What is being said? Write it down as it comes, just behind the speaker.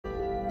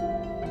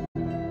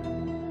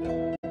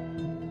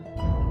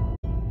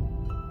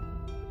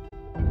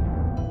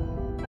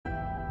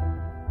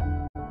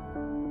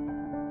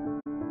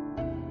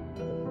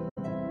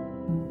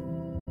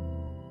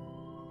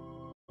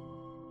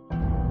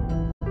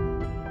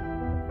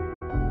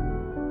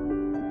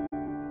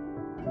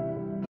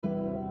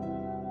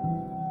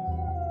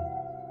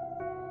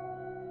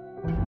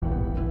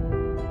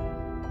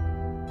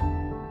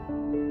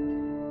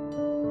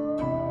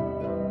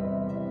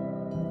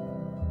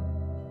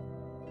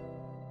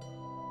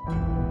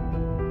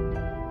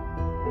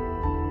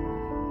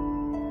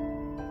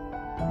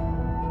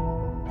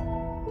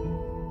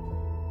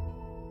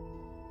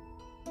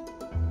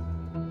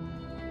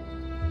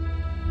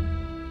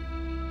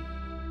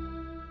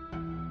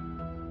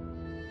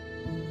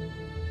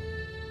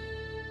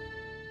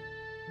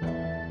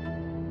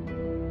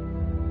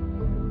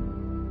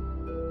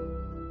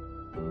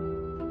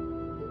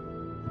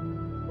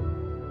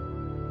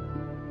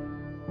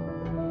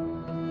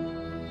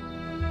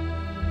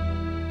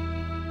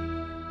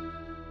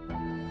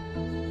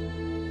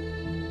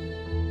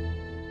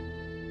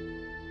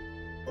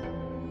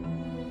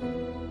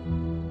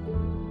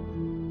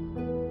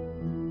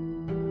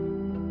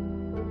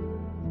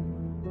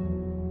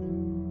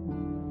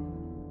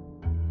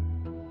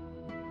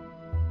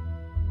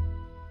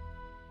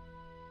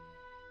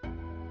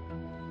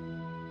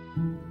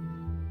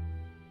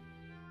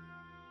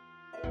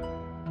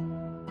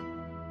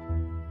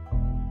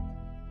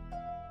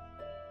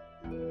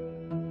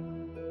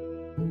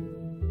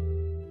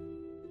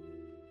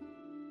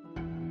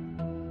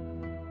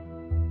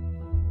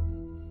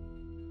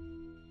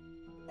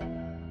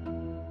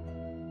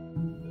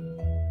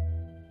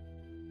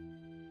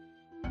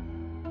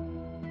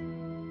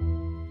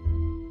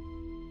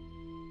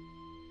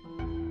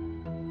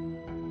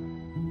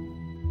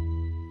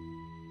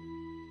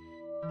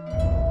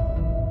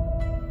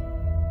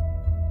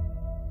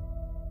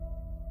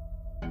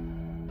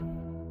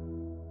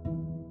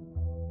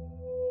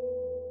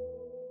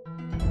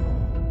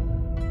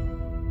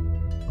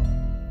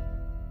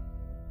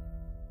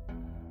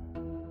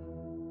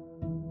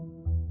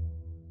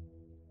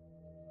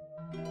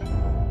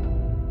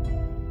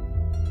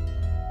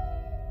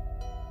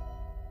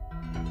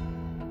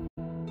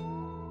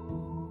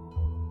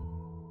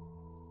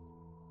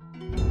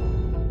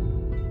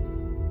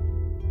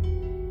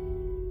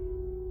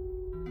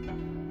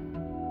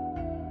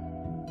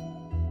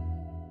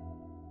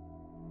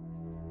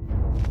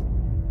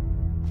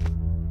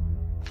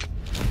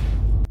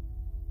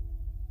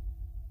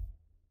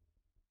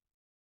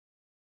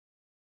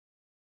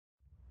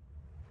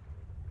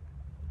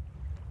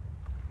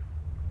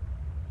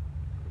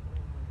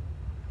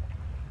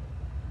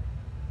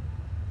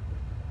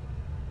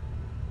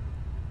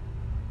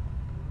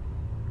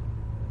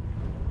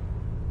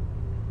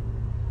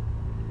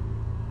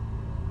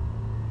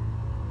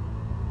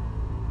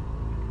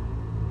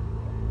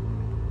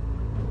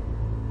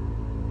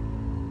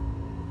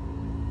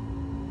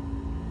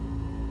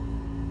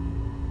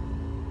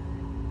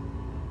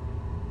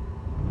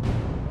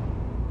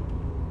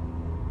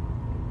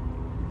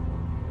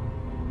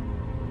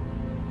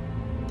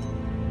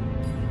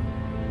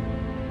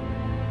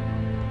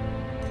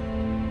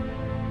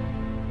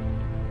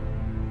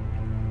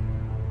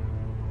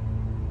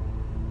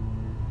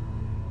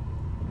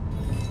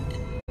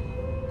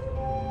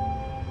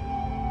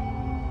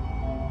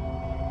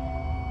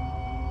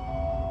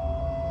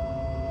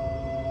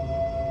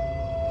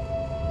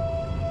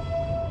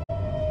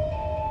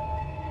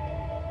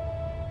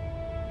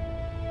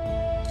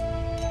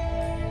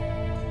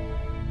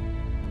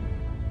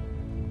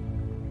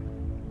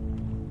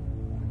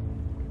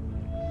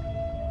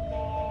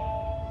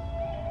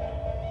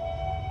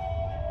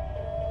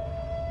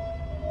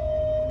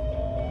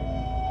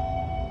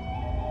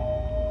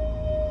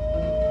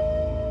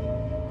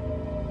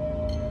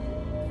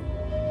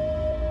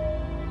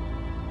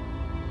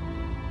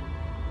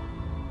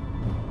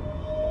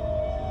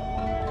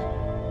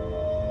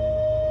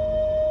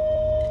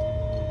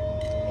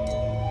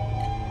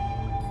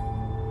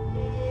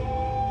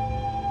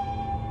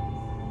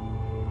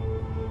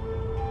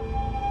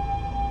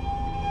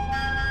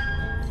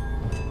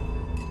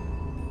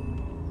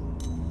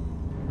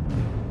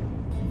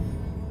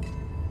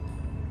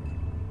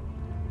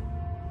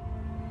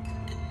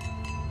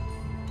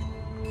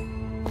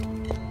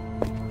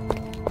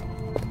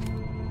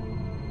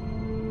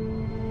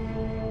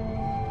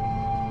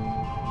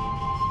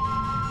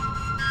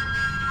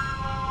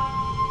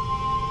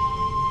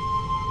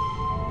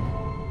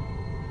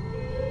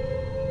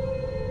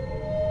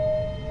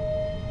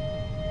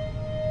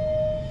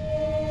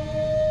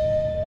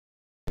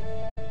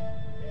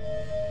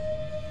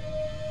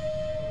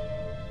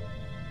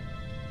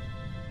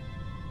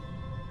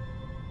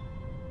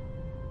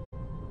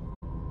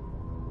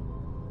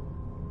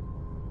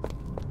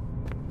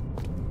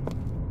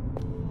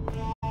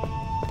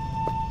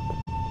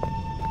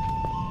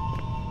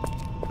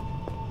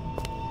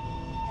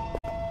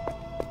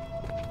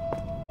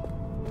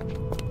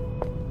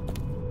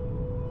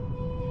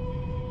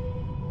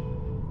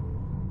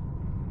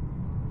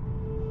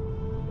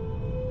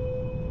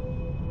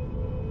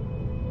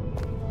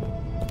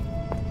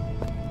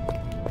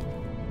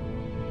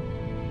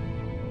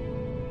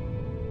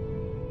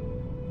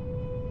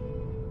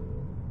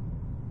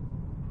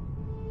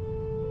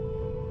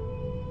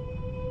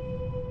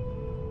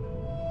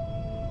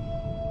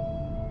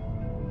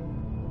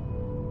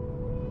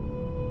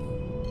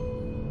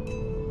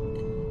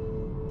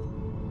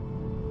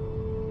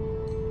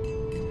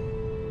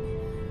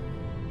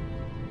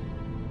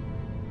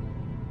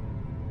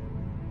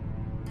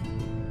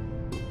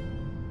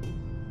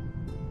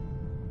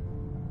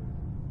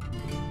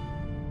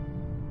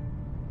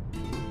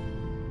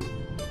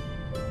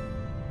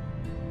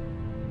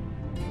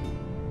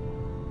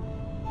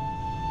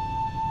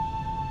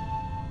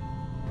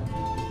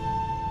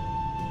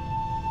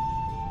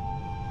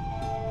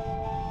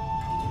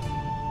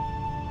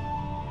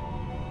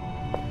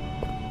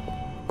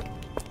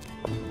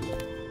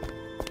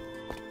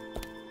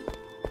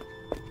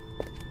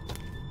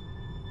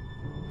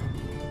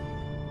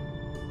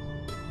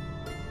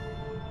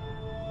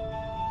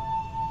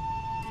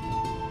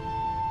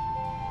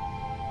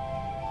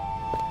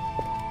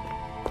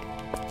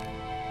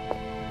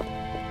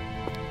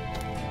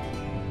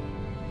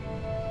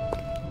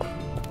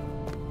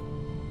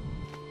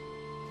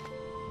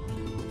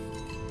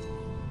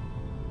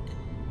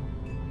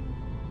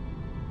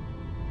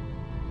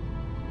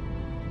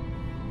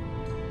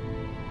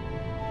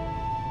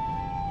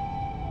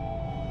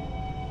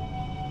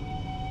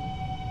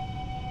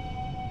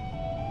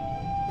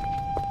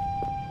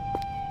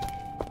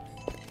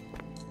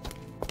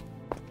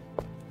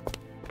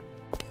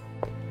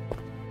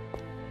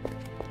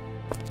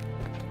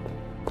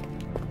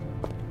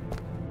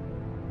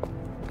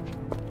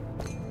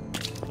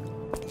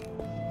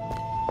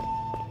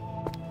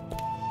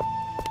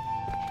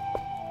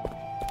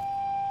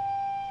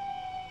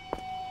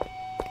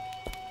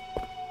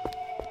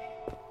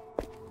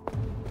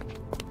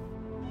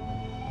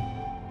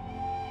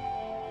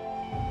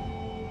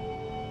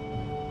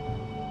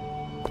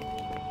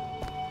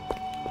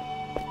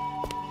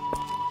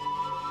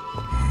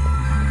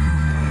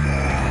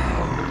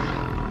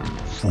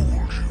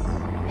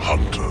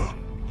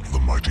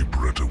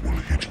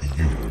hit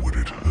you when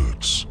it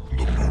hurts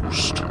the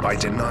most. By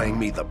denying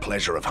me the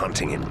pleasure of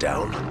hunting him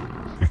down?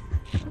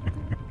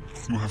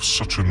 You have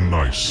such a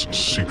nice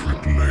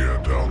secret lair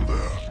down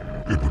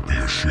there. It would be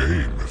a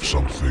shame if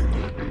something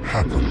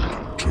happened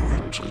to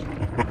it.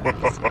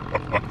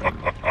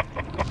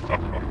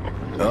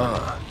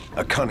 Ah,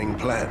 a cunning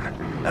plan.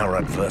 Our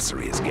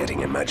adversary is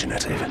getting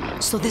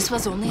imaginative. So this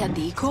was only a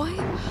decoy?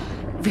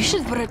 We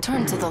should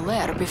return to the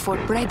lair before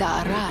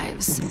Breda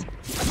arrives.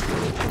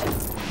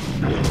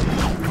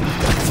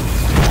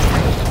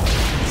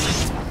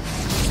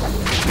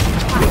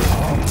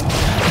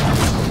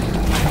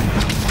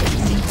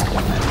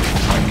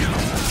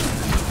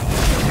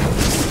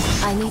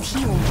 I need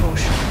healing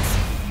potions.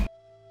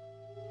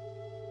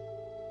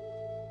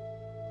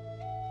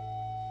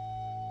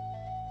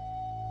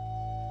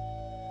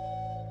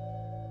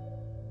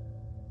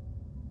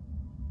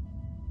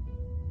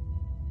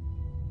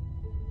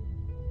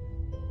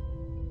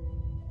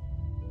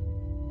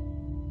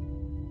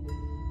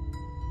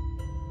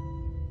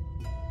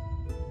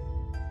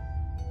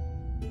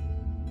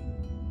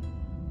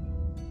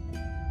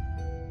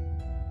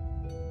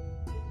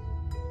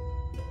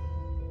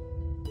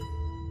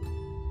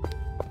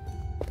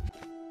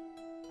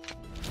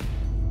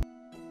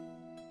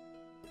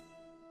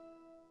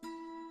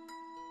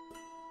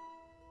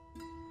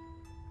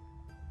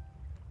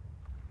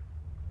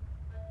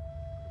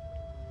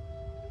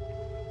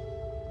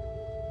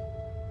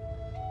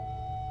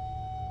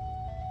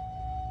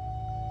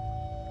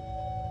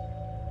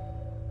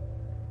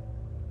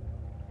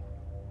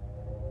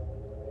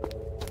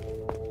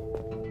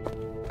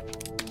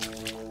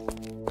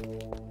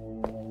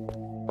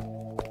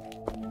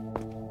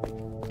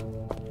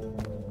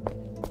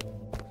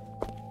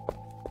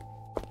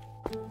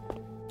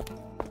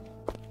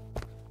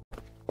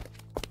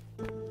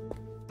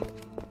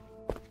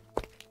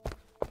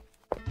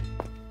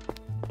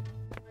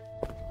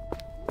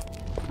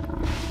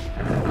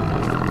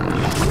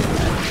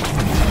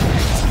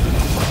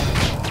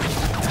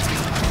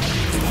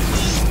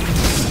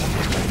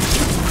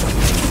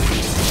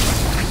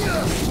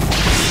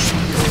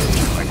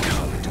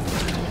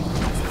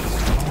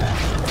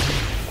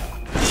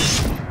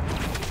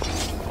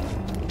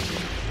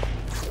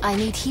 I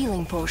need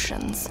healing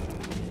potions.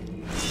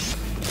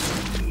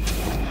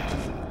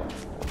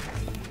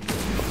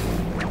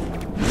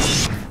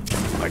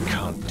 I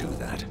can't do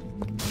that.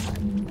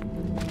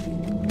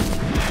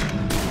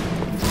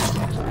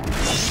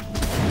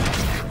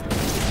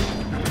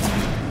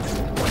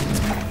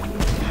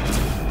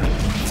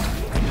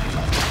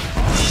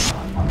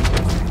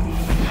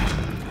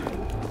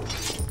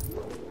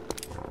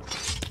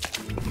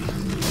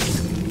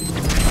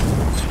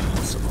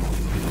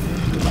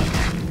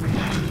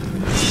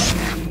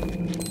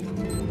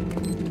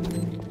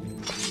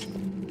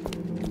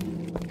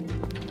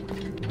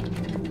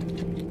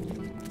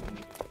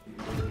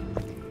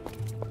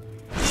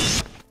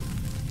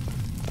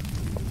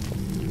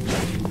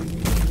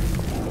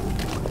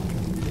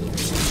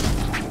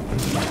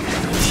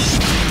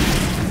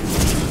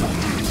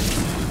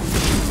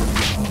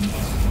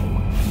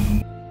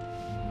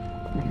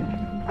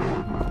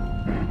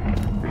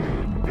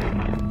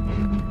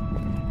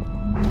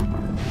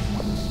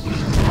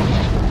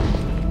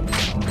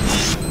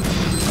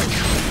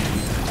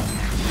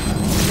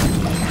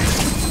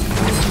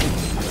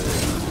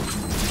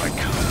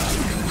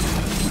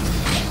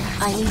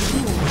 I need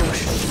healing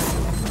potions.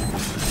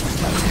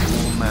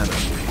 All manner.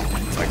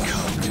 I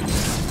can't do that.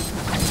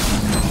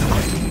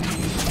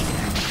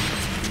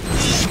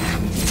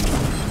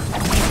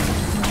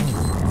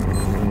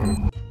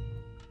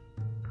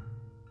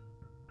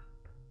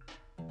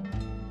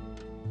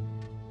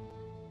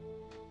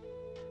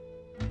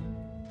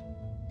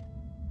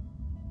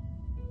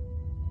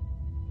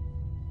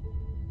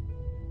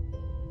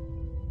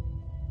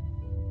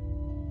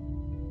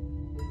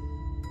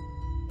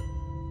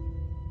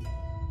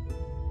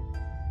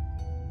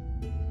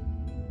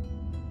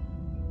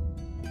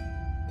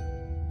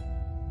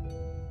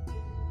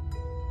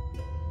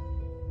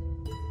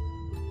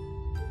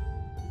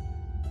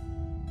 I need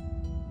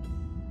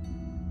healing.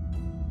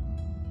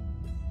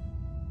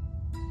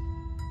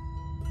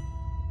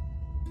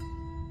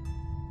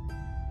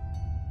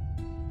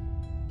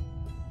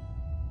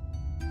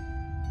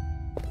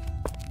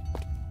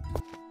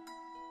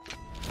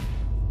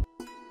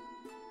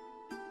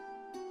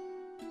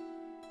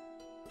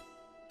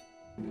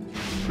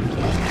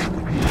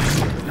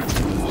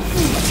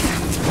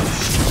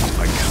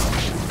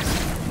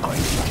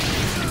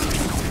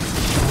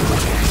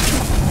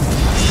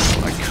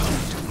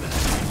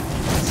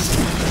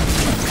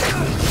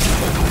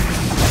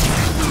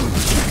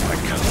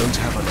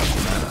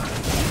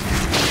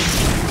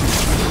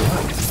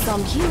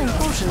 Some healing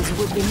potions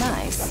would be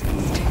nice.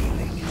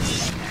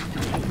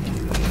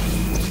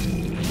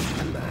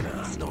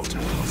 Mana, not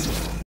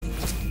possible.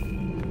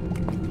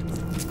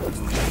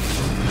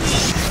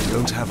 I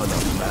don't have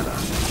enough mana.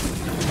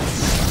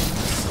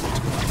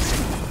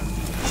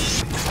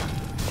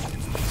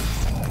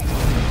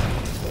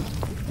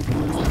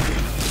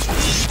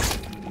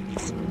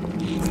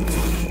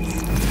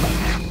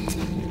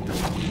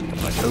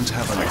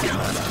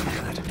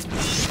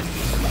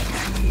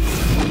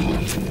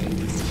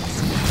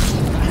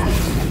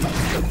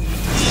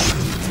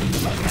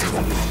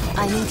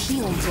 need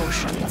healing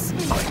potions.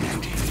 I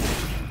need healing.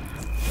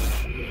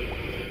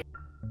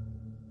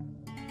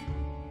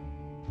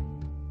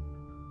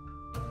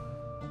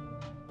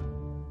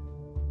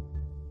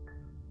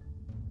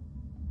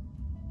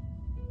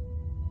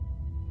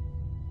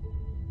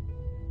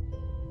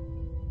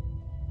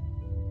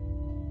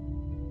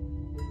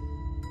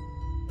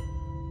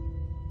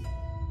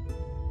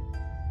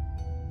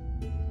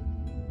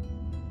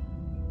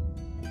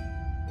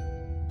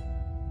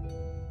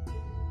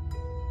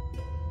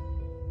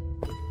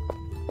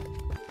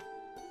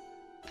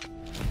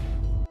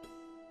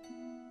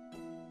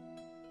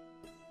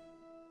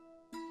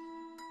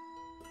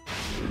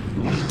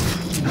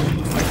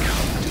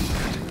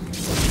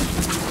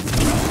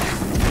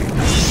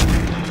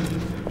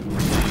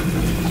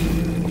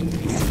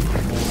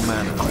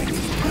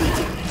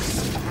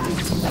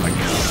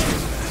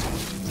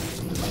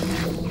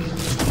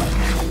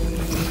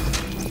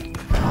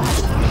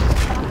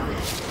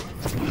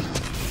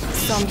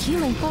 Some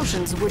healing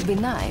potions would be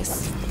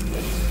nice.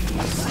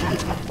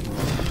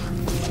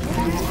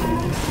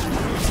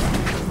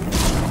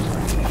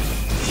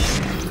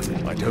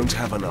 I don't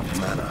have enough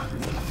mana.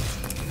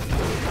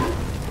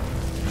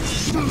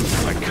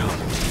 I can't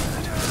do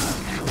that.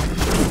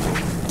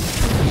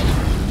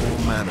 More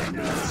mana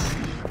now.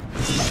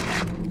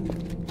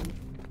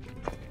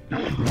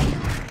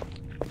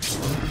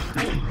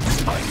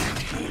 I need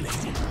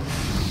healing.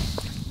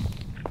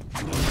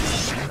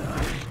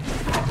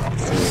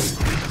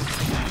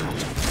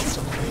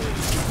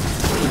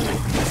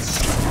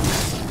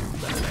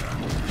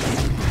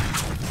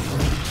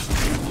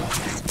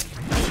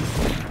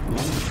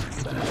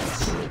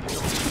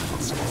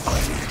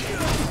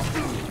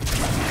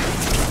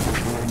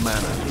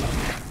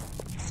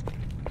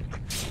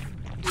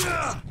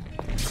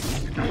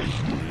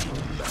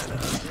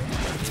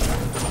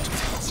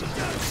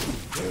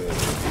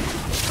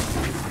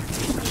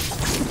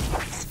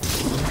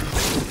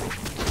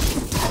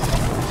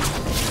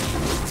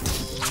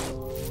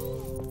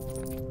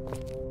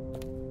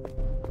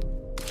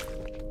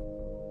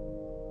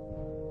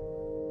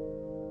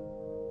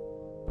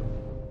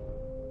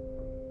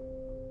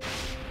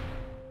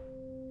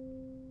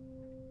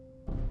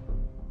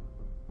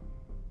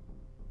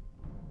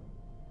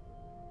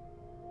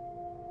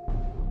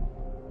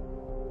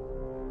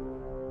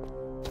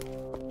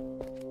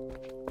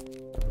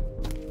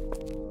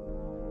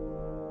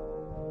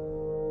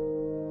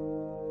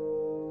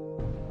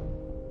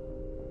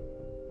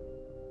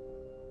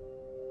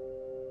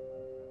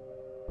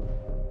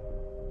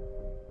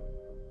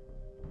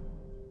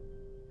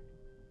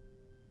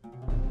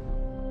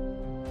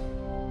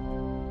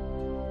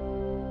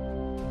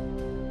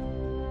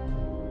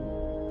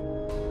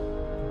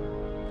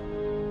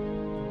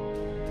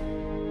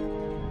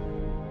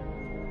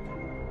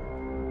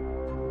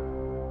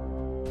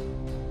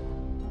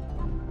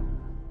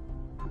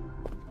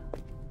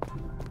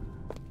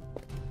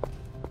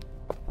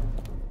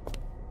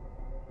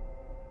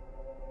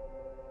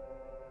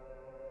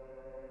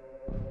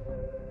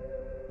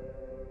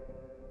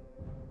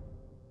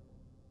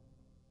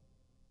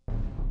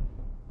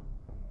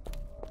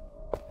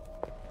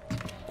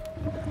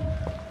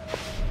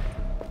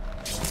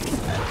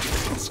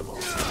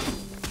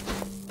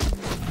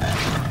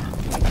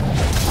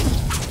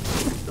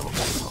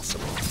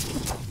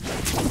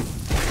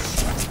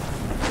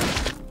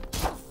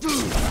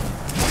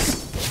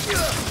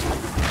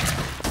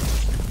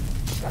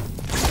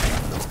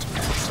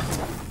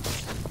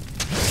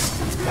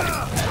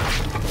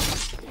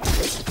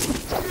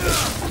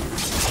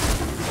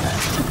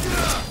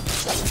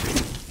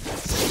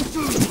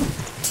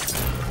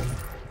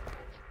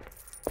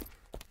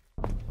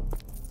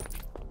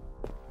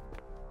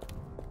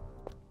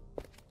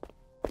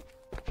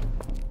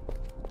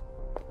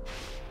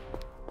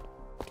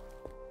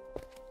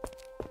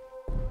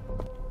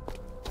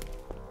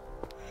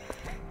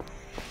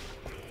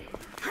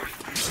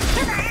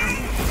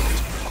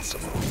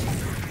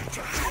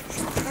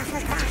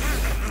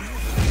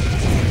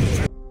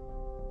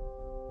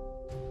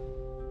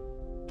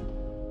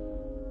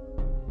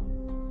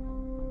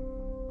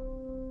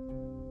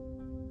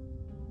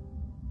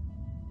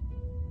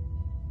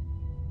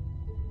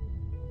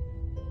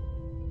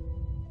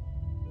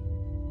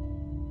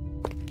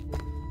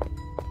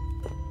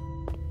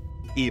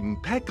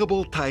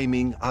 Impeccable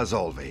timing as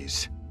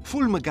always.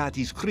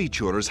 Fulmigati's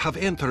creatures have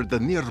entered the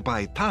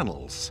nearby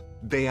tunnels.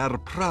 They are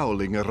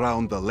prowling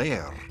around the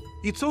lair.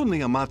 It's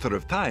only a matter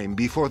of time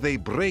before they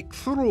break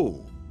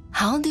through.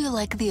 How do you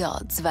like the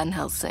odds, Van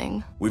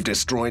Helsing? We've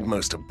destroyed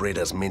most of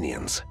Brida's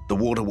minions. The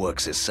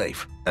waterworks is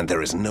safe, and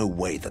there is no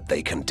way that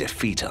they can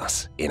defeat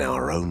us in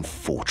our own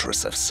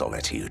fortress of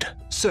solitude.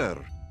 Sir,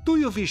 do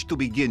you wish to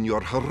begin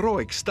your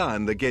heroic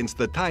stand against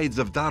the tides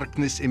of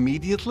darkness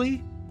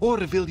immediately? Or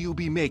will you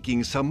be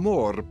making some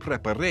more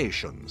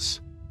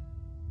preparations?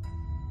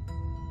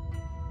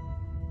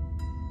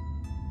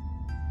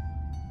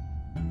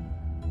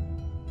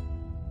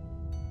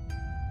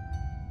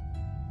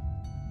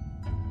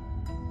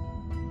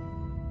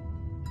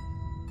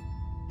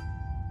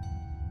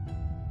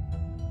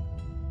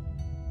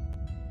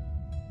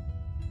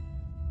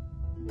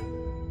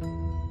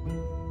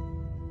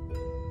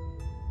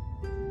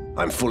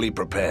 I'm fully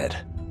prepared.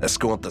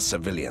 Escort the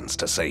civilians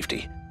to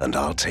safety, and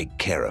I'll take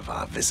care of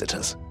our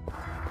visitors.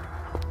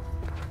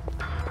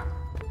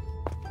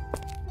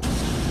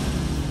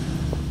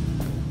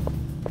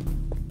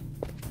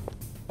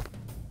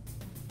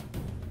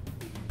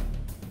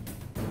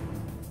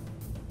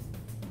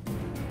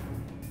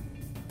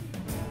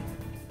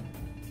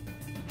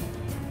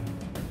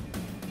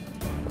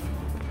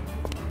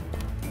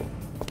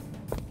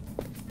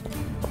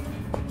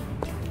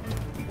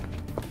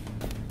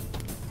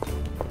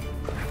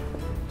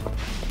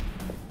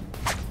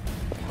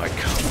 I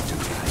can't do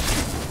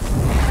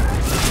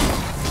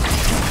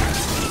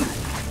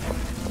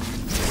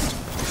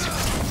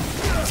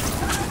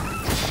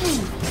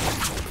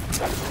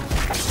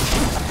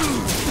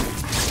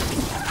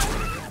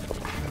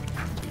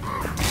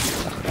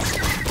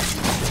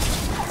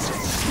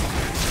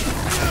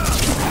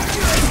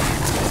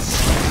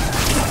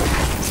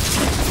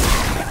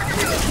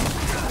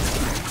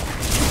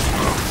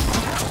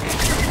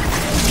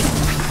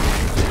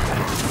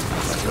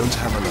I don't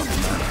have enough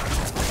mana.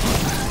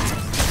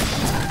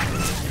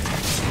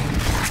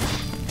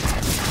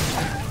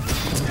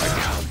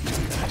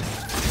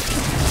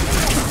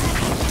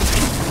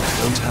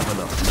 Don't have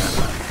enough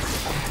mana.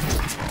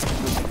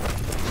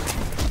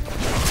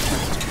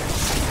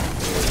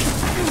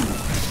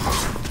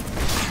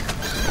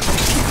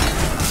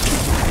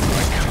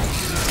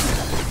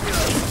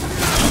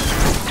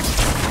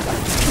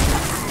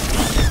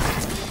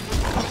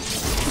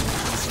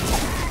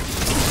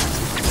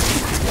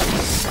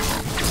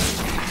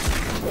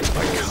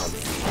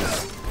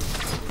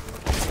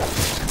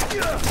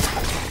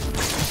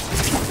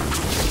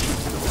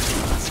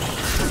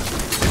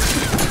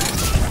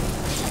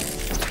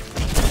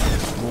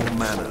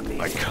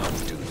 I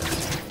can't do that.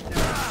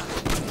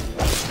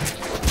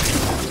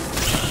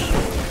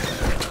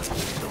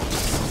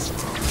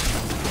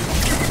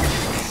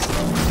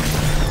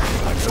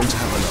 I don't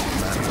have enough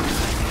mana.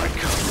 I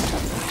can't do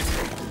that.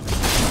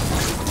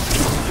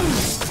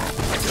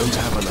 I don't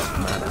have enough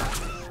mana.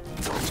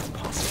 Not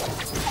possible.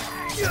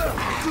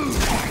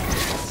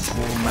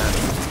 More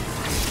mana.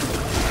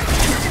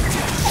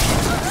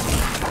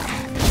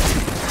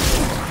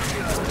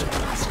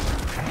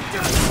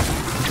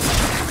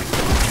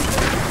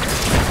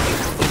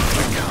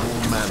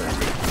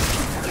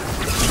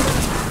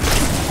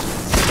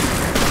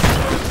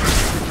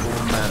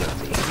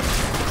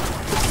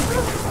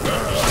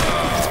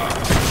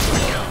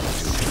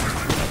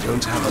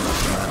 Don't have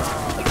enough mana.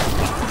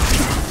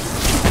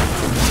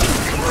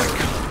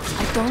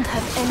 I don't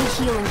have any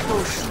healing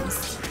potions.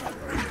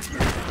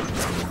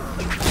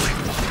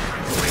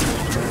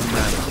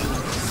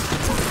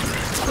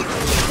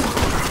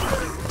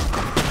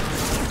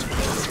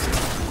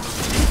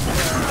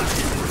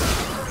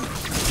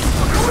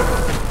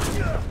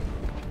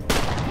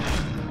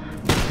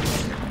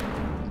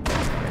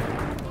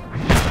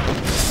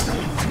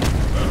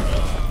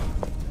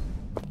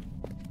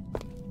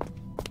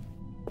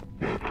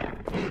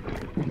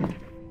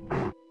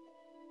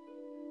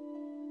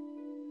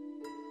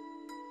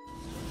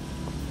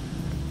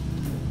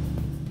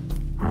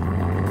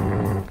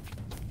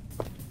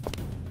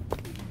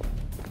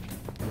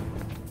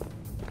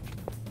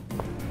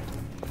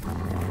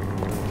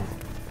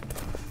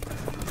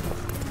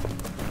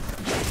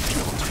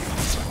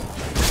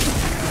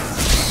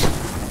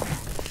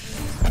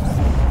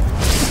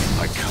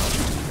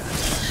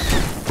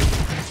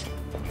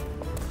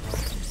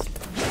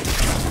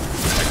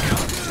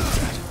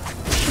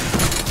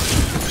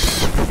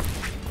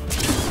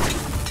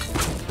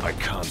 I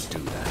can't do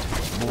that.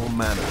 More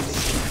mana.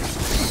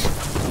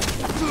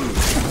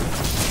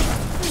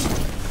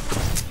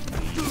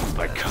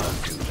 I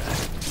can't do that.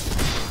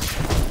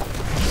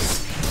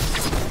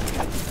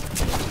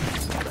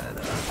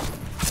 Mana.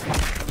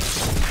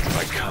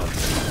 I can't do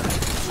that.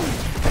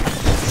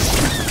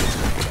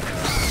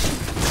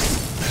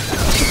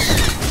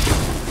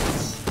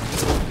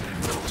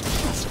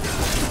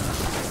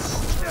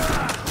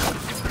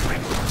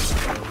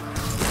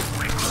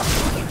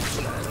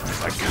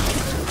 I can't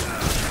do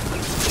that.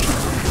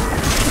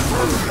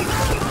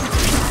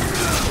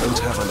 Don't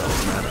have enough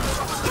mana.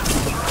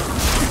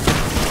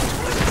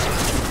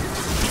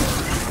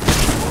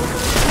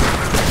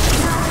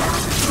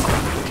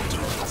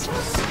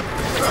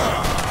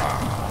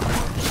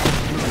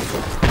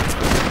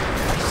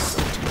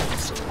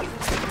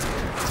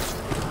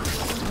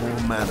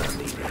 More mana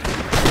needed.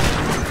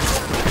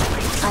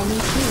 I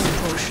need healing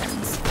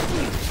potions.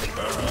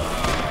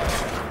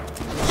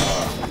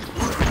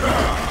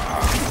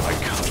 I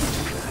can't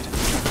do that.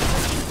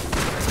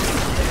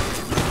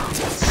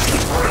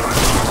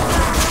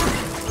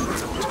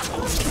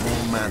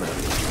 More mana.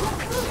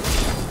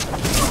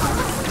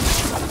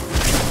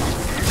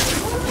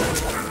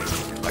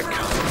 I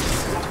can't.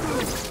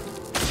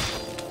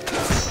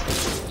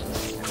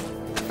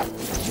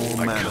 More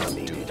mana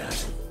needed.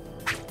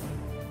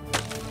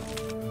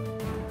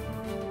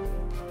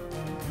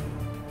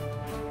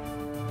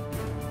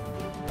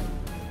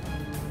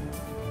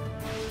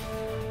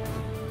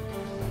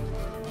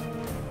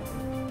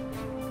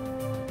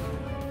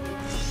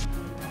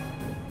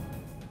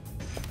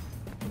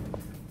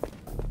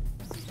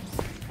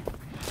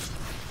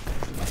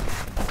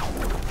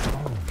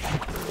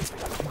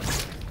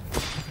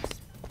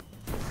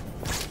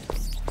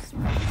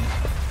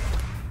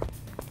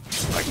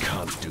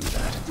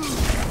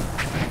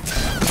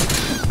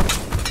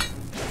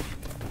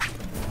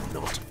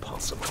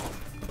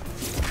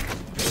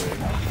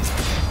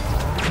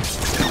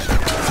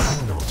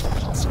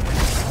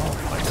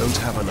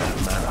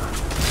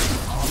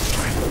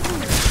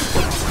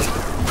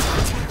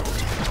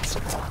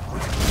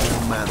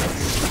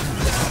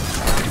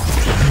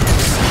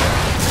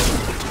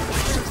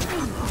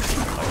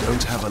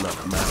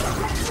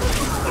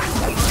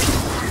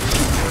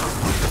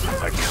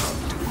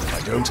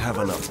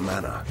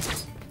 mana.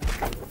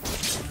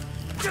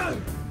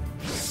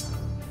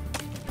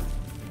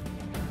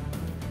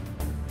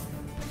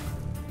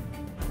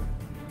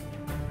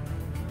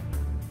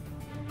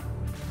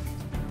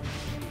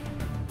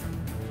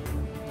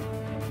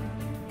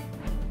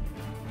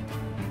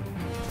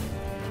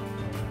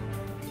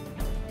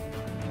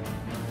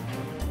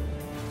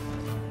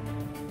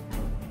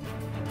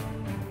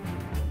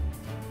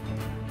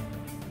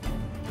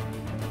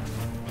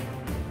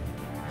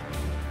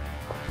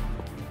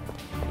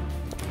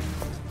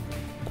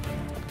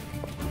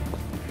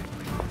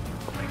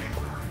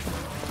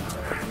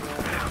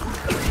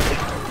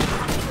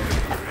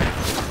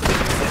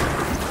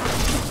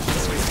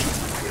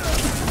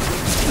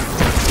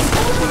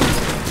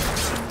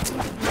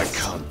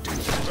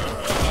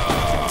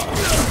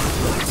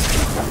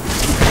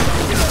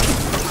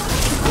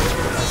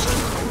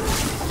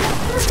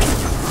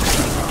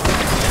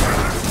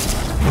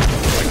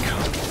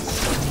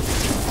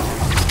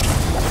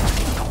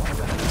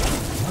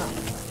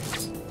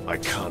 I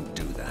can't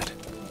do that.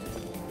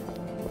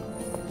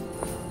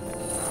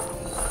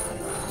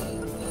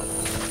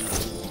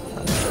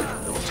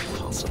 Not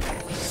possible.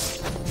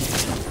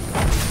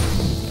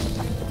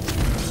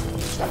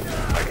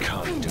 I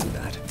can't do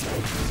that.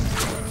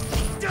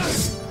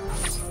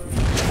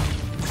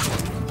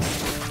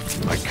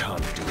 I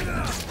can't do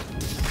that.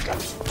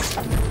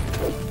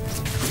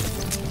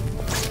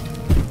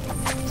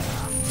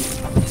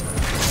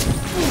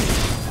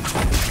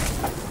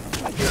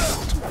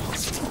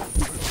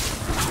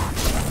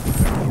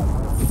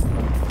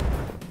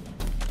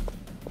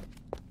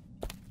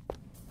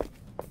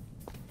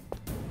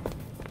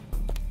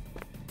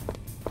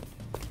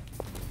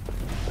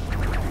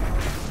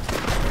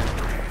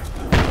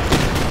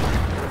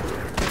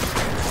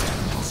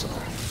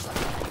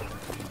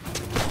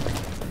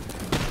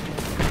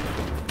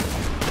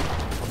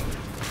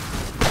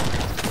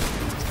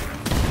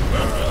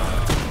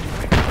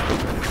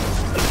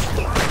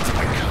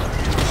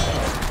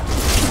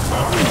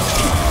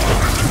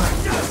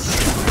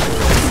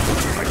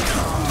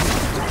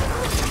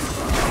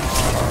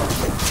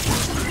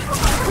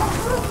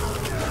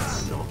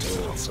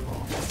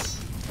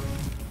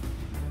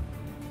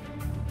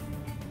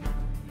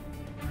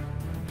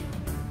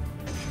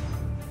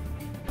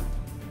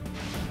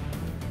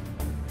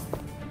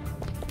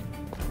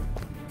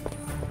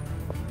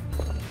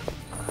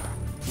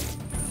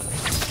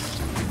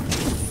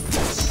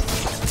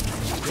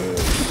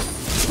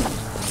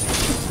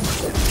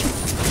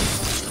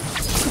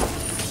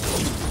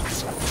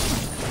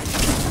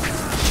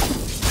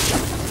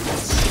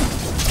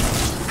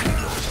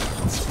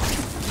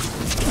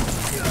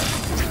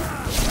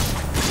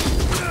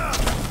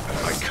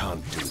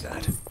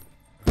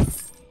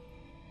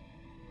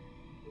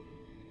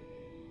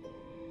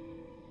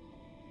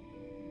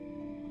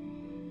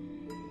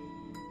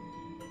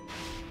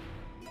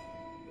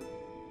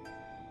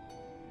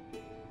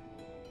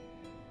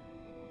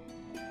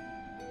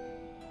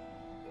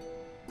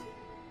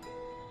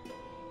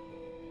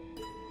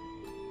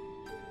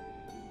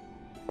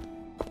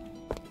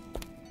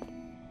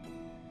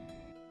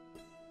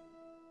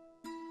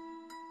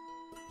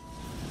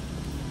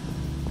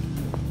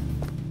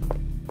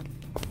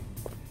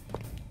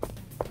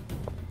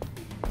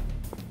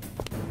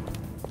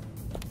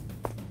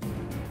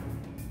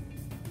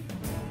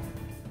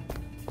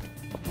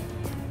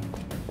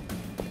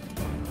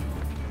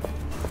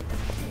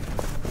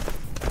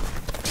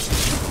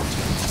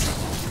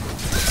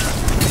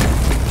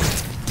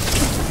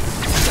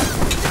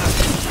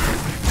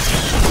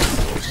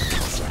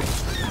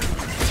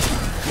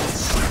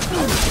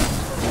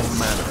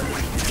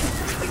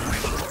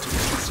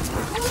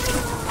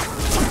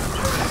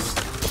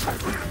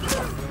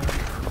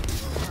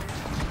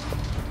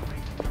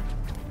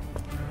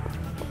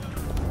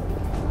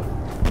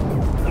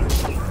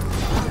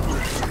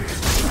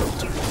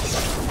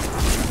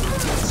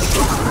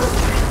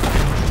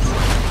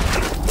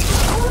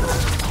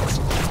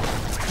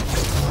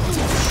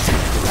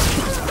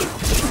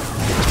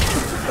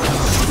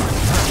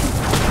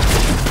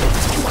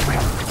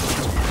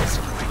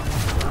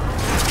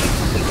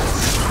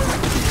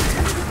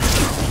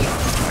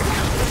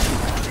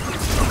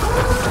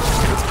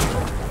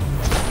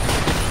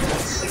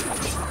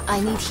 I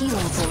need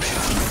healing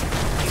potions.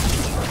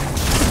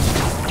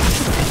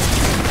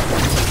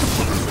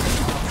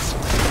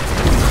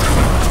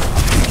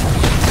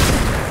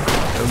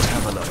 Don't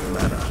have enough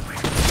mana.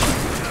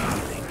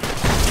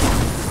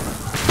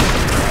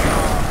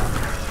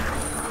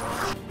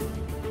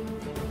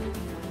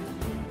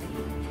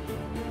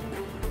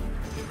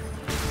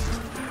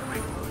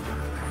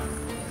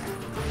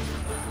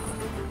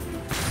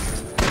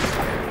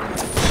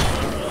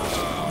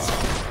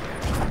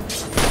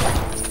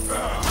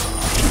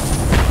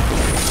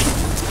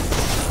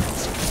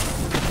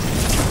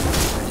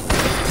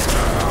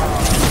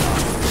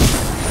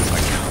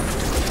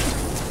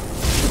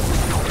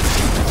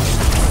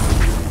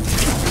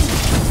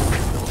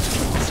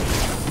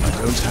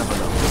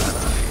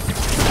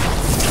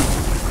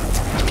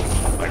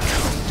 I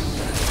can't do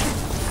that.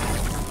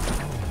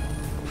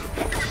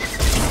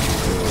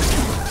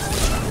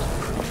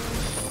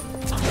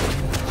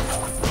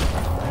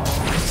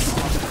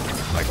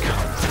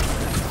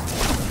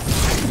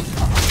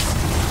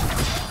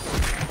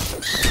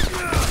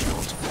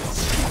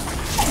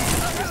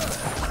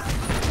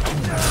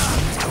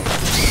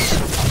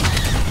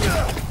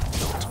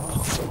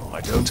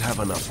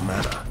 enough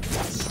mana.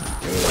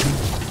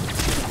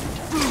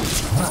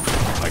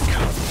 I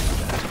can't do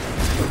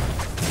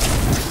that.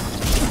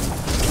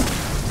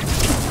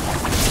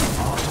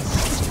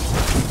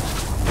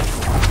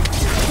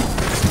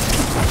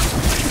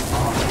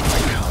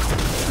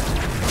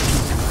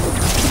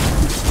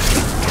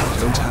 I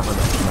don't have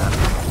enough mana.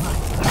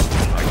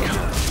 I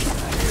can't do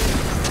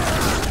that.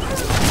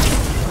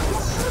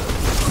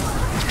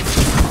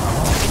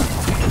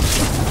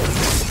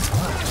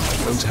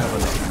 I don't have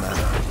enough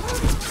mana.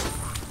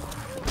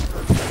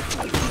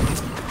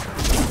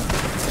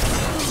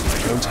 I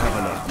don't have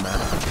enough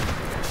mana.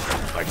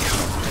 I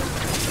can't do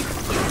that.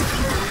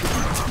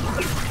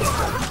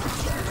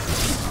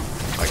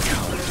 I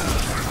can't do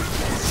that.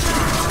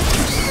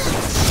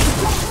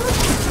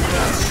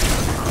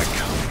 I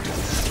can't do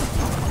that.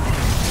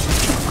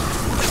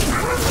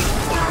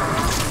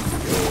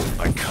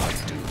 I can't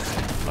do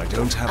that. I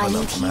don't have I need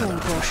enough healing mana.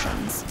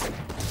 potions.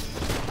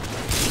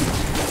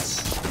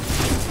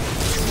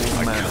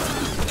 I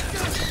can't.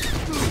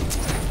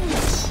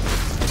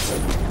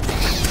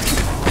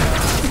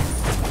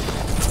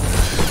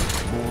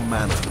 More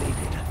mana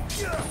needed.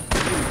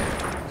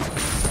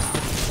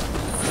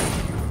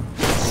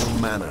 More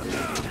mana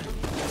needed.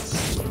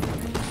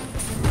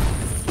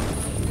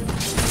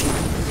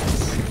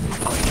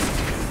 I need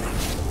healing.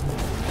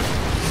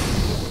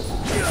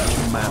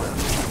 More mana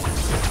needed.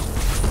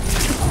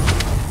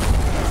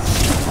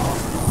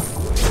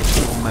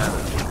 More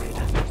mana needed.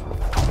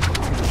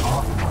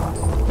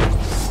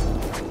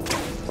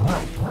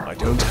 I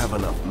don't have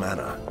enough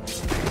mana.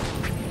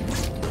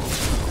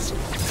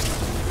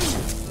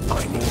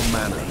 I need more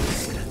mana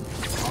needed.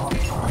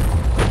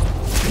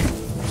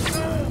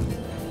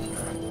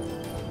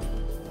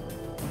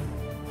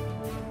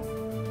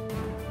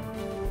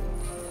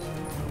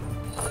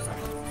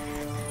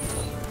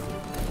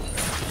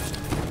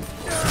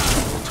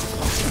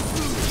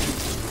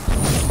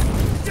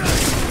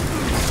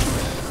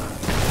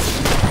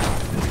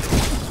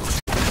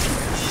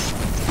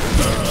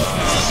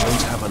 I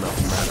don't have enough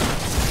mana.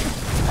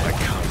 I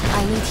can't.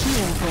 I need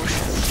healing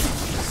potions.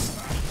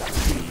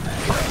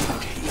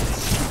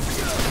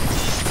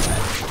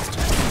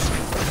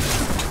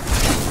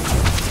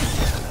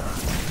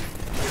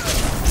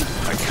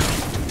 I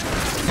can't do that.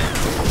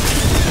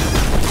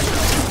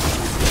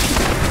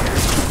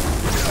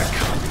 I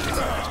can't do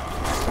that.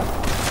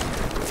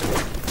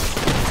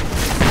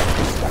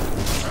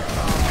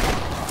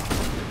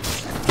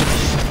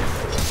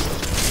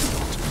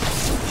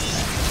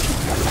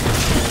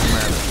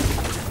 Mana.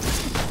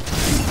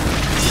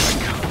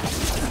 I can't do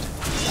that.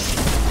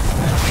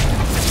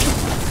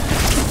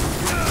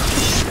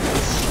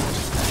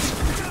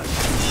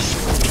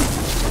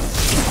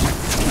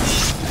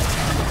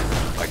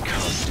 I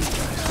can't do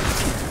that.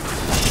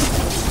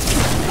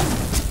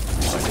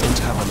 I don't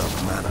have enough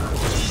mana.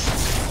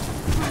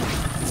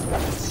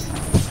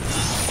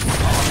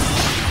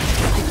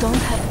 I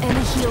don't have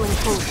any healing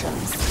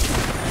potions.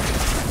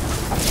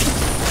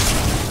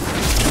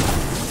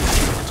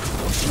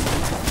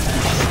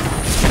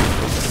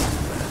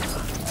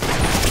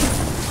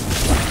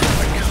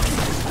 I can't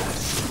do that.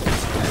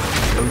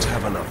 I don't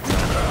have enough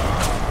mana.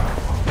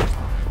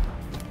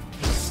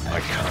 I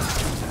can't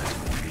do that.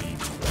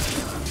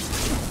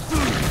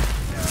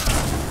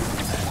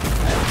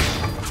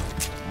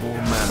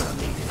 More mana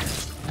needed.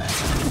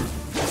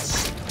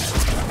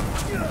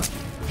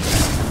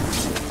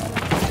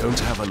 I don't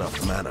have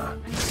enough mana.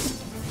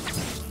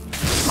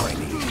 I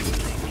need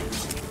healing.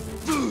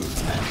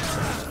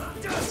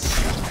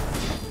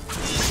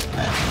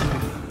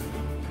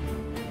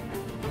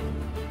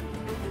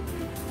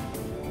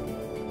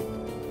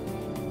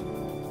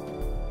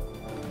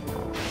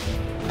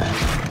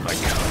 I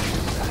can't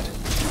do that.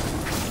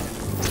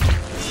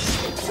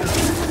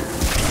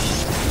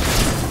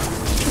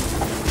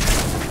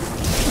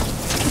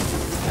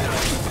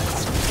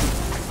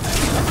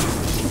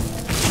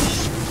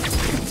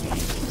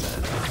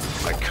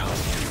 I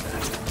can't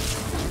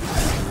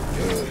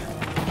do that.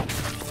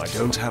 I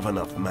don't have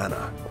enough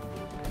mana.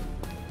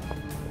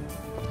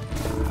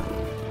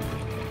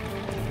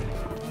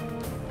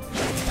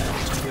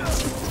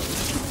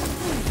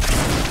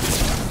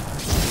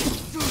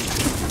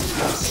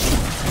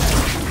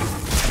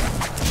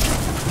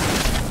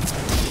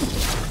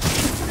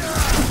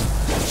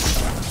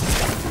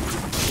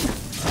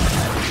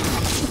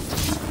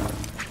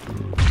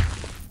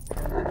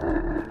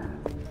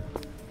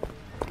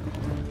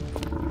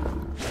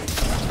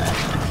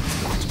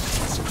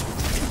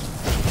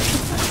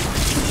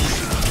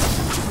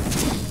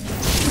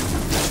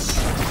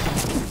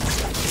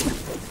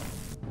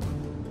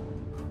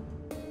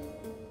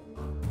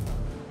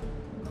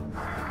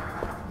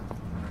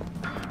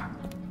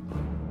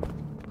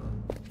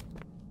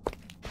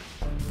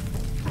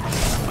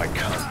 I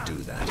can't do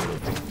that.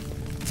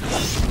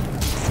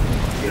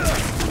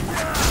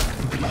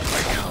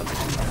 I can't do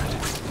that.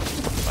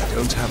 I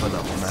don't have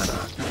enough mana.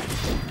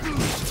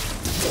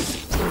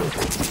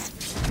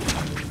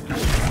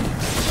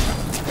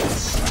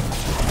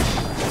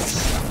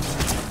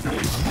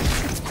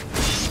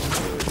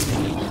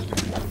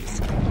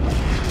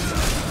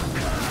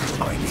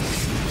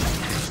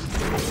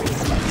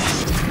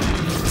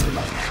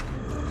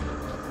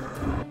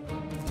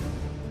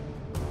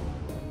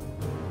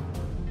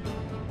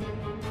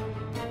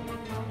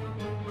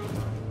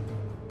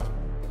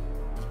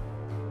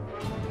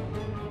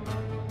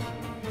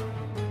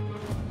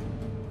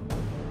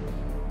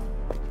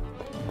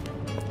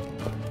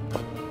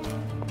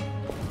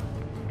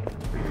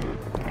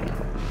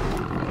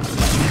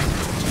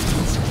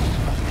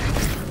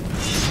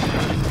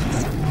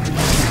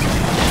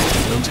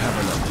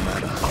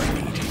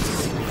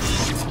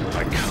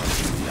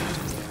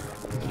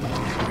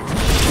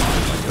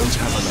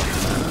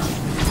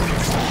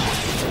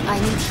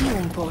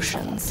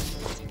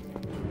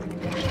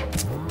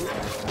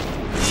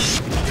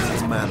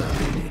 mana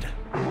needed.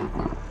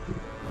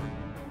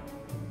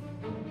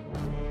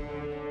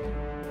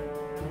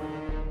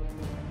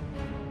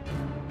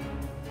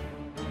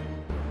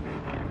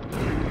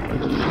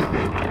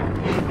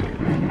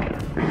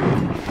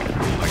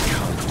 I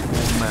can't do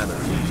more mana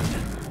needed.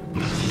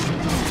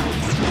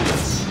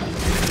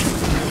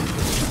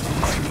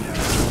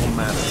 More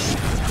mana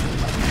needed.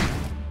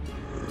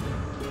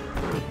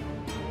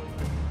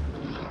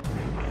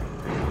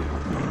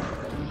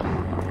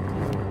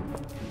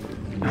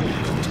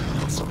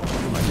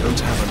 I don't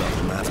have enough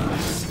mana.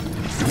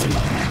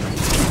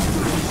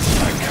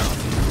 I can't.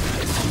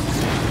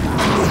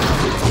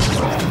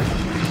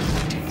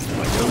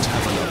 I don't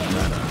have enough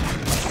mana.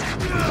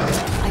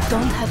 I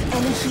don't have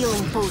any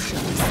healing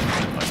potions.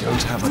 I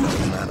don't have enough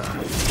mana.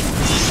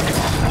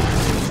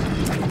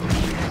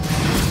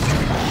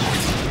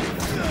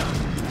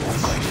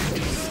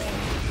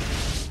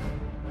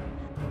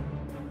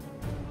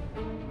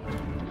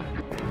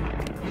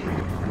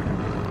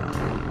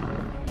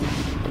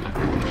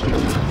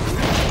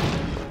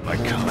 I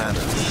can't. Mana.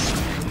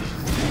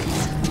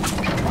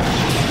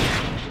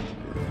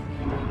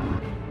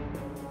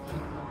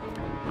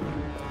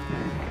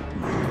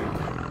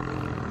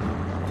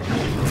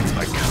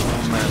 I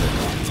can't mana.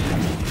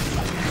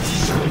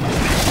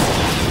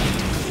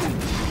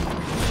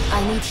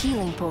 I need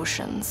healing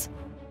potions.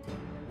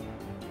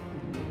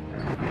 I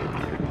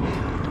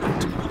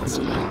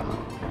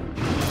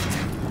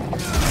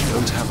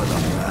don't have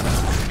enough mana.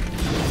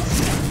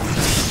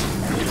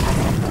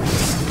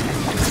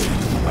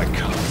 I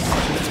can't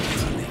find it.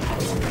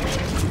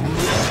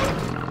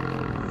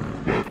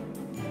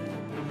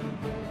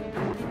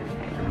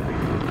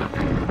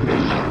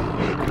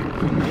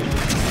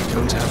 I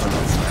don't have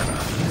enough mana.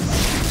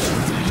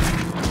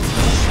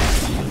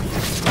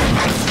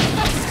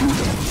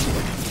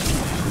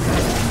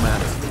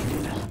 Mana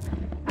needed.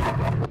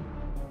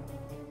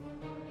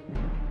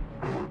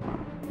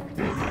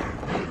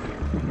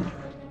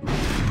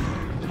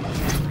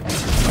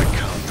 I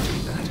can't do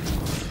that.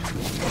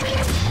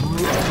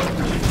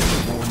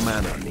 More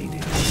mana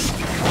needed.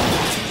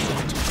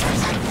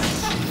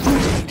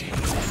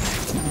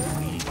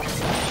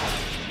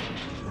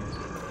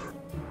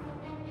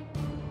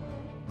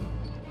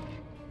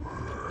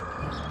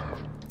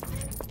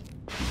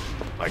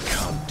 I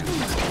can't do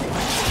that.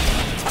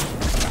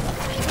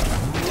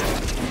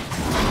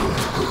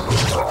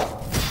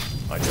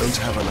 I don't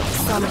have enough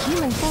Some mana.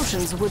 healing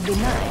potions would be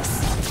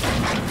nice.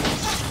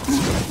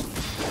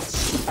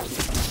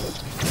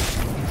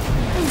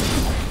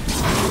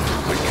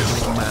 I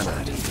can't mana.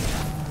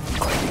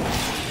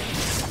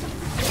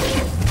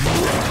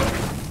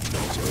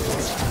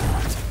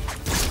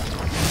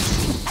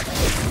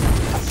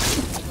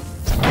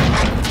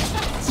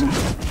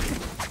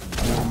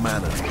 More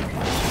mana.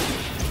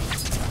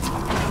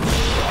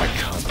 I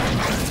can't do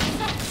that.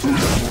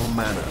 More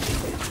mana.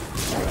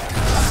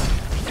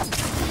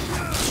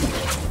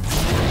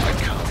 I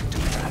can't do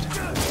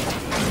that.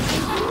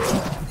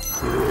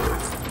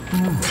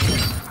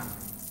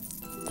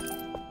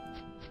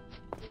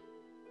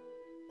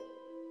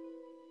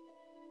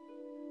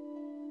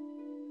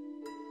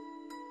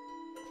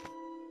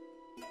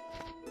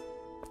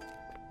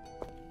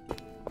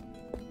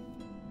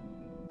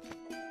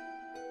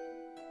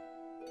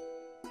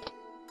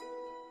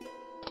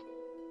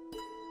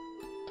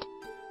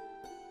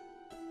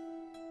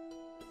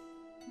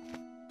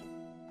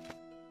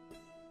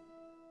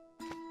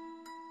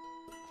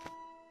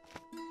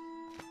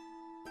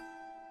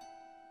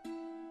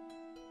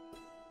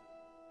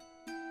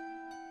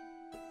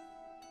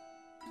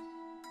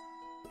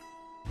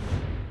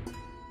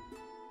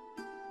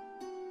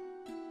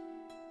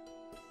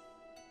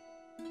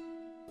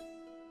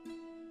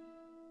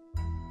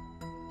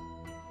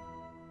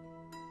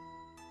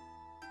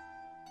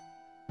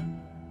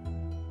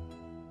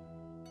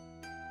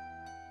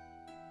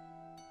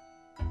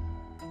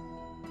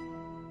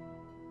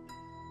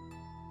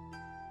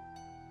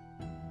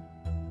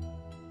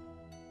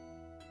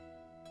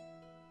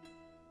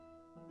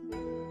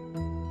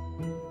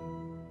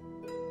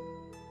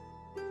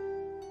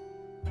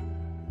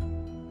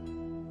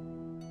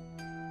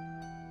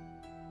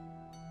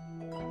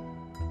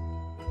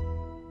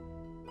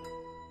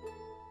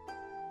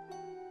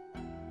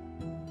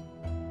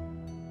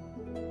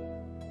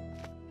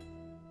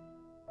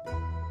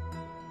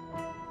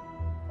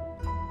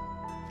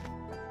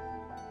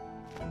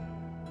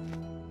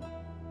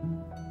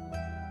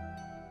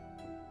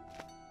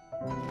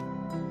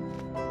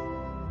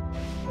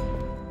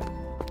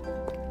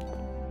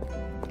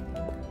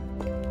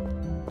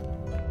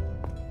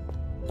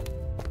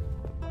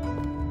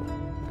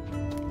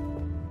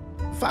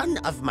 One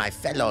of my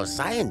fellow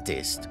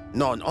scientists,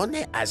 known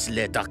only as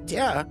Le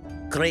Docteur,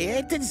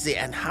 created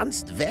the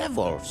enhanced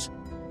werewolves.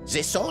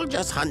 The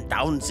soldiers hunt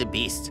down the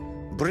beasts,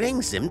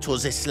 brings them to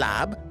this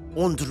lab,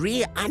 and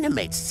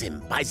reanimates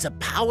them by the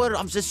power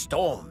of the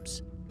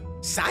storms.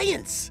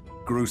 Science!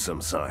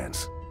 Gruesome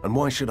science. And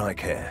why should I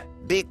care?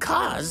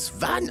 Because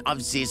one of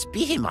these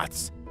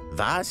behemoths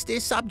was the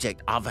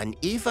subject of an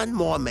even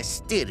more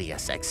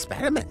mysterious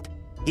experiment.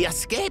 He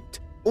escaped,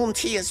 and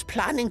he is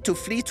planning to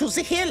flee to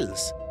the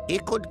hills. He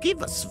could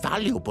give us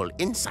valuable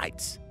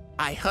insights.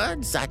 I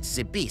heard that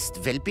the beast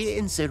will be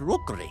in the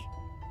rookery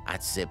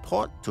at the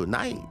port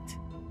tonight.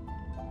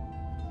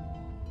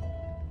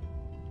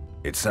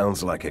 It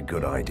sounds like a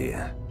good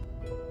idea.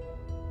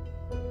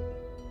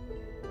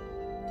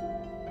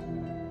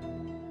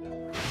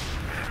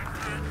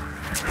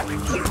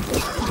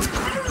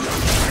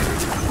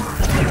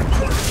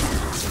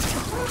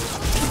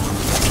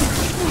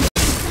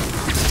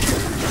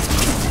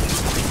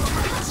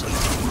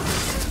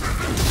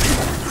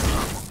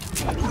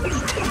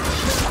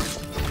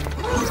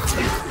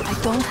 I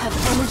don't have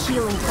any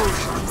healing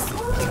potions.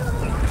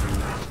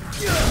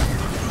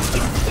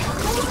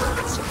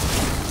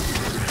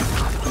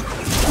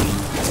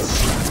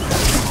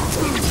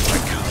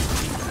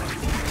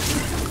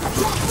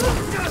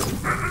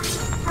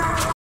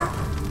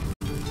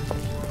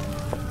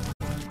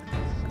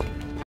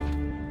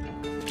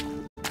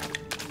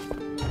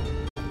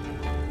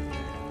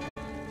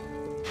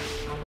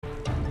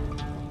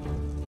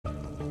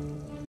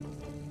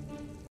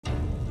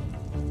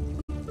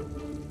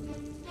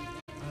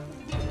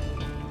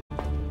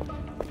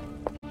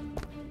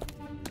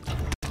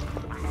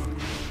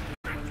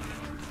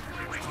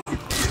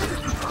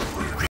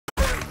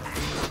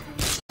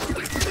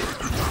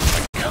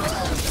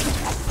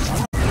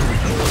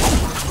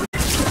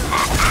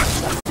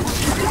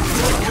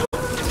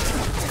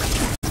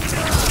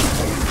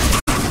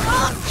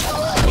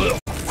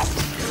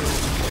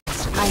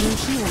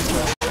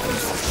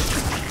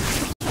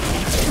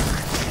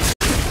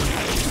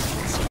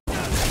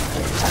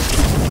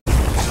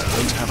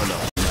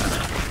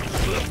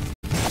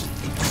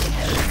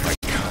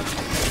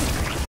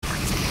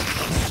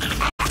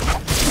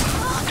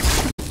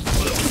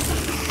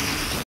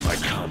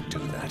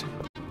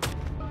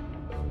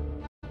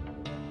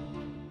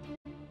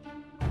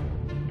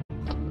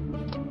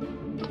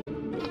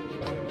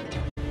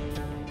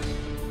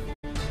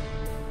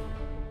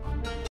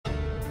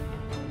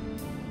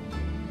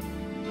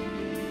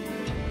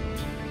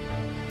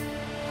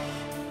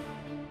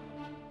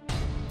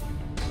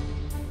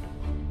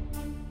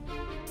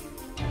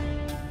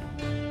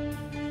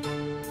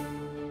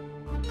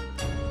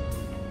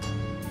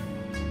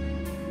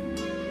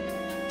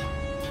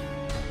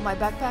 My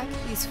backpack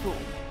is full.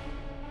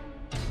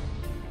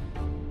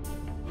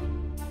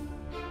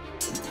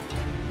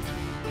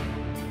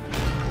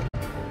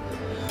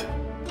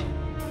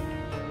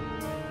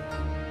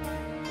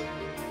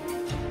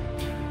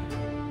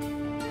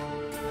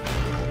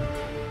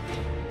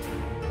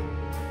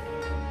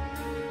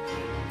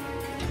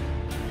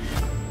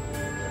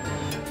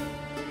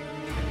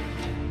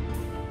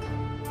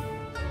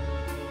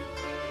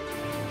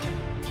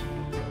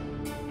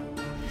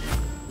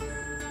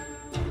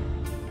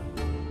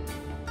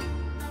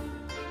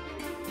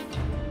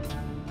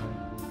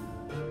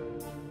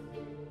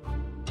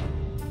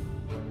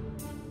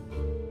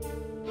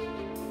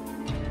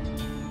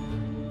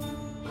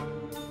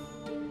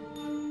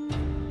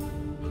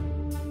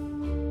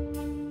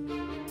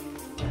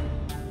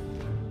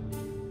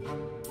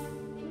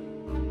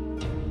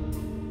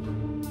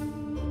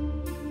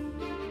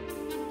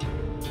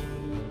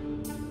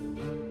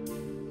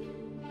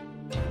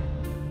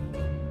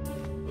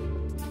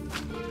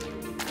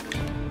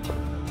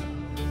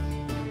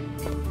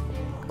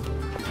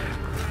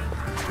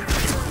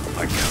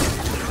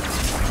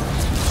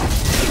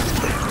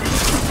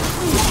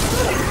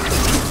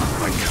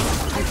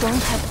 I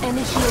don't have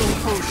any healing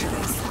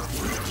potions.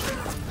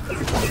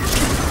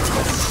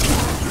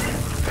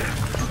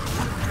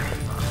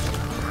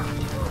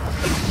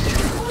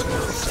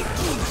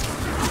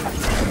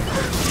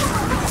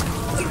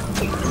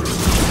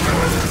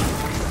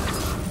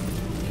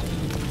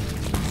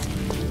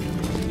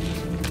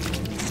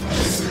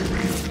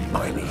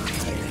 I need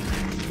healing.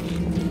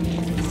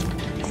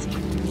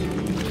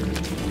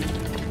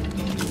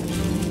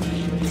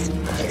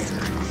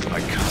 I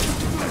can't.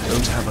 I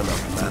don't have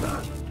enough mana.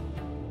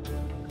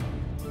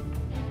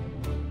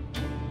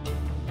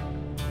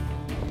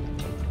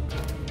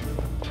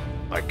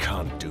 I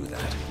can't do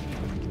that.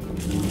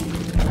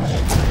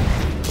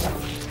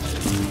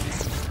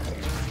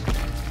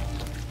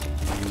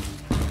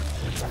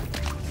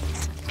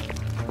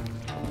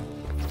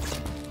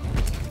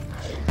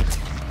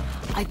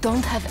 I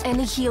don't have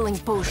any healing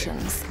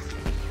potions.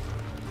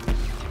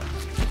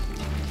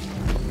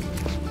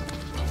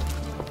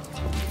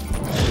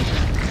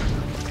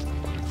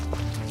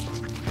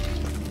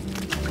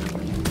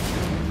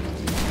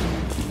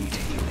 Need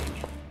healing.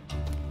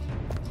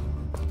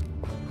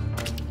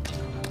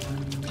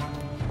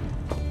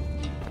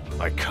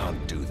 I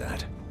can't do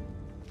that.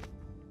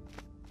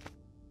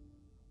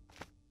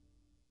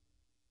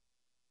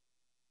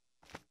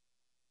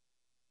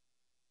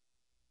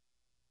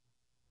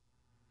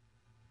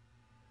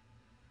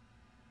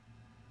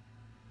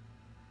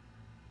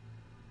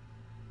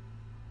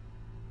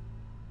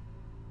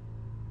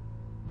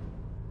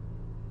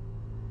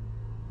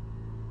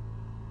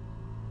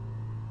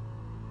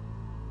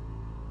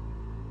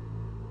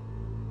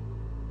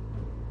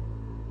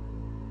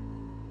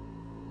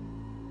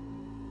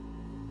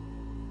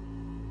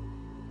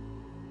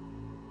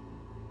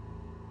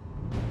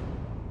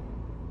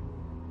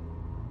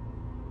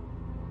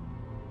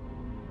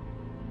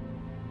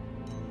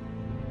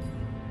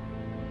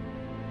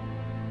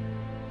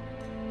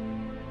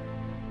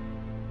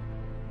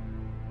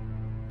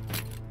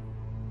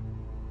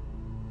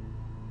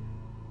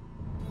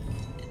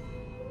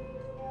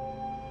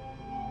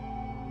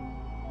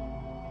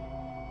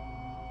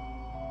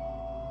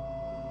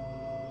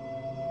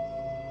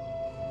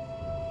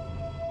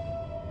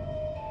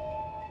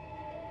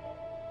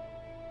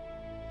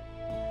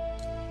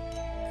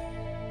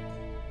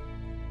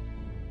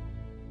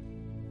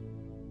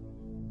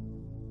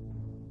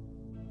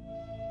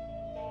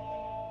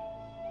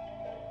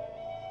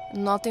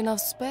 Not enough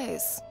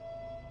space.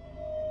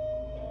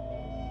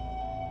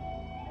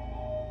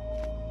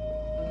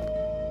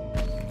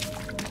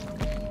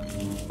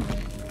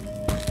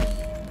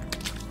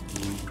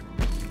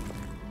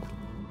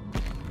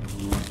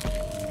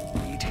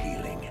 Need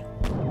healing.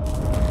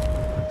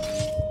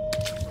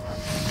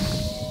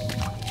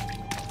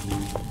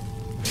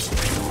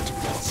 Not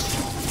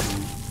possible.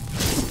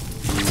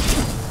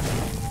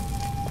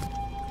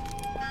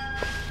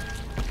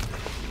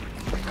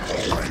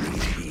 I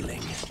need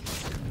healing.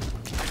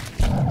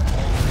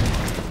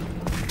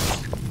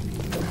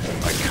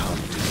 I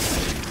can't do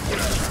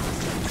that.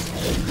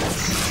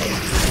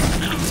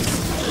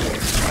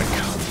 I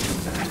can't do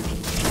that.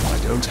 I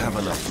don't have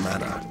enough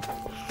mana.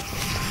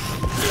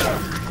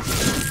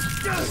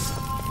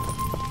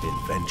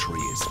 Inventory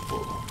is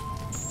full.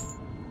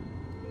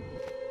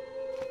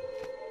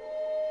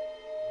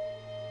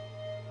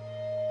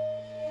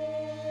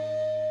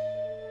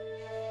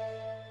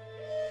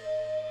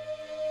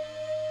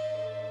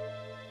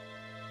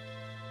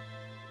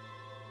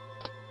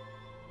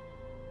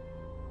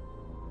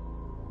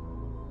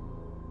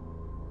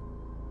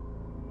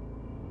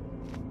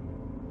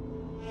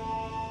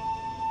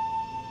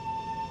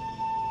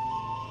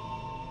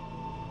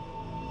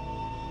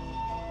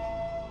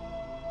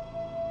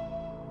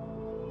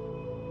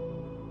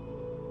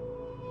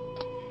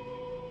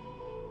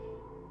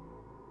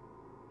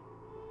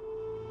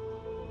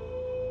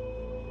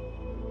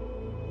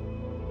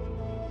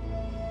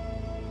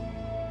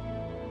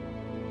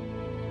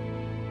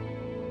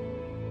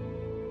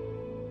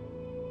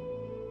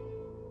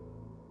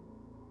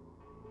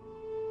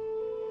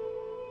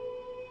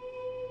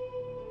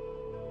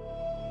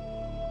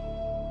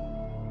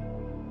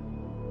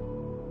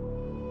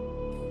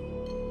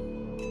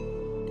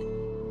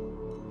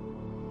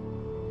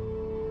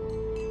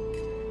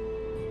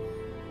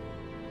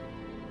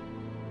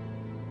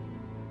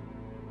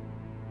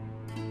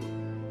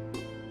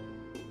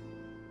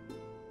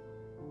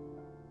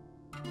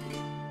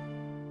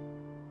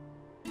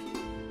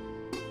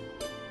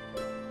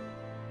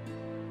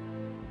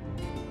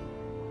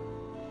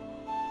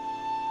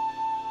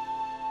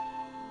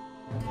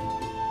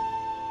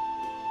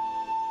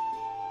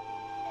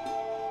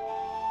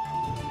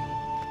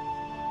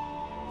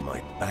 My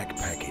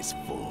backpack is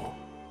full.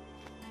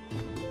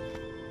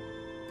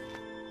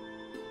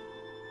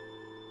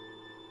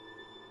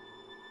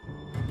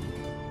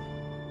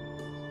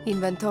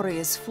 Inventory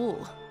is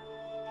full.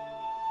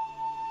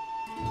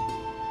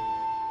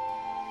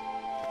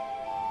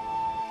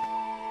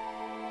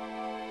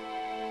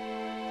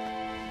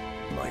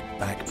 My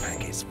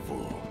backpack is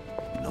full.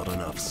 Not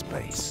enough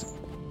space.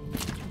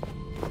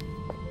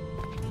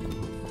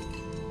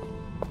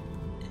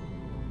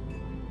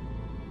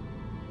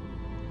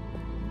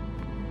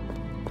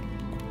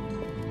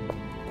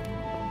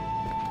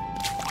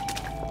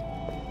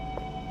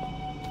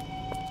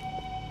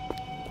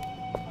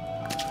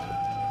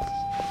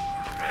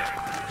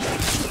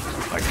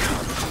 I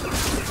can't.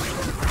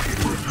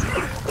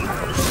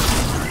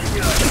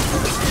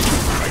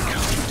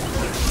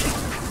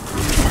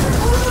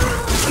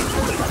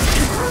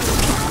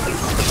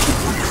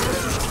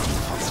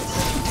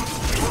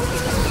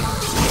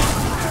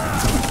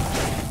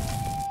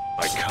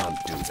 I can't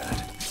do that.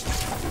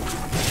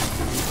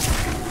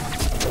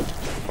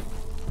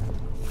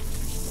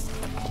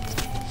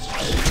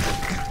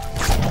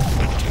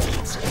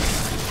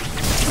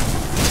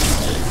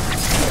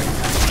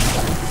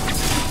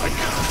 I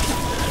can't.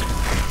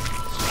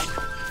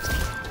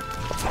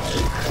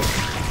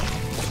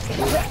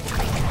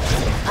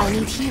 I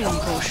need healing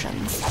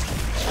potions.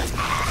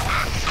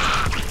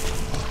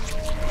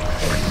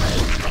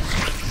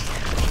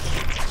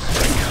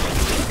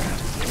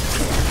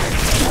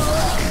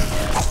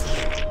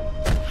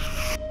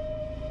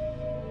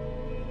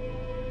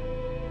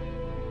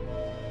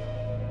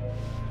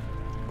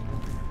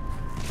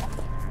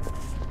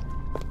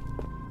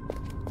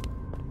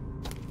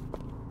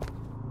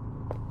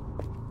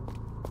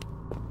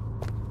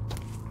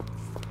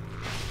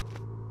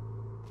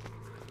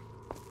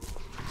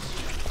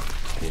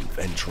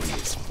 Inventory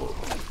is full.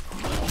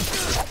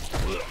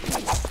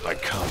 I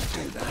can't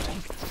do that.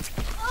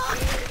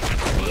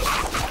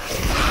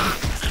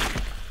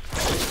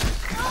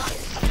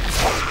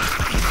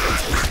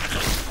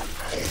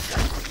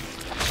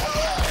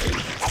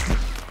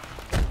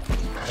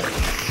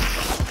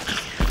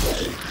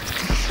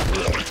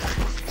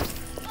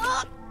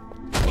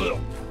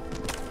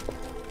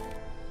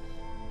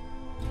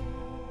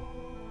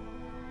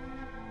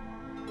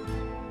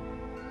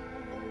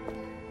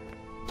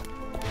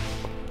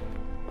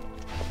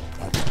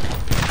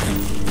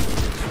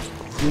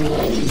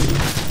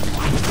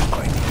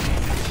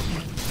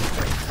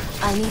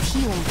 I need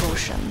healing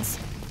potions.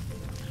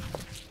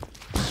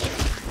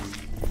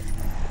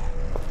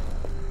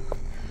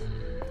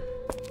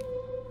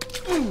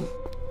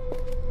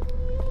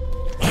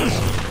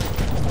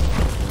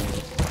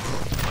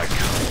 I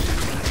can't do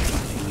that.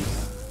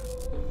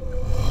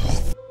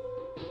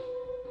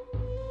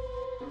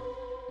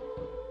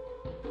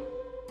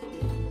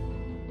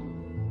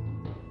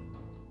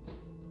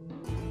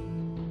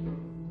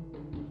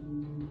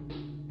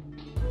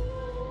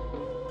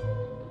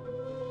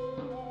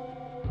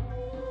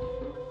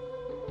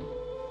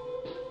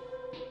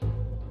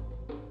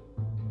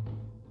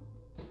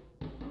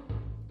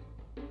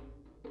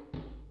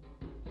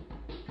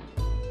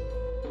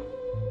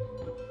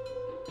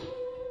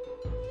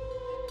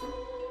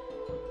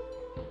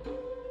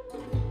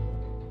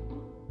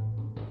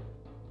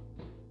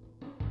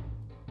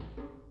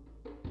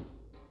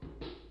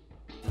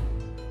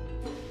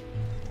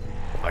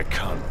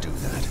 do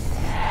that.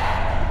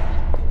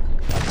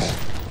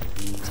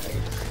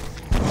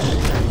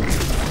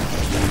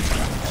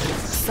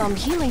 Some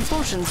healing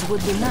potions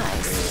would be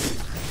nice.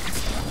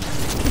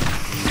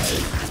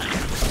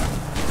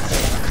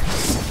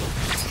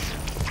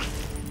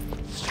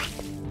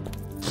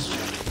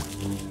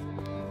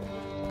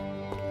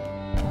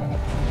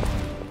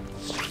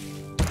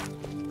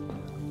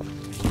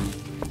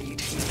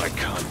 I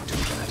can't do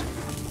that.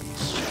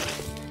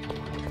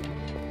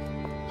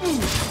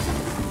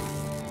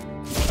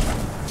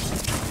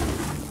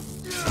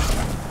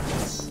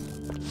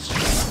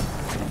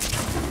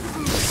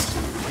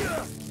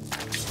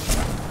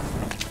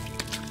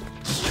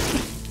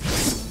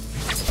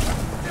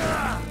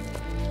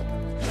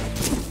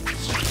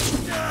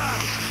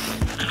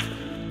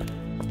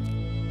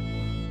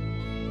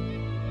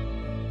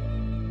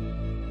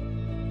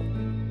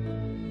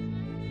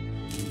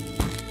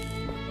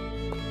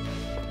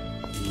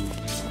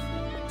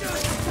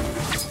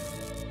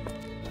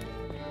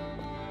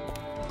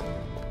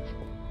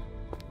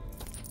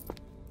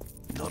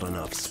 Not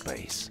enough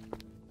space.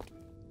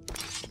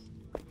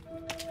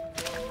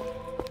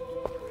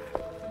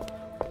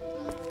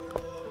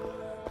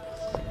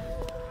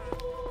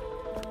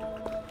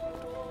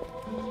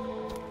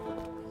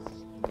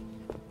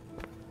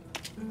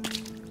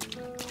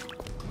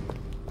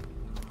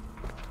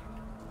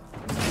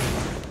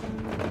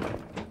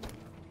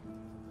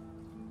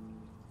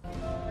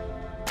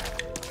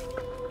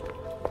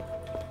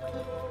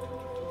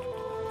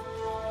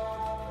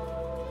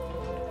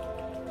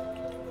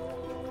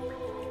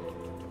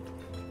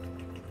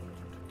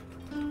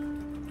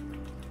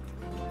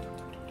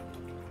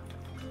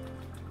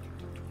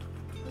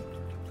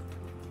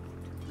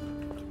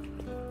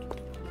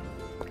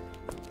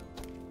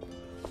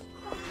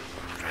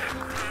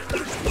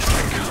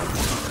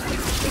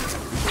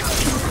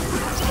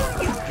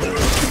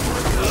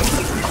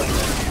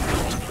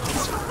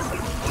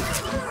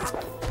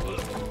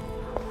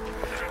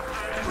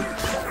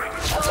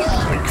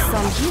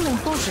 Some healing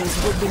potions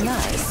would be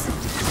nice.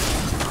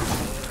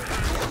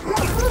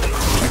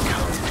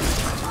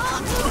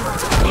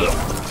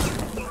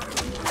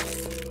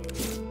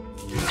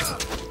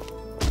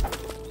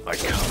 I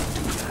can't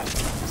do that.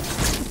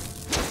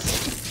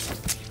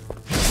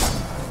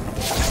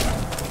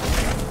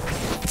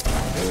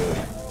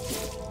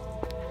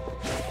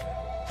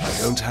 I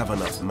don't have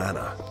enough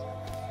mana.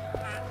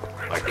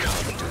 I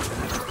can't do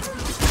that.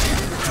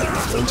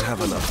 I don't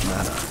have enough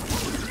mana.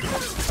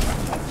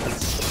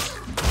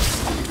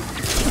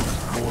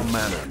 More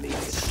mana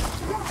needed.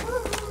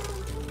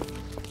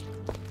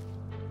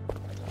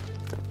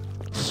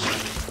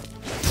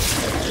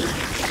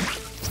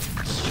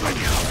 I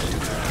can't do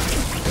that.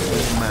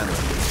 More mana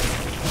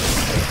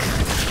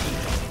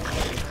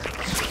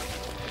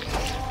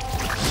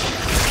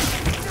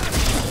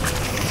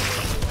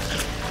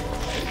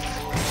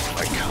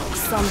I can't.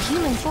 Some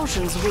healing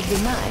potions would be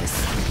nice.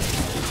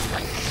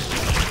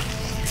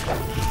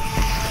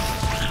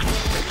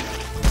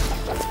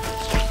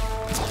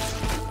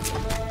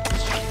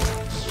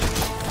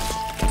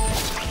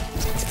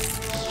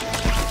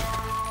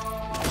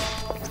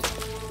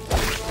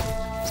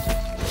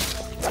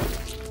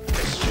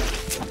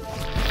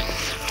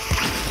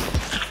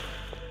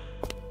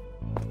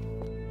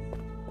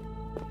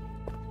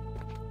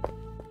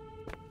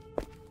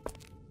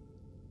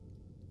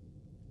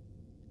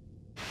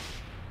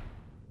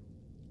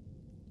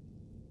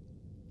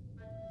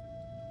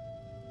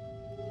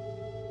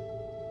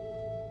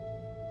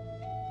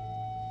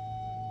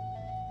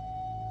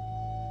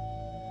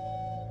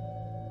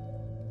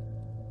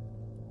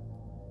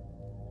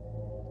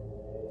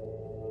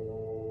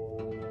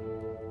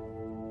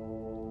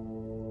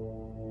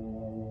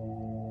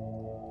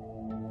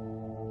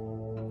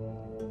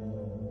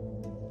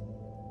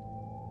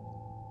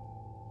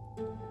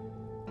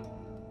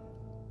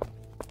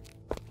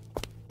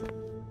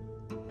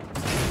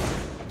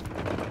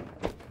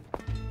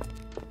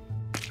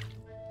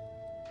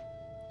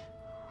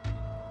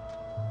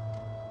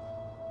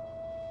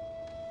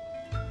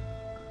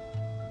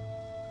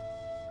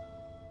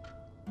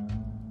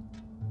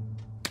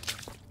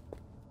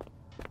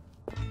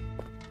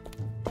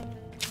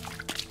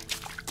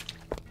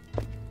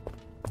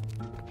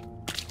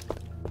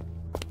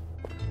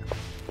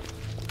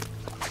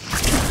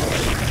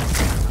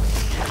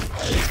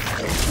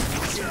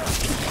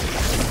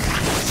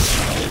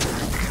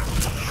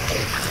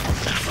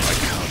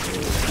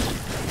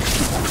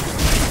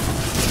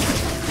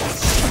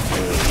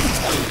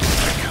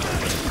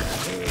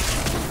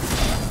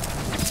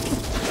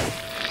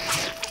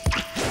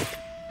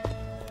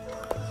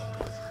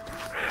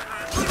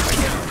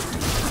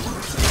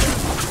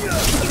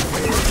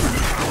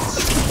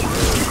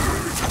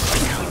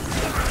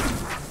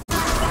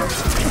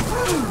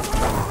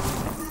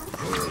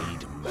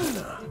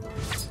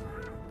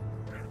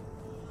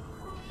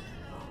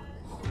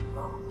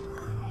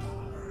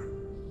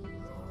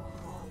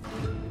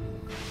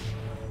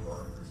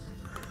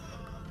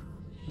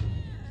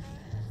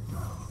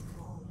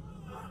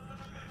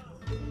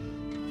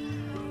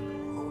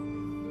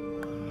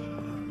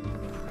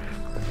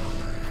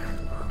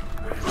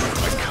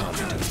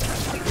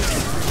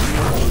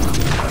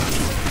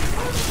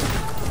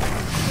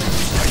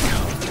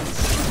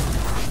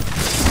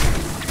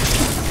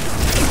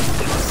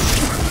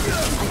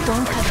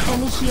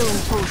 healing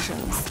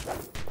potions.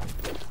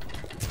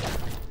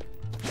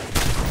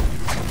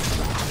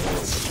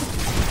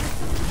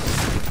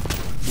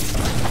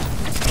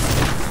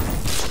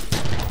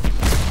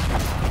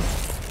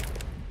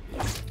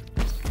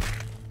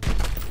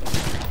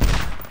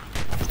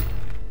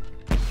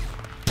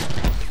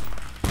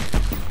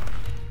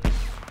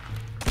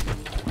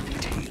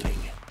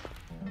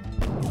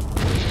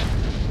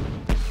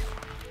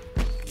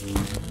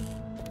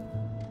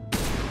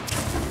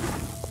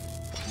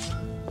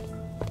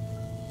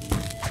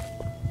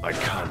 I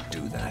can't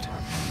do that.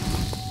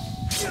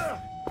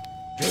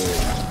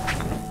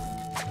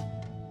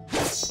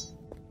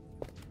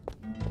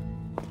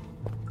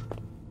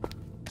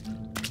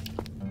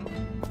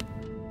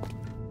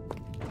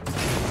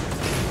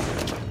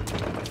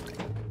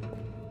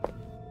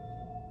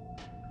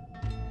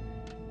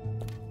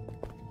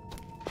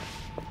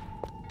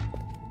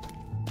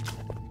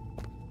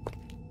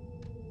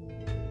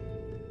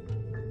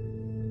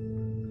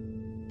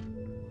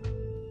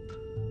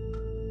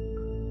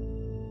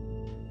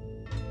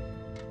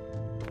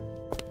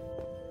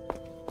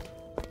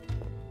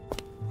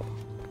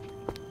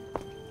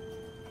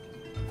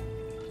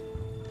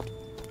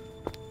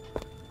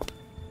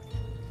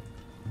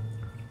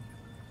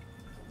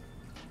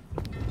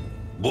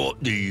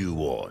 What do you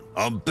want?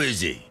 I'm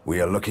busy.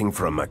 We are looking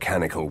for a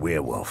mechanical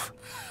werewolf.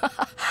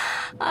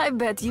 I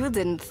bet you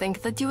didn't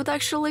think that you would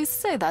actually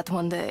say that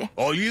one day.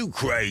 Are you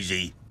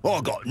crazy?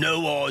 I got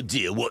no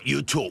idea what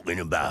you're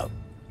talking about.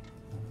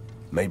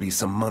 Maybe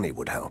some money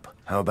would help.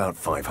 How about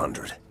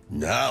 500?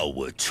 Now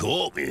we're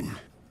talking.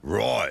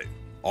 Right.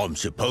 I'm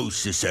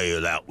supposed to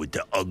sail out with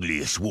the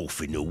ugliest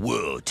wolf in the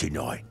world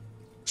tonight.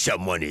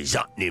 Someone is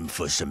hunting him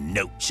for some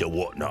notes or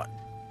whatnot.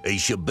 He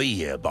should be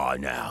here by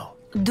now.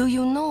 Do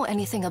you know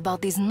anything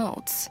about these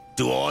notes?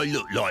 Do I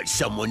look like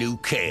someone who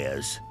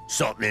cares?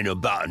 Something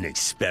about an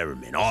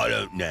experiment, I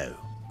don't know.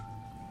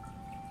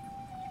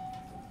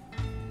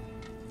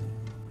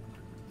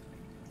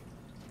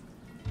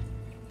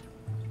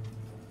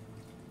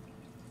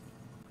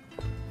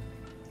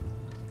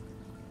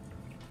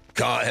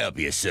 Can't help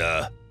you,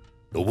 sir.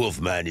 The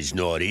Wolfman is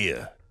not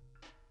here.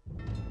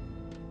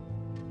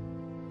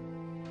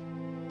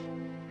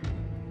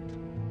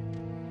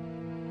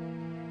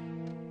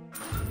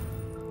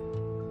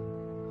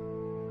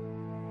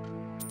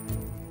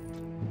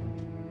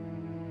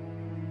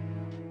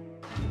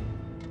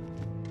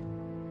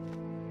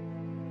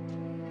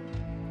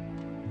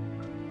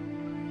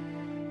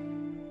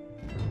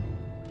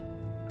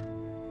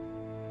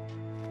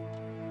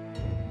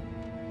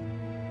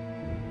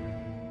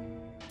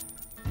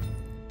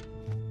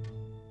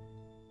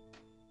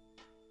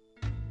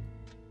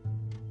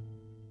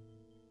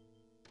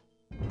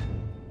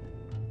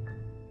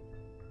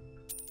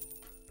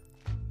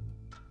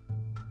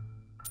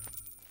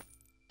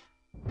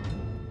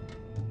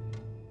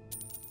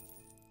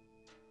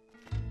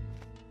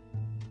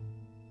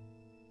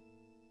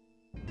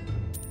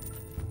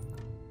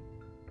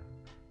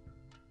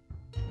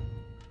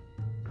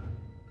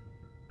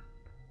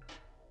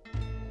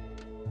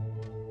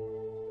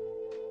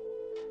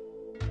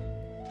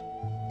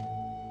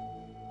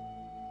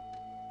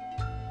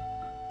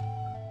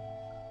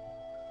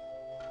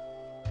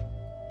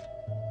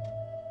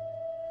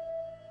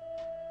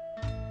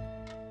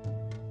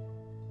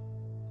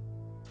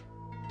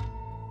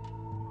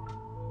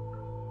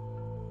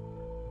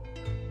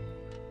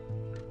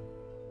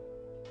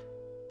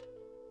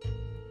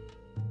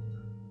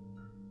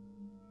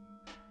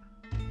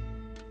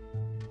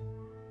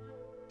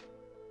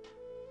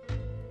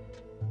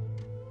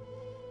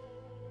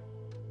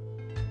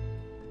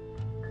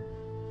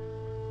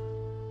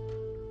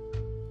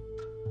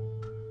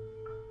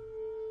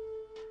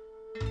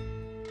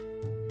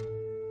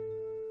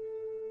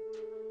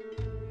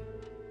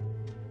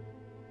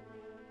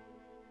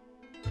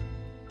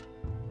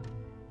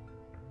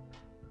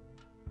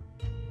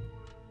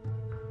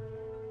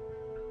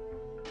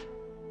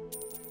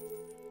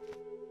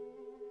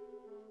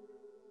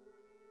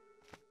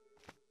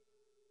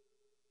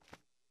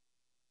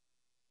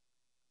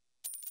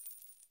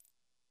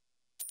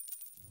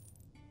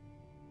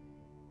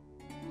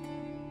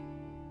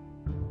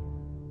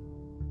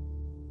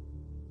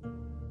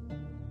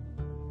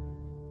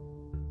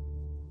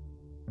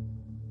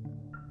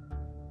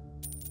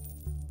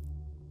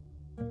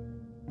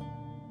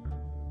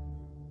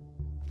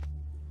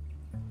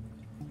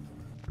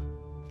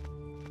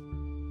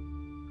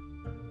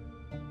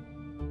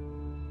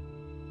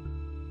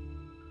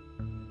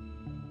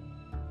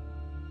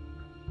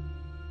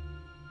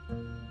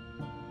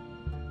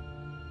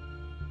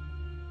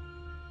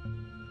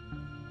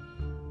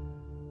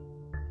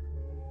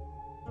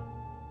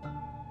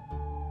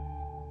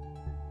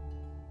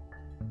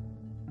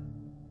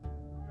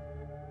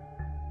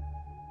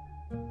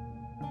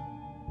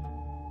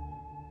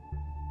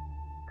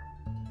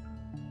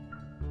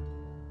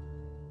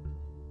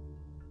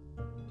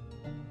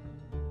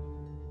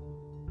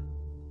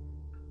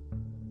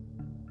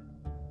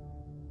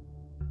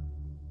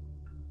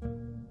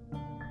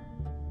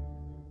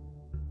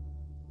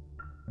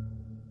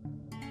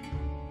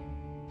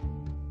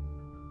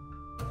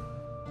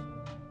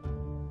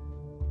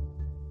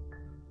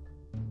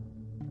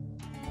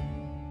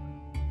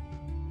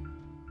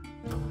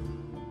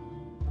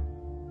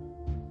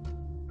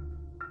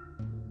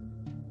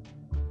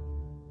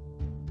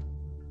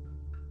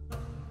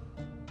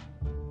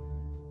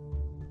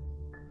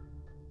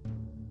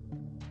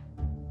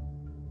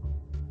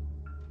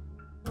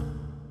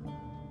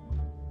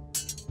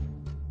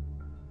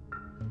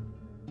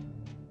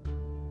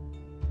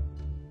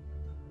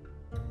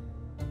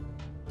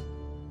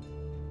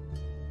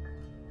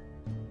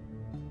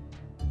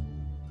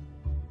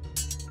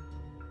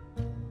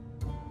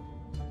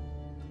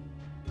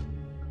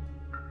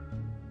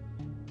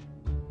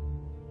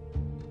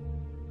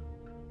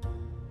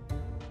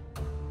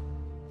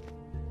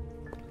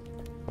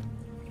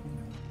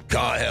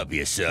 help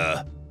you,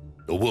 sir?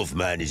 The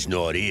Wolfman is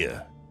not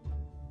here.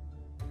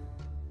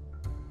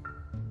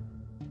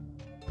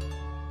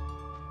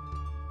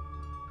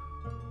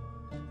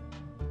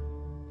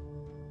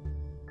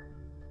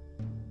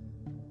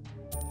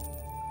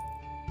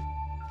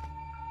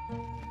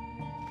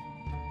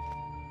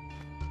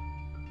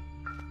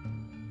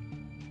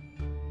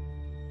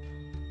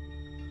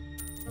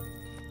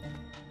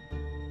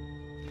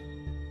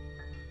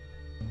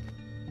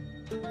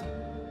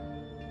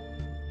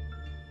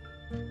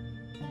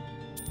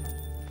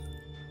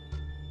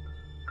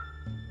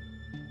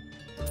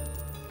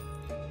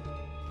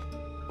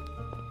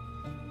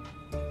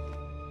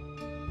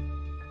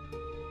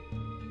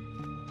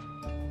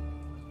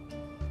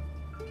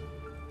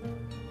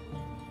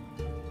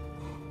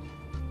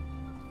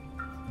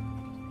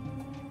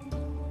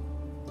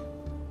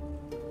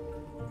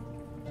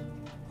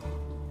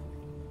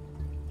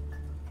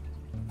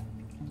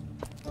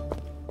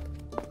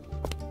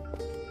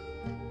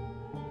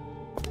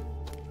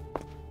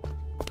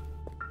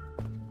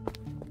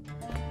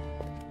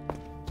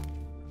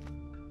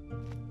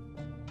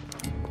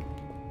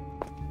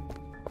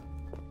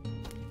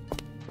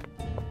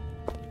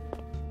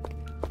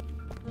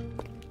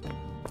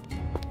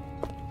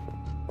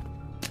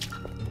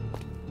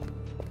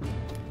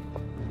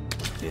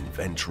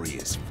 Inventory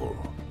is full.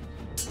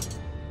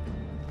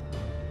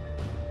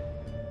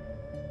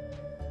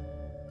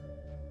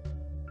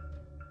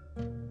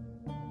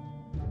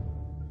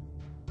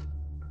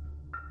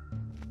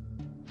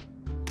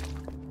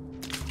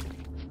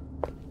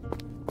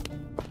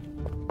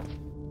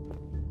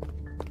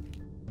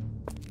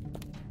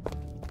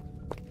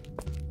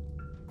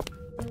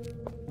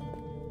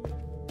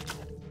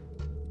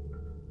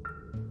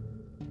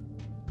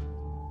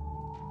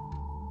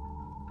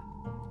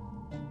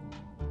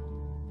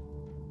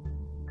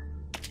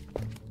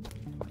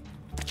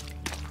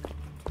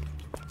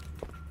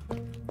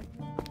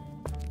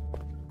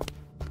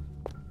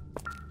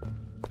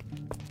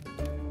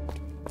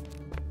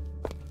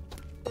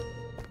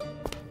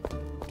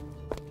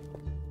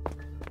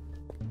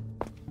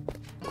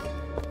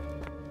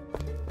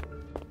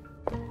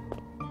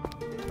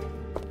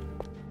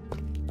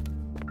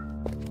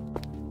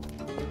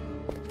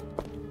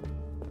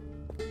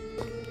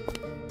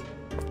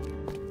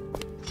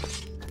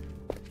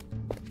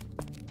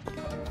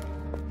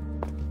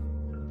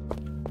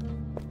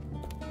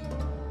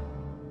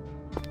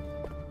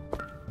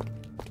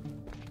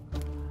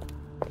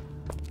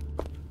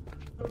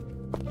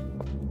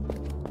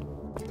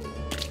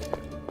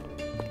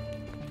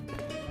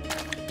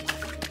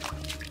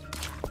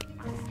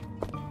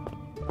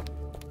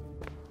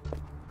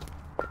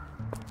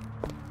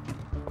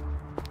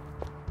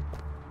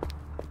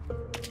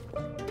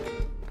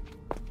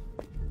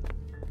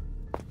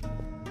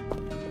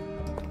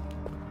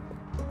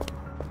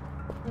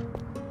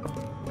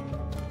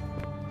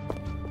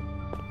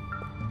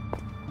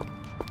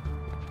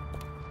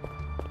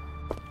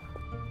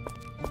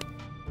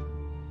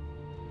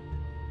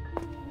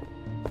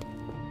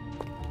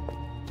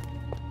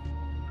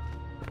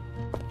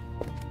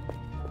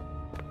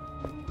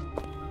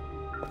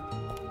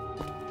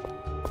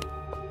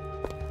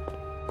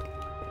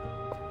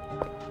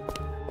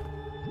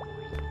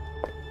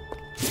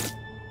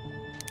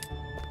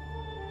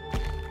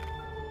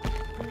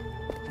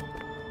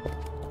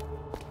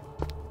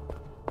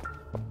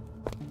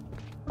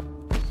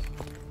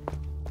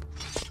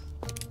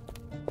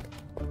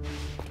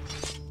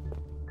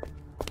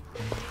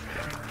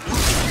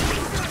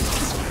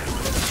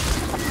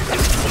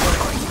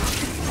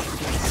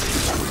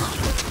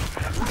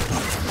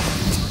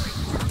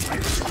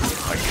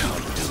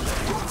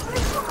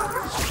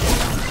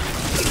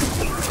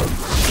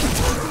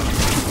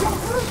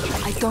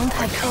 Don't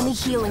have any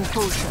healing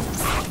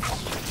potions.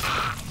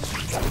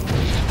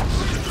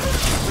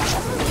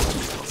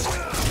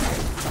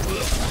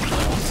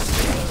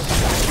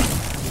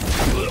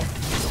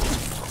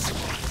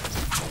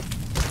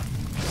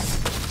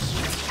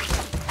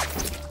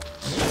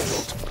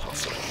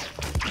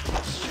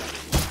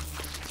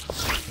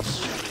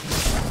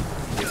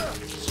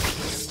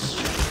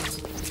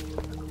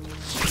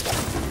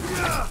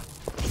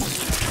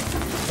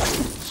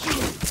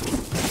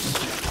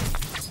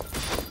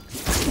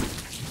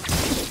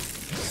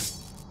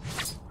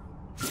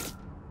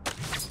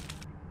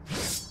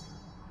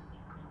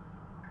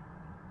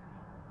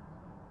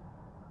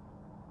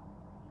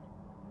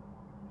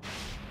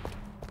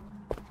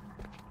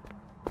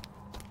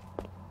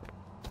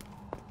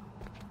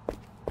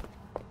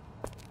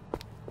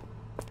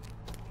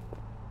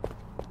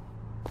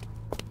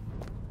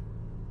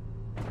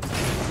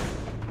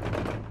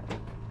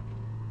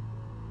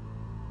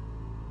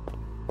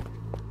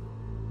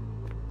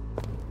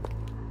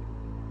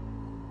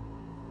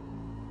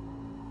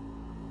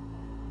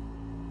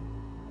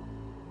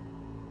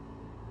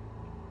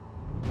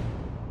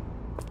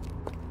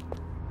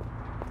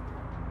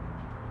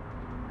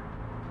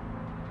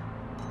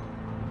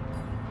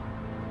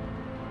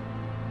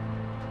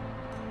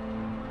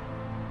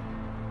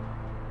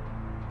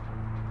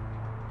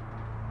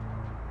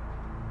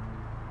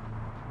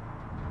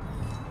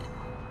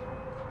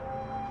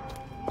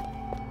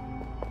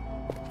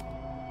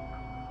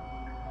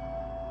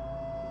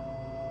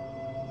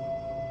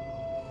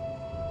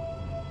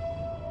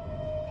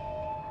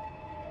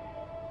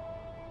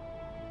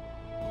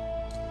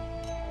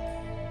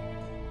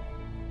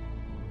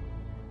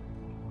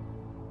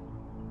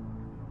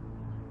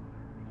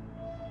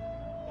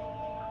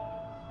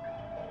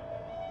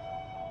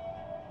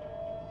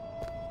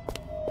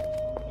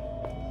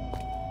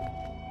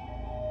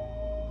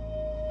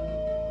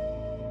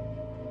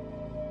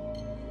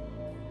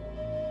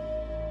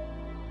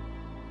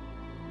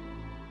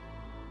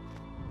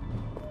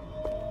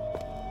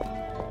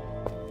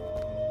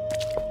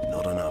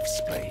 enough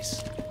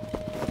space.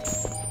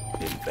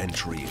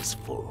 Inventory is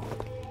full.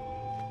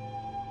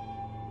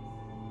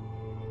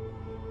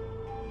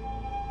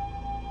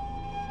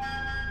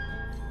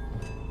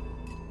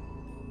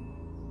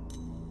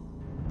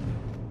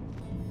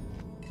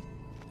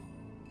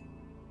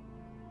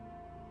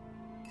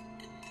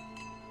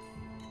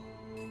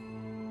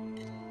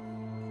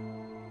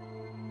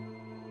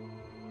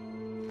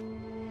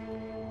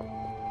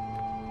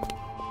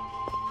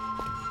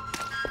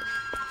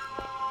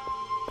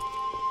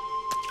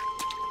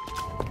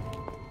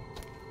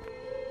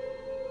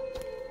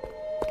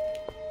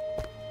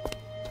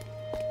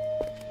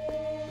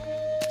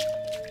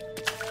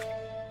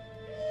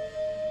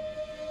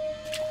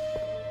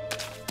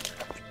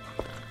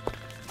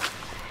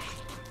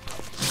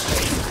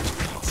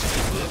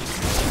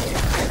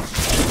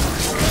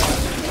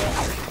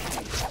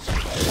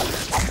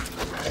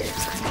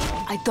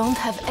 I don't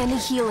have any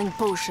healing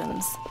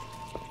potions.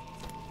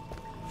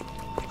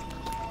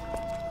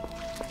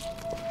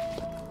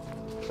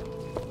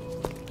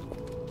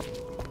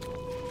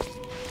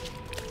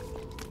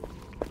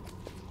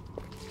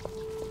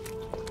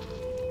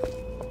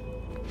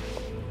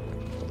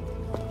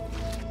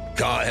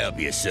 Can't help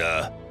you,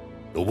 sir.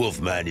 The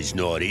Wolfman is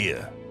not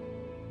here.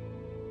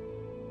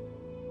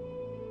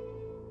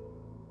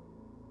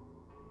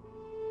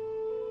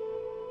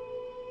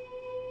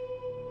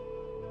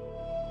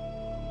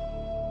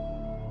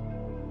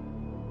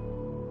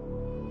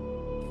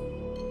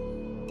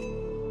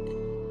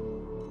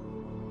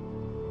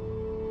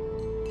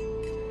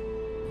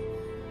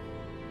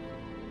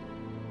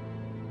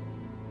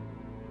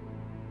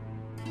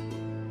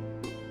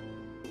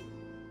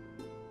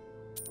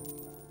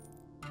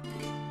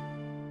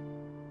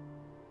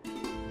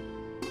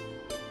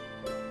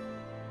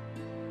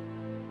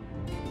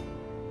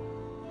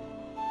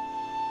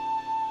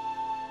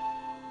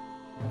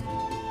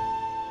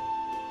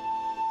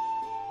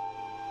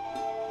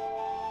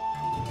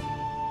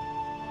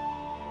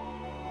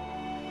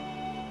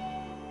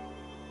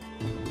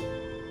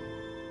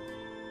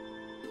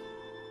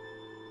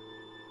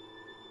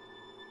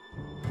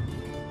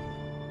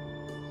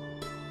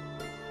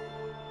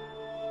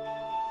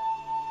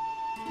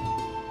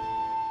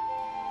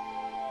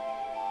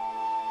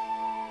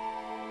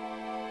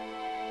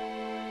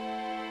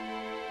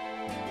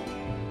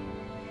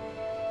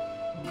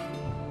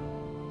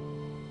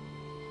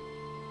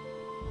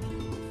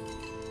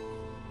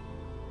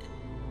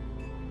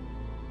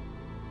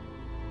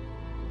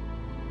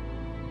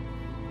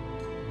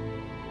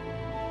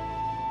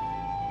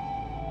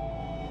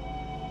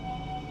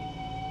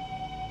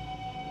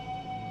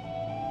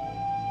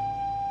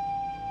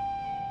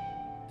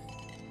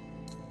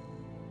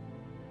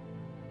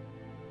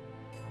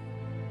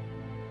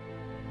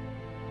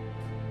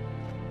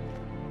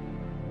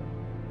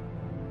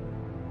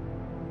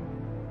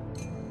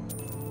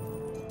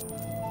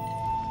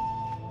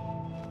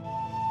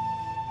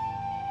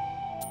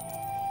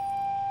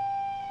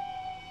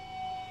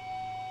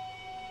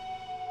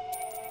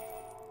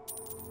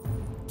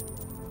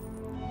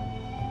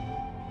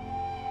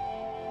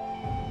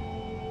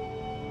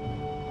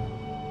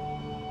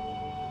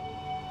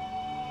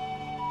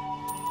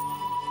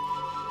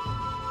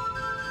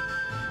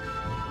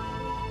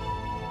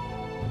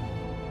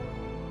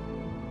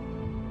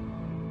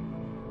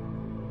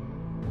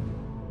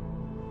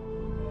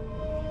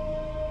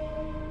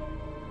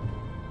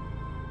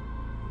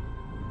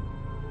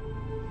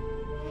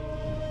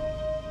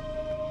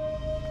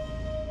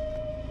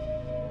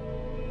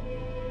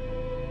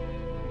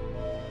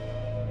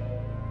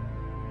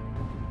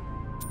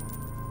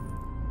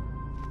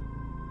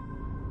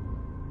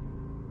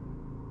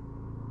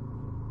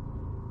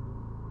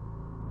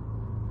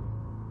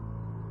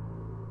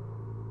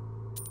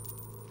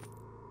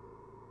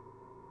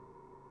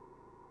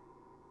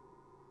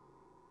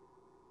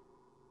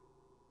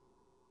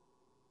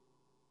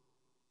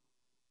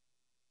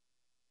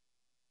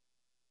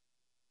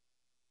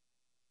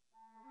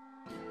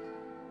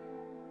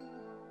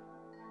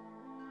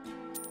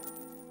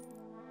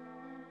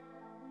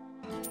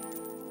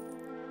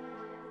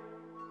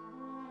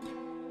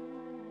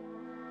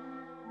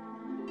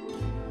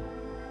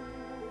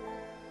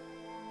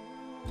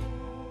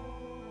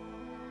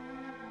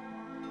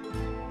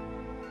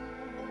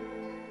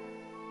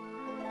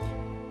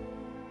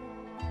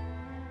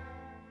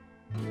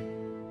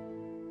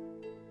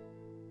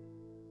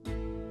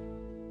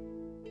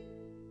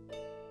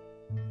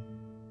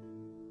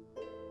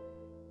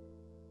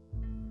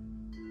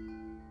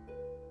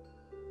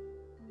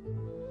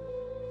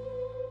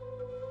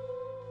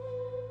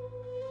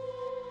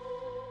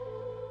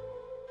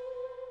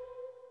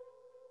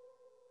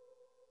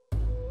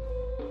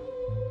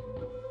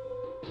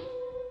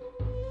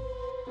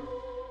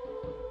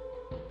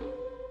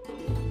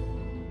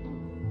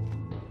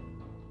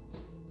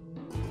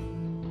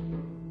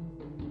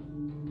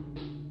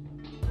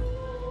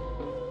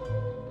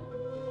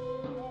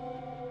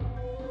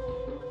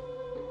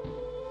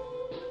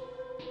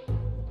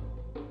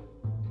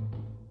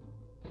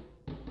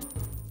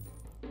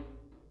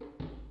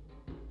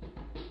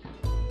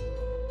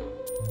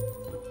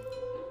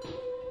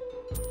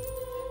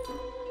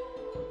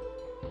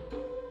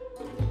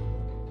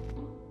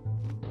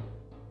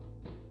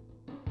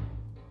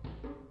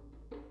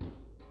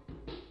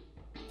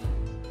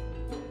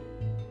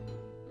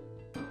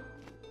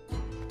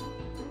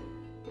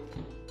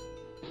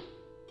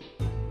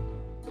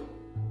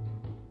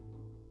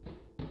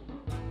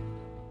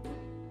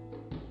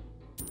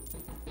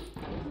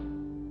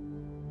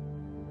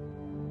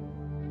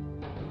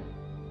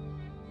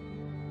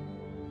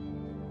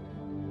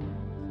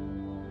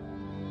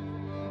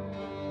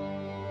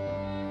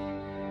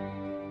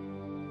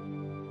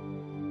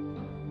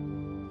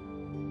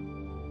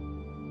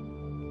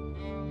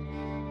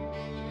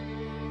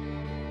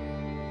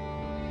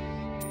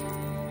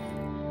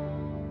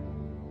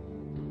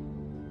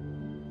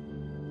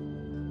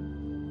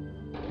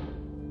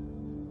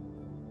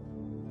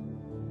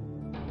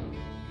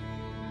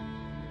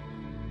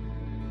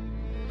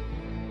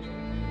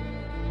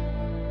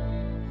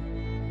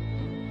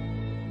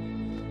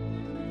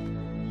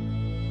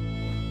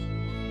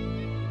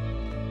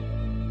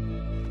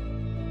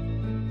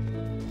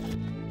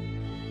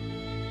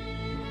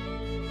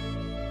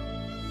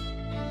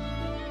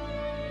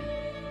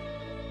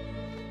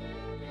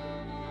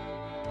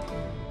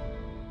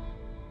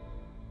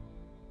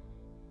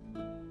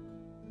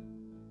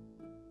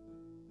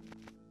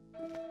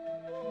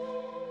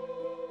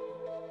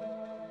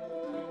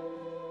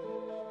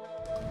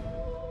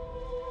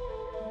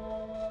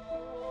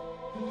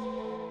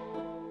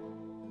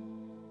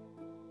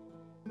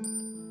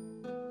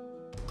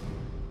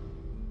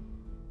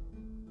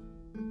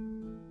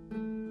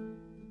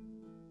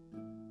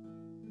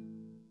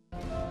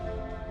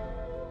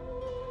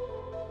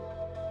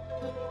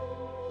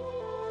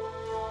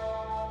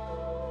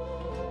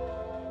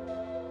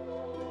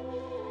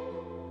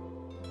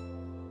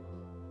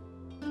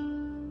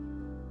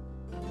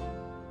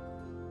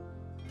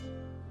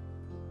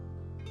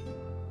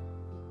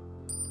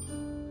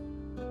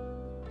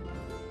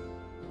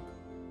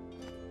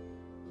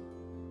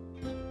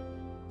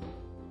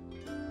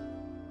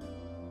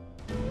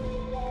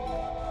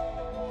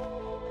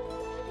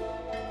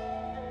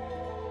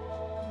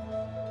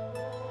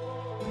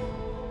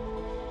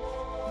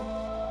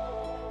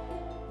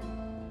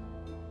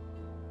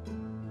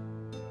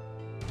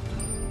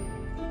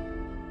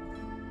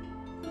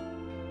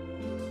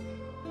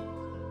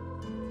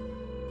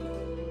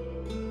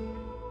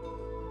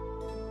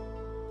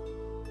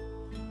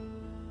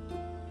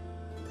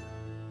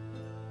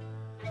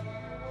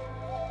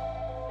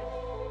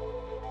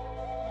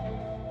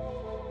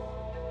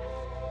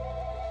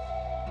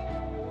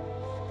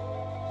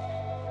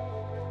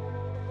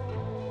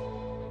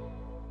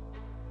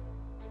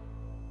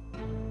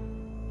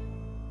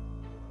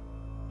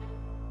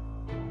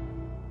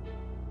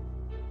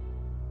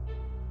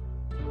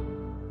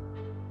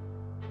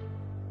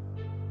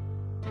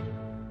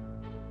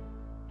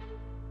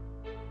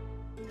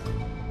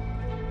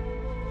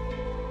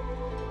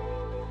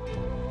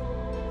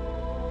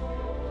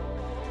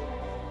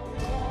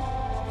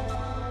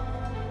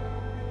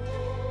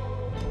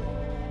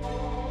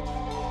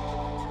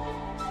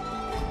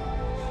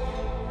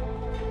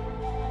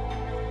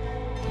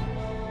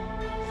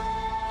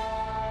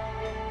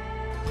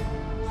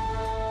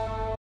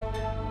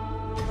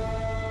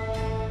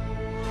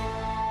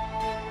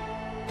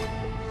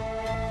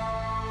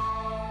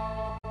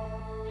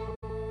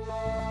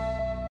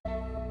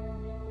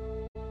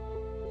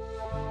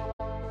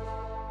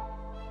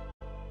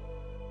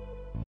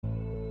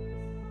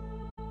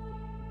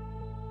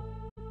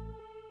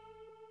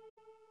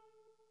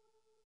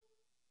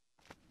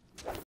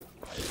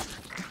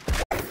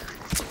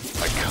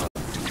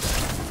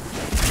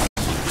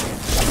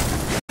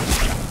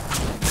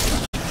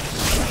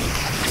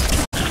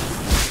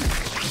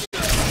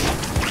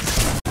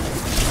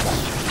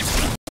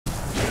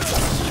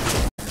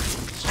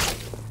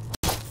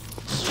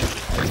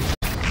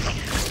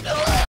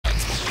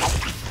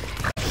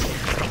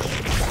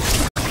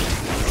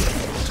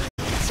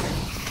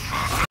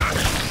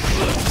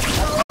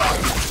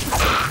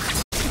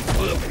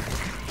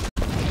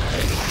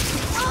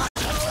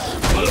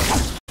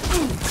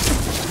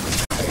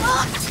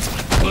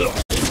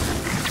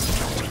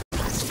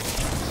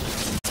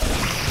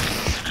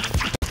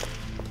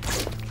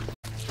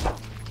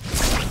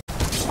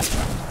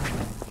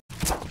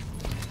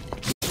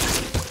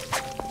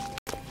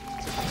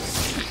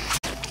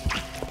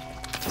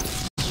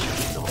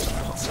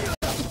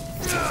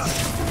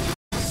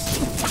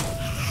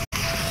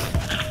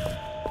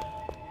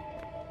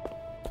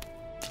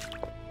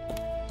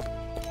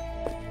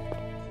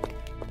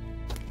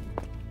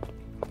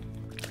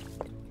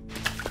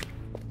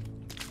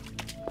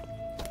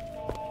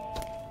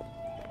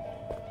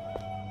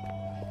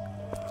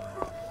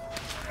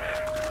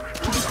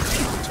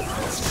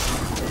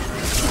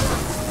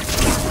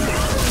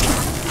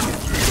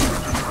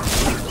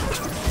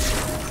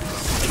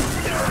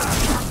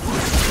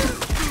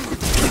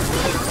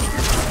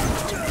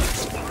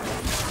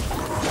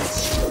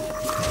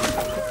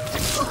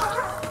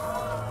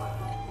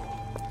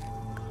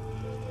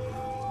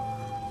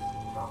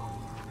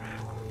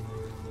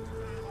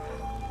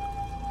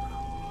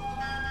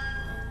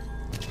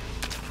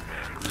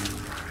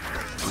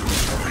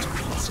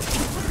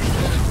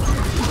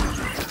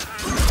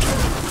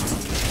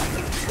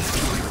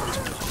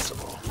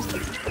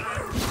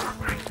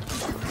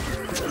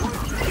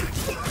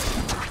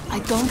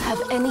 don't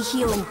have any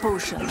healing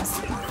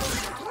potions.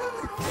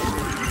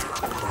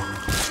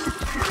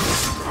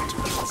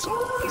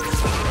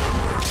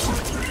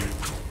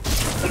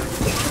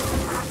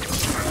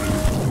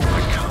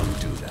 I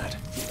can't do that.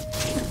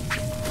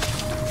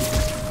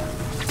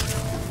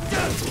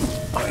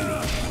 I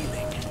need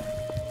healing.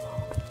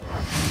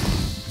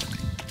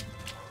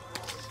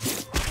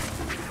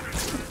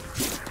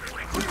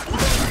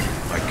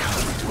 I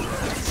can't do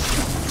that.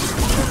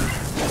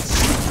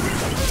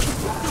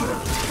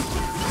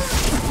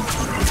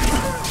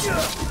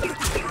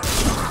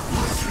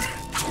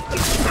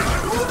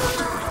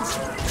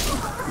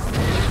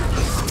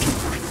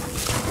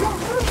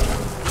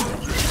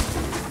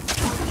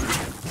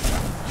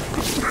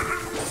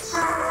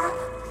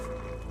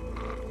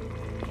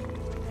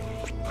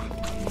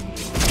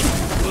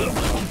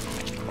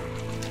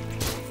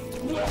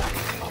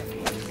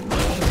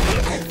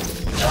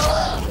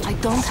 I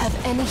don't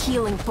have any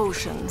healing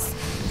potions.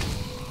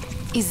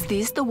 Is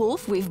this the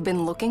wolf we've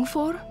been looking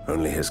for?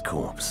 Only his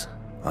corpse.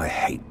 I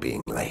hate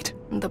being late.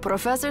 The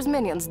professor's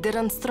minions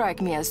didn't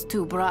strike me as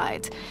too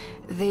bright.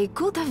 They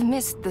could have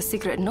missed the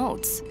secret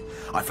notes.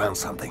 I found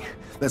something.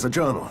 There's a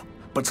journal,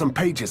 but some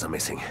pages are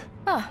missing.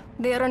 Ah,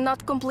 they are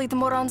not complete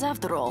morons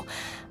after all.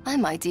 I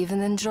might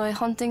even enjoy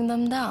hunting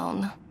them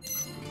down.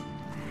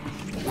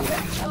 I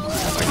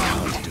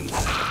can't do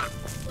that.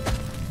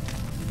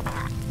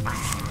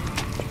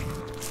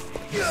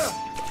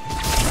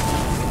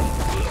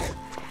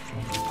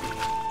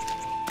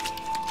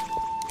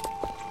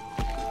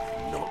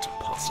 Not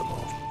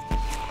possible.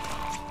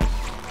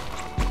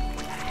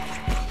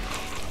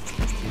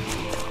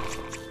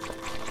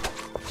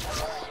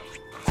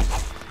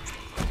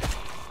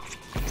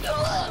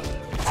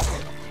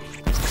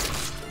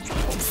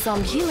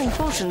 Some healing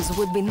potions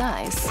would be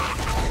nice.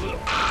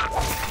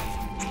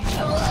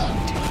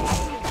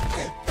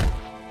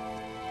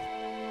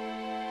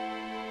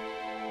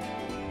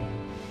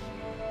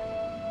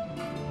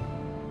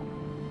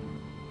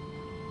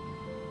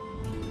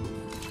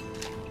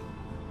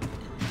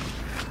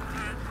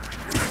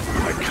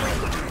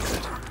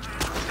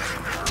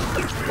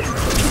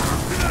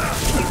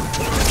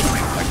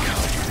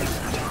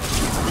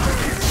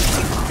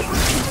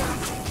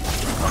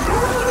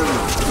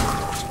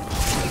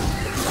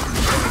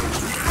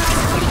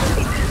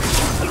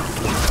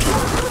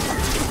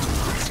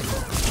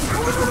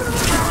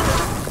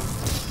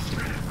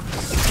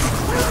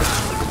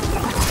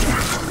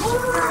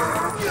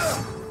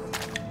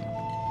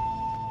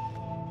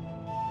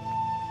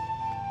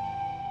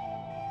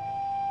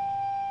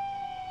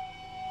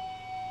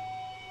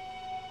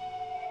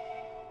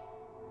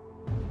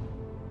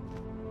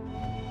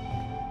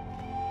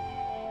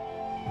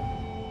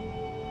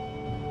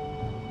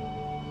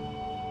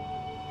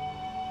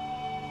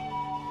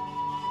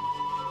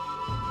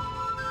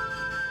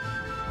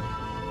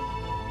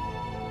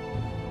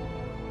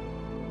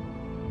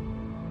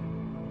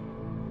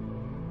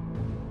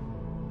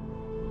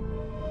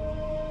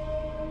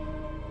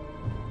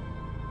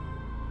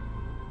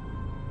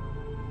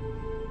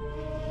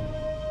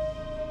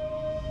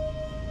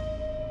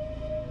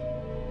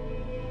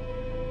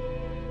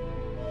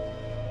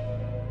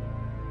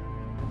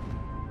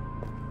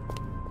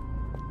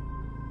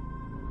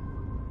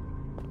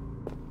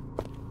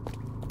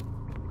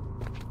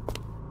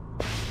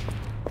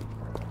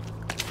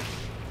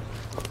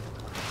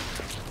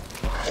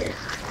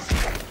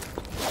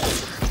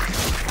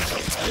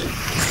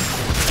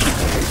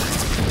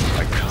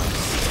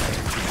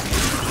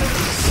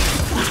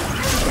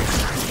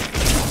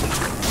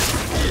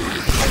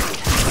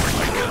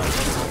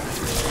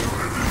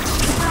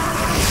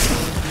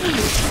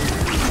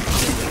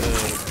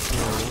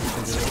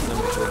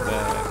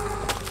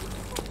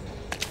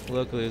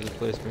 Luckily, there's a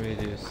place for me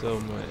to sell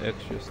my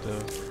extra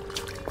stuff.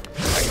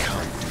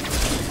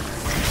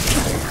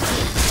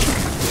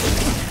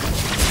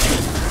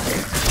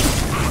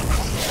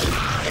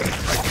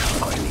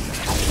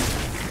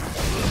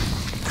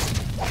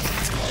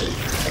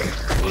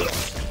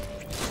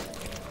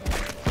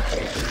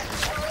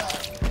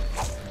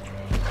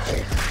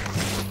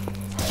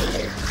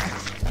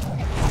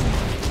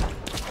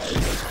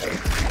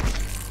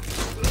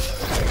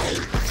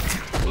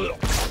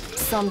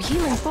 Some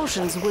healing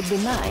potions would be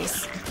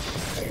nice.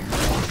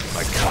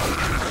 I can't.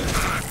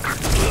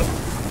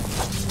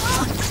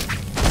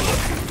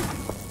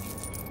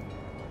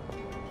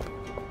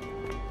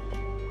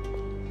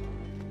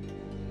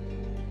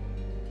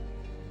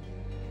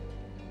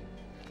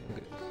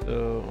 Okay,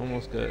 so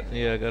almost got,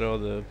 yeah, I got all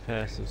the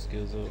passive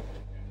skills up.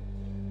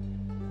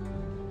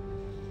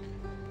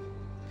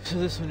 So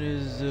this one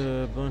is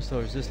bonus to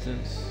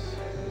resistance.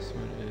 This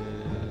one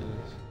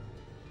is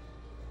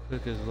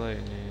quick as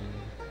lightning.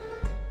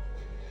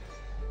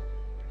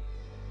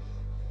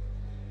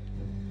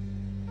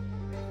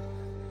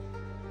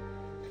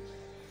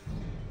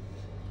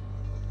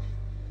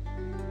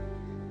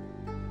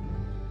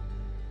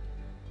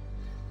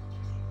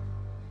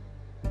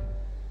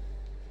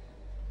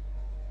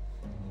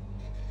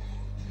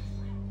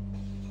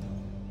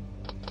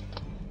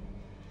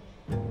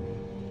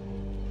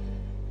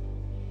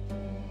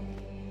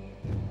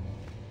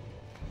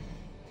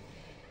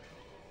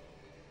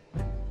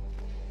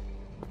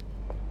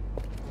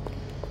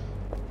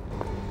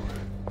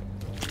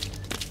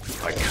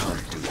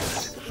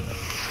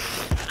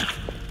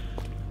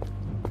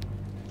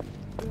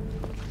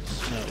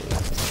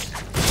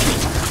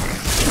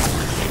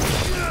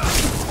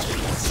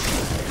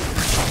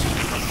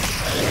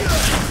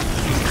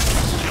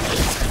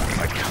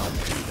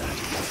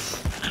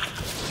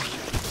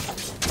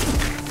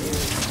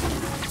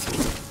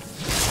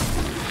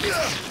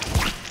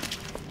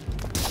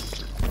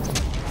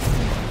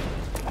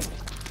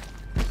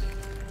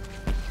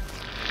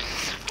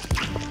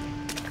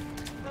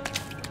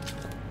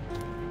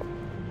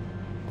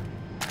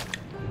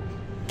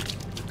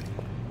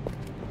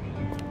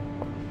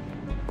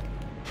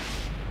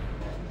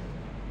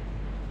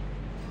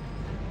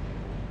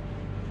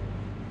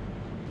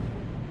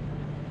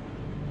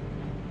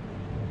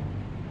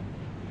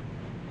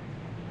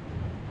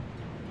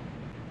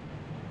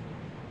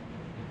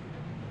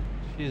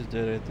 She's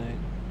dead, I think.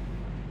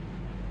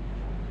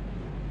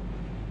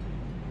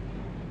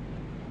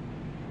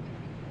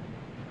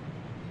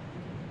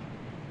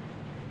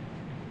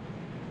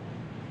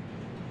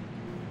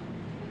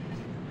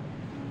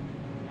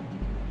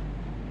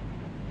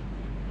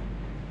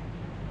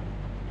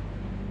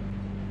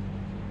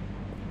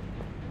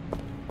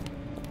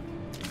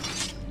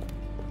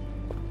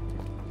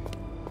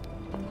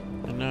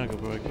 And now I go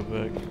back.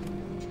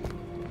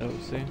 Oh,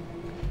 see?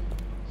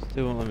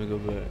 Still won't let me go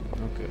back.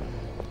 Okay.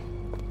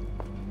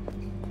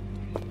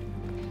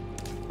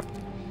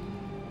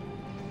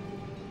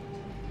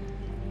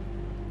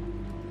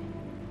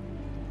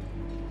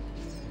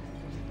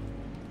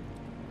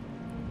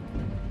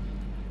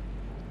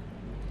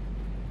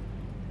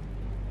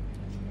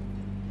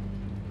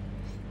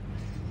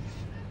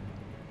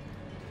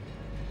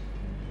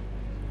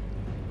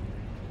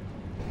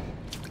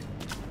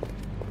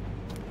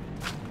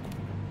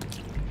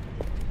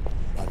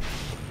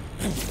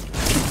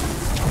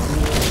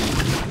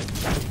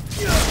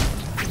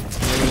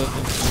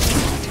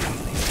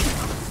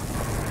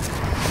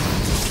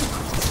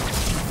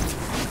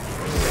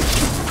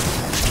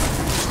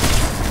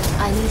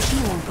 I need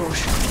healing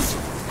potions.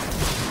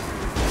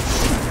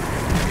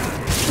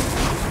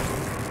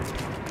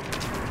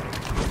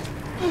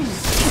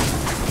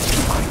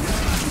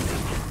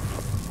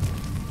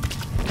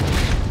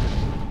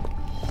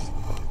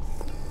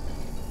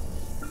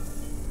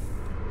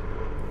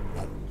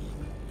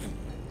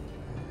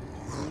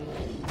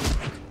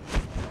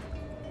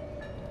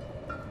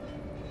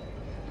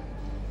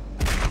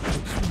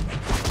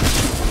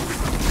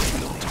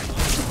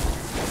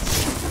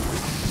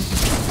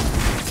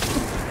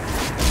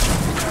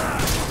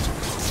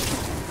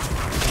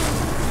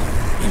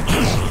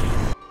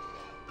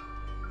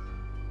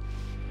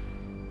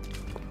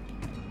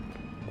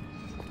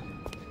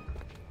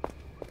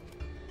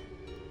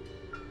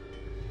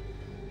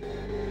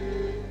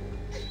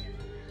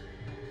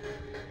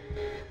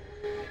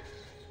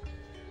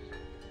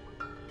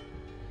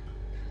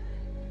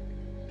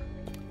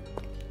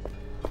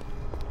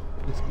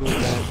 Let's go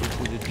back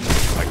into the deep.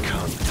 I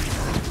can't.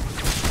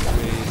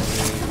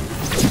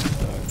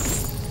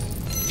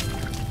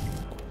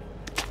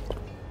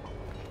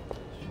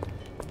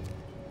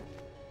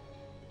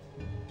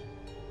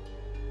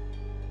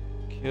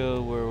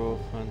 Kill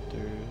werewolf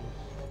hunters.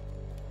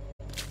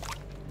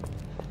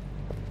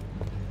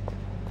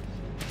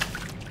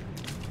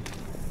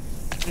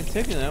 I'm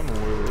taking that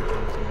one werewolf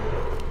hunter.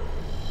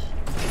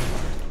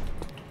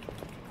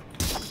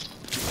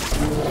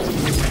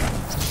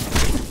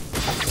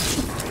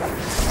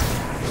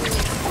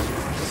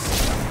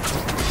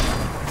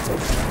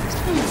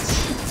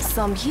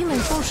 Some healing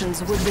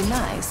potions would be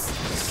nice.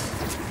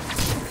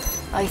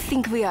 I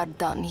think we are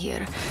done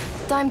here.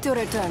 Time to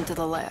return to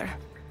the lair.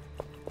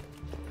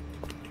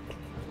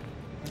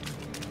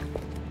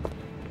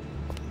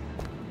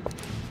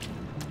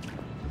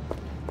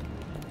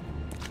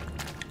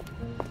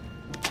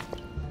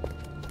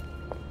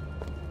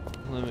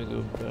 Let me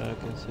go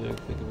back and see if I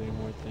can think of any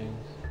more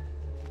things.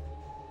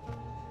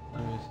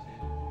 Let me see.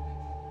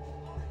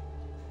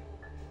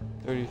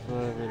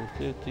 35 out of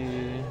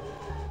 50.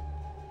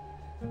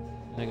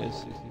 I got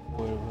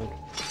 64 of it.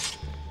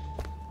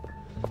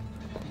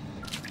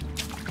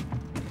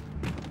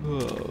 Oh,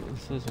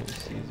 this doesn't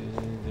see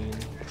anything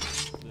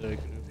that I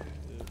could have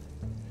picked up.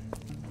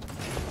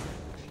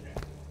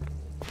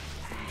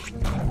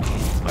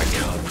 I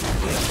can't.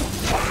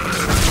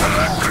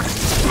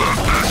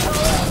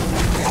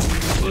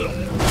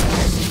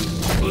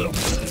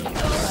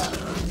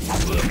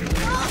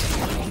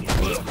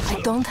 I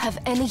don't have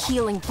any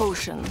healing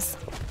potions.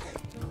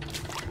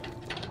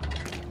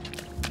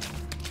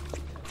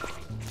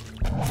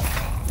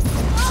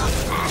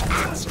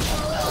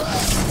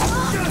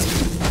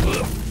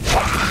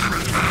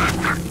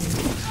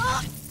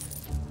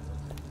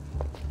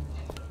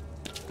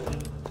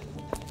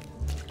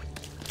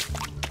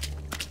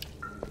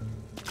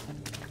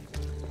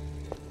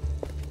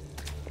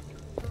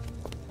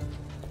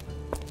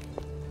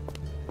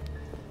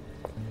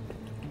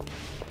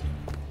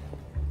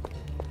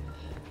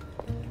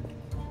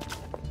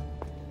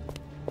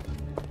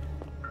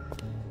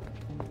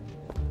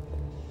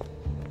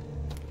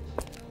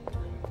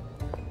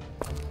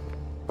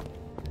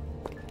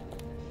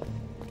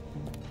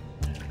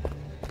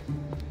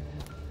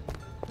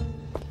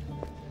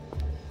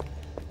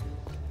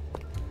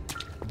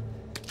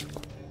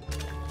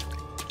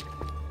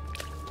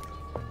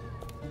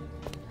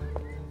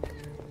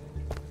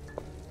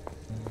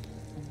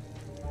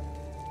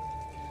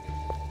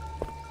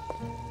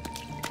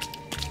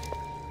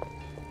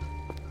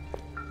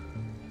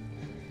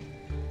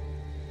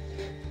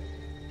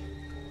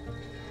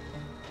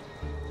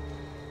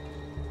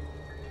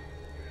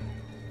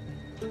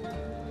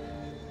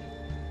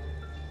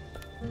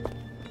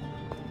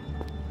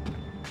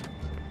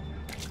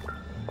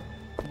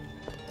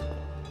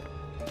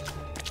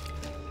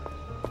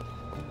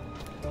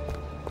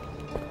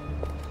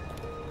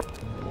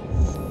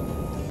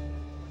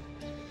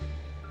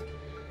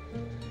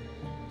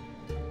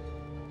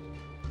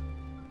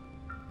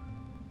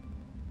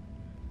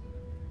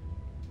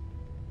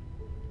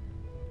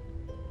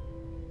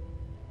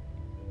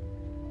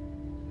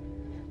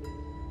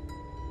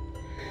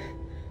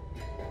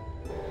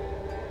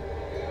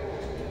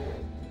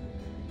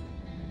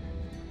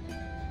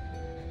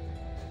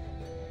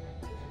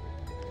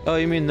 Oh,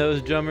 you mean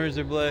those drummers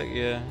are black?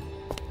 Yeah.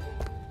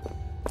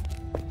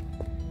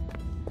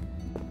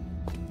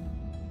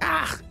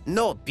 Ah,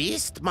 no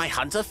beast, my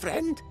hunter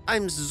friend?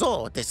 I'm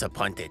so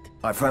disappointed.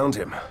 I found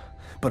him,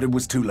 but it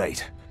was too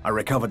late. I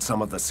recovered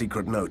some of the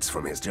secret notes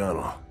from his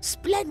journal.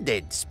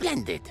 Splendid,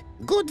 splendid.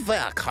 Good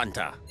work,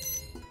 hunter.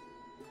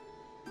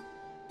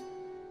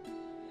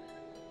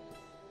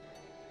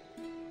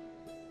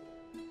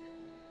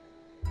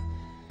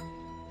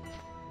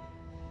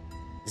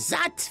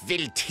 That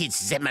will teach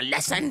them a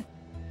lesson.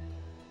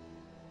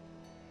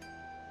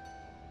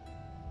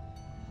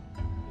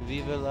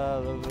 Vive la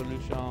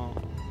revolution.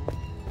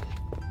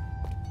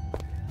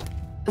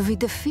 We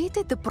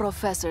defeated the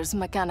professor's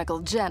mechanical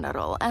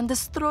general and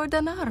destroyed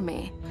an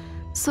army.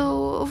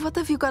 So, what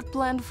have you got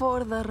planned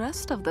for the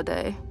rest of the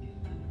day?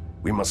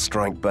 We must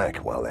strike back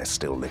while they're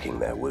still licking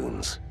their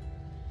wounds.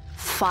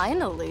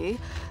 Finally!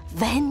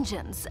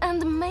 Vengeance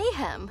and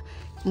mayhem!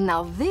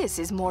 Now this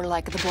is more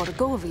like the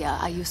Borgovia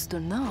I used to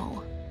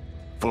know.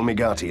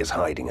 Fulmigati is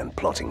hiding and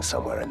plotting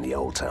somewhere in the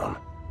old town.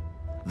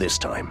 This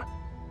time,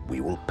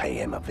 we will pay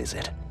him a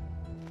visit.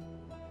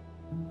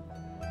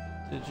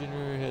 The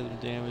generator had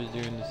been damaged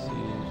during the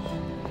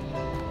siege.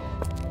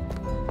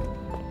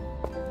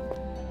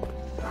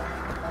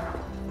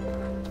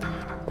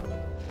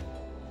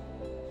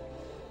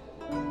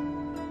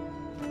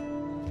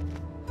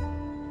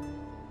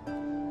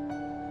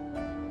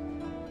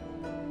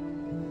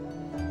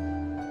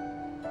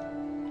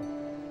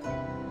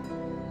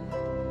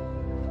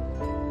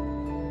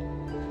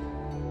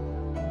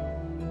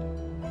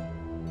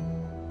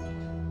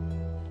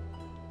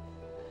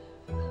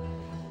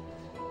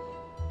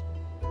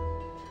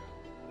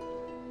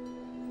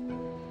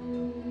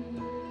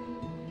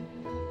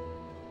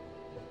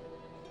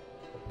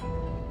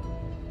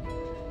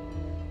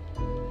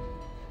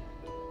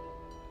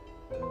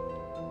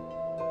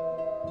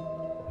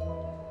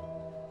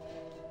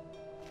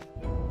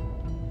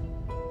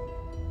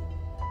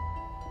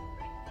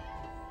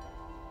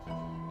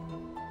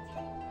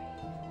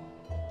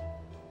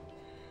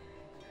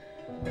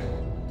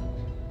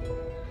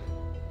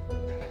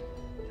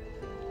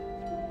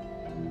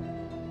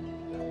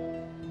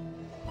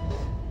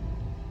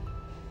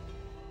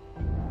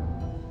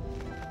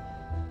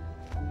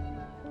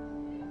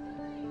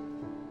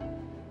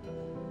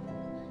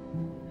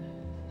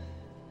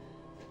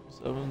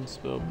 Summon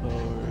spell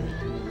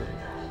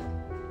power.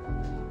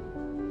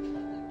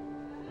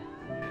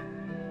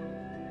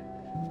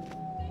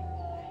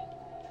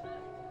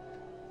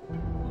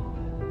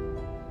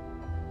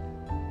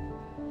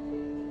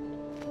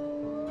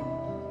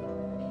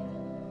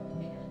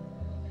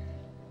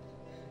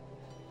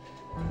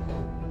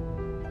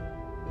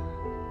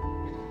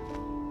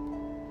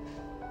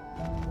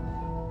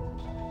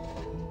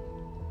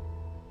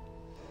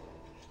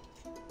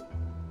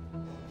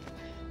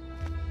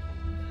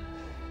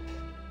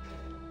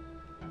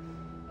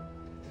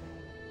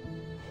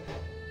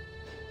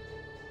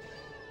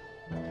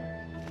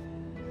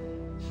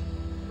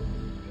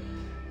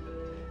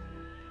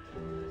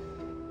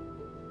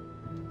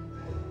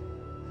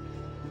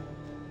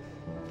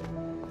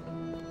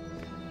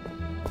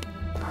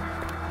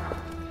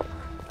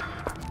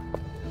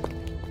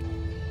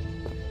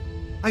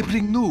 I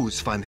bring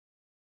news, Van.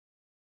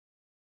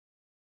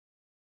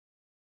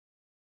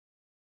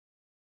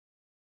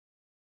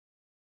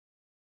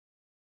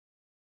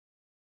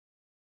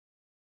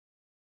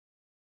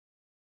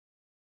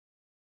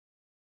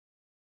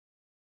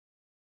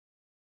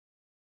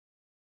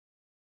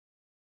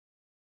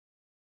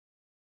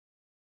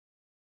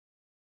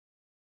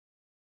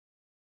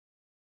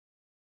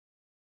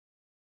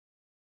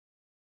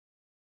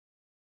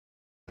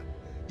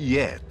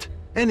 Yet.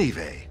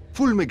 Anyway,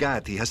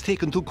 Fulmigati has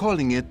taken to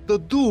calling it the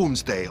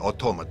Doomsday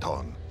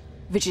Automaton.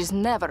 Which is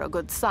never a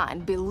good sign,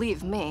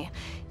 believe me.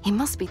 He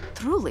must be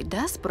truly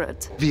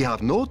desperate. We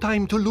have no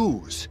time to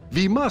lose.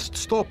 We must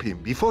stop him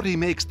before he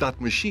makes that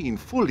machine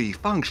fully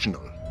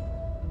functional.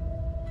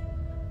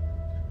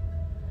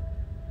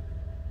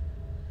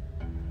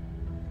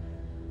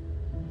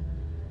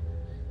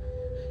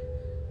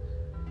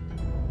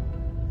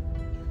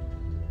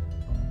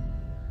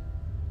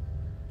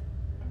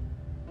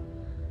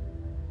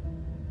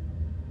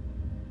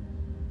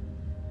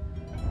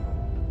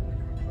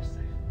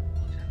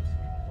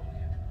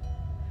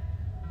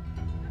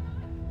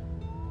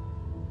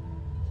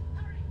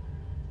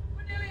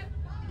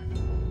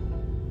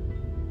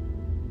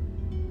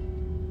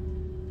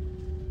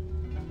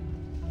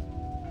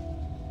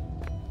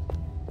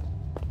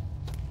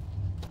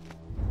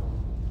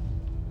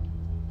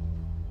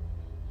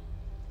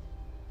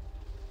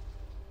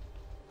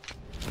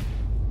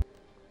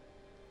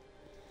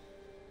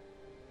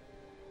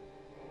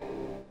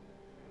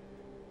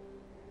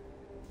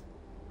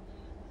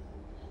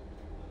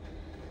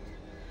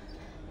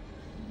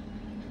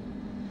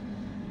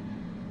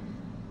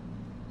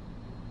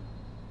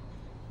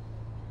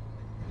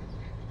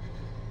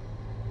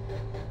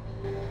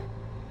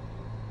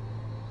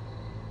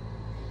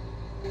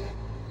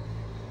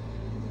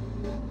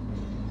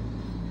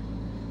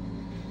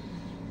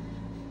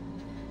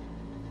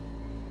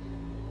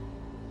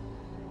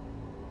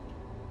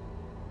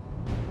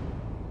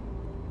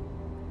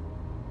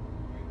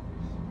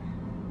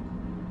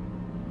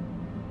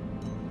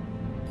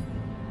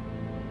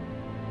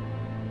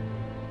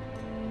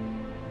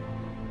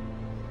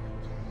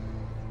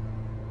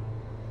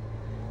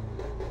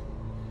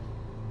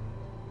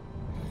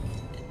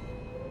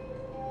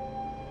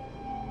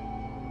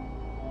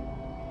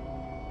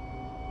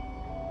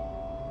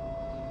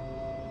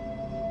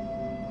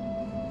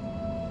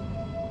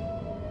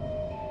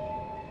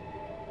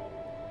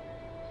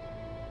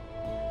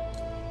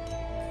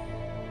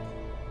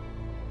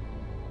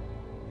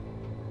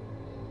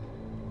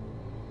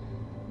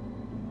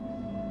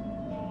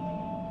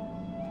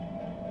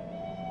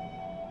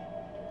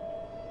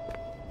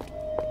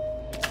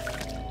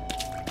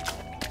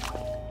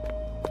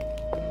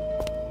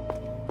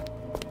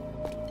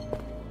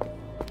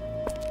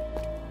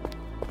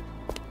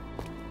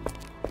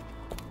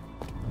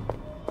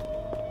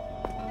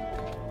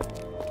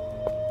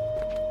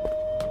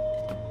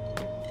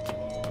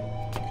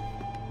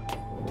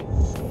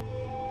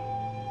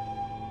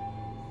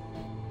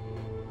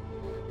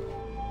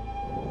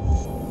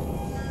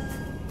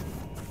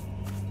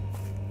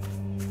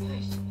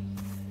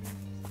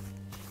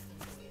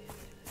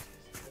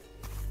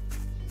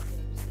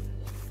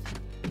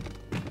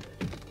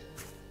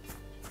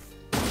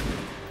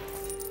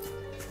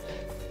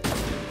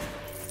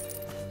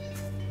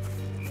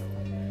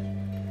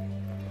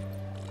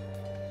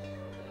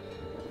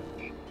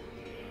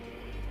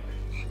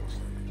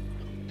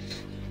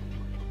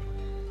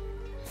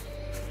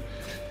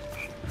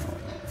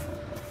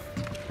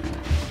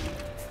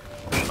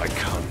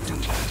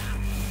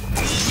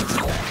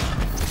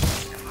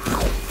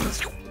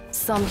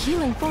 some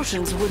healing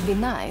potions would be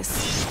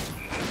nice.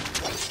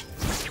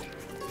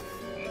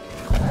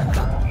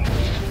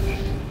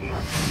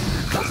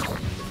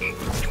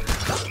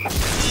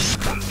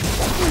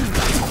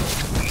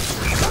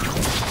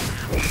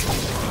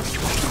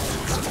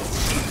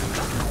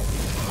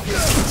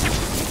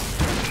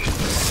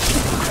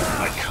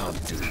 I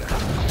can't do that.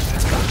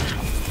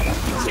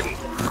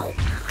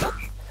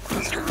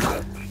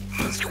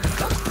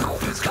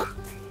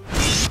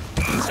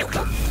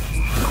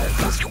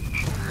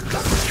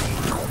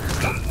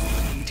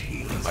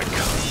 I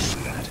can't do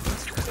that.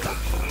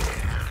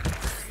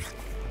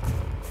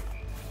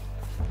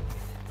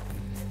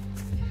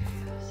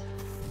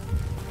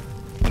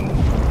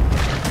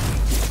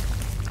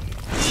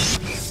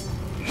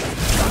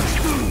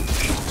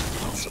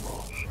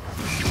 Possible.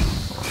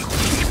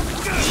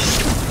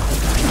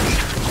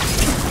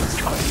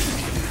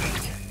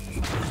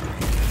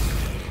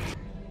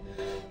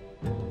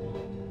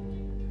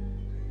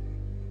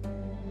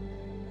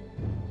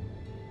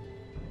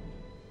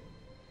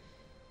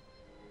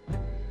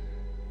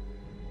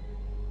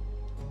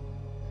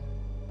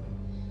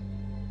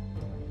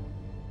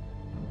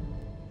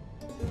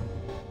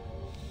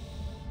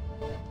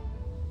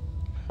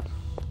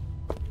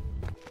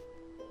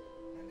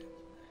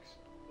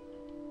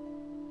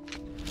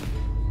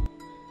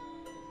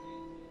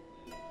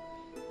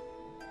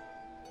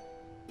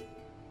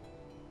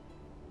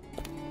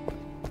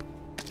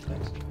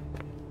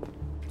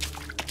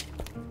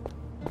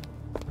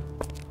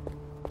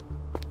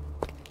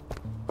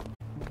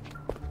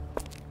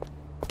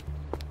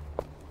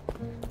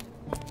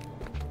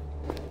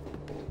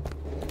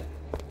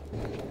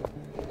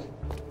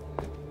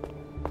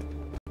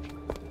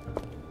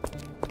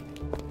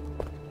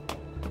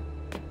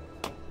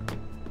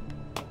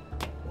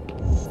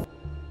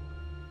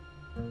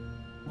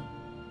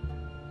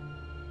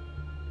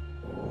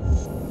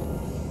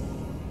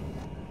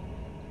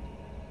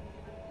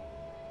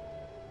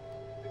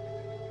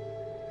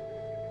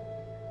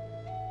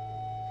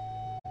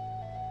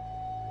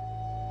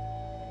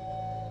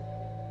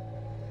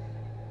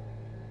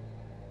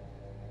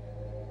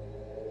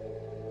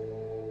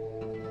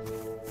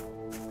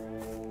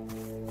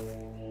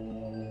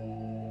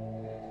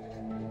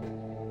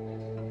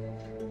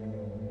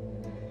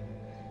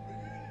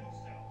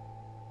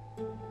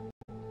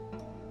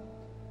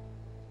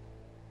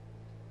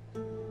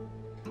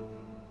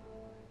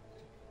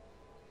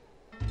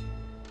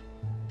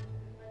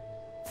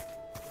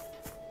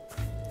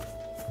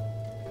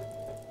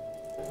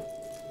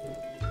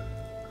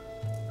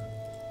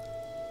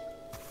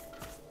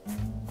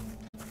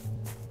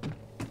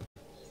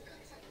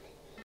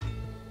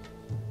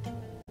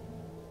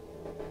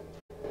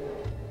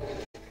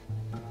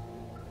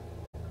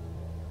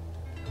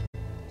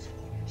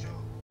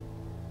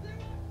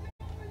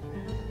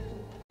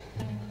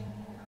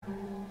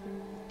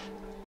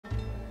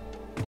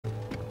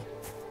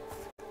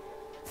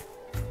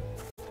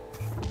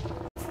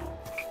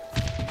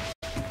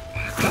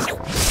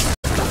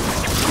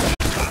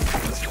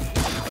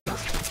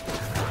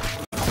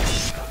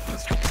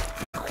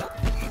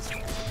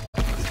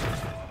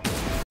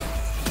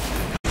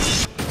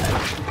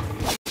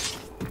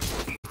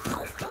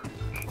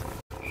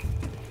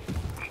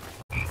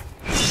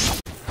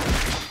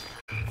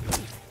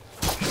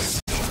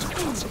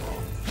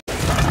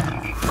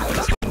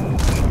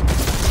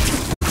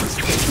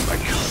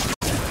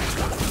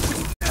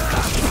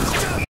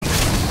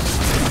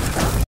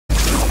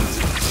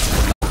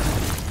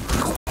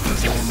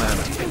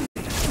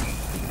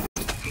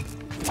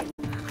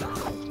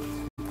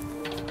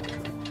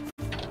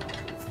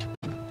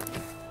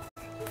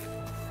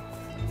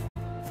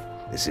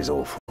 This is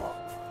awful.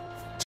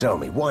 Tell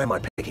me, why am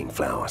I picking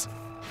flowers?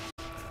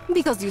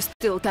 Because you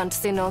still can't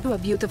say no to a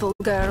beautiful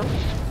girl.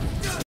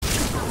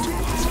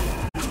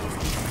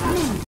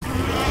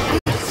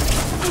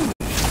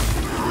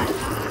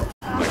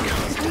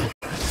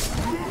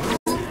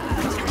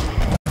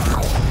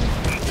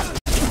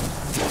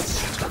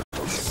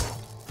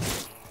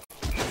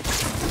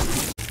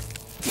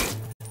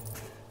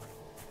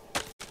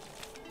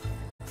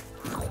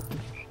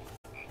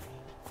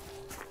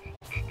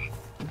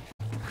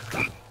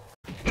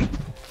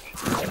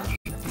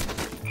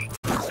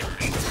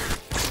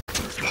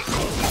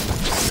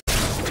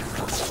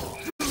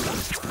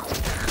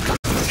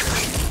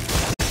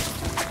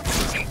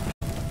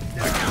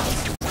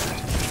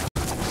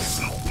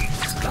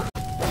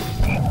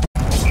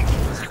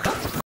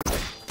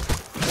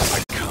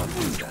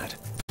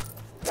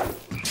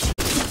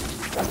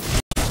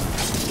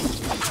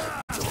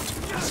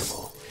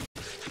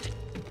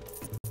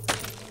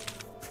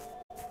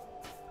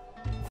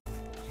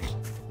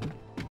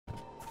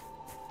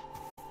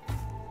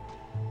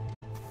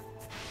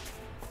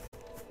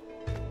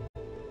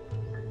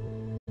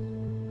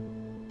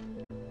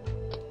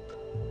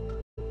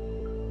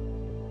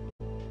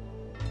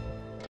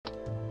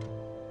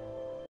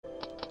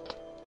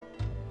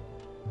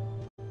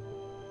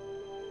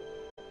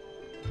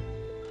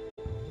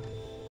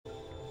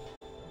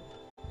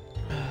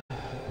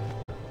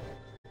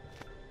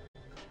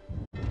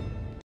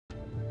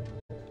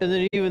 And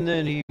then even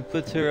then he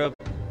puts her up,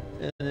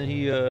 and then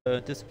he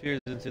disappears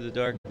into the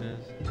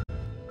darkness.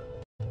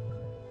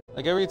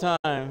 Like every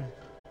time,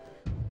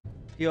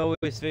 he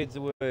always fades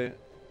away.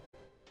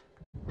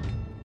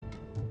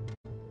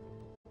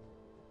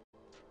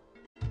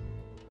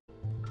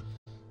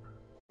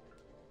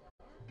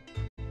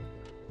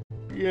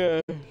 Yeah.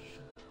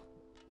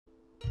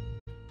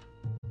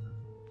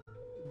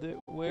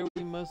 Where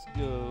we must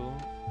go,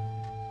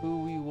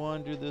 who we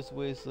wander this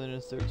wasteland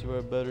in search of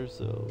our better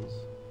selves.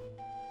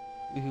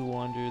 We who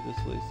wander this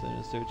wasteland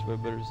in search of our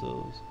better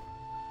selves.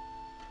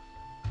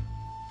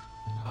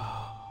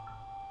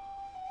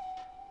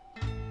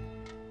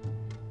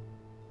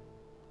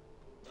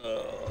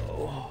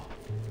 Oh.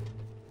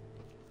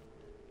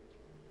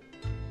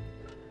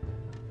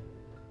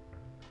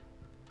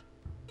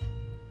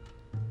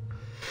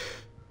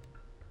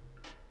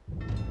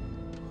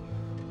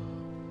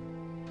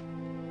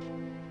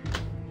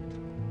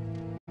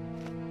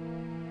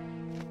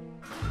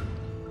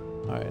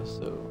 Alright,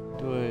 so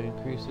do I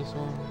increase this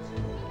one?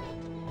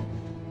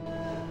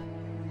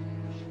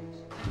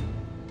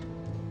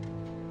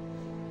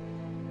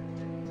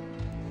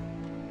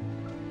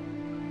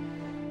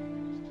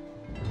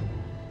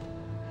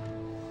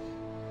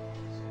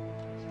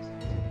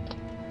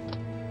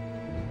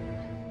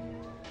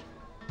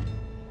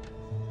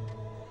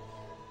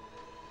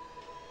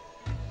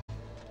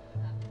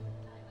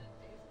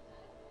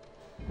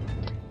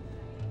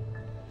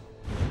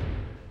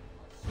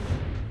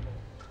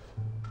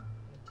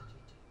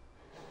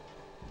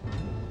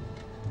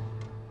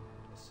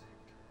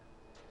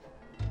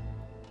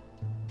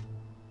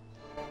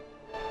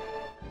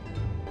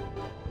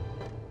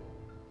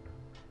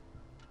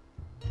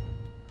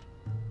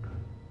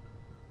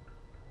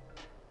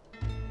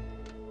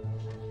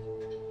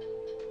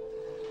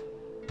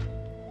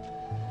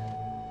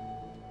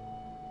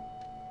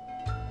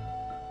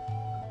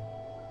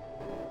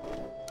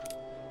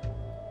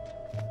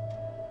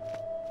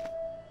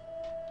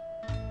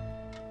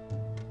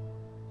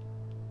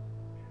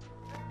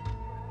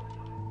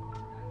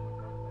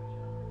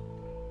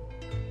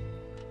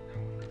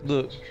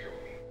 Look.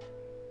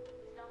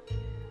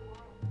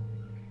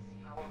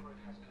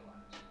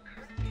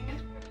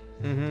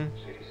 Mm-hmm.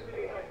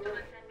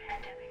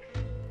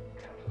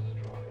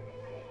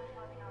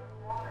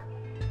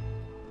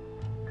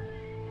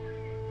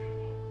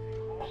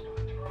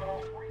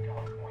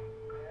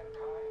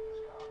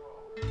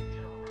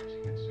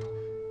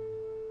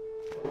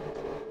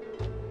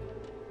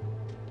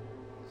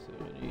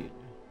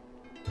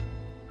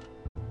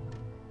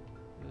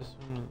 This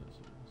one.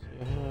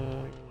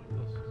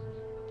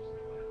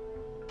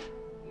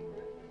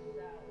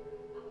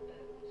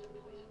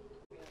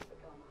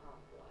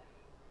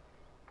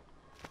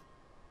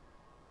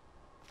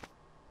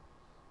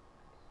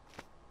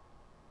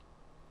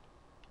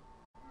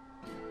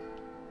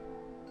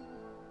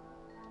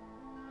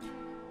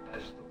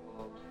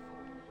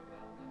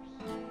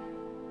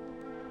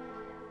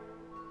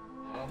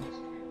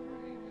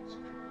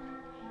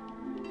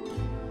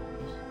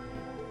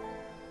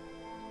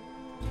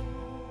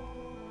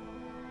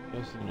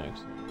 What's the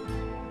next one?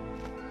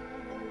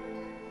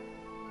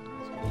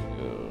 It's gonna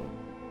go.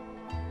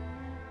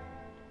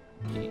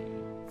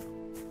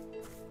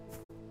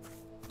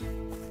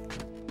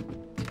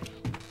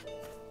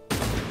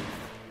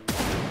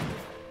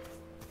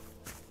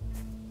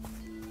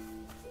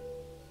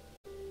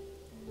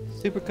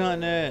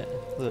 Supercontinent!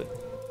 Look.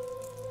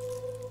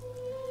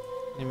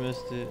 You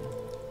missed it.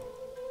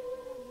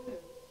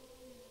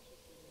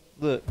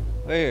 Look,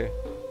 right here.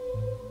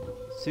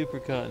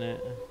 Supercontinent.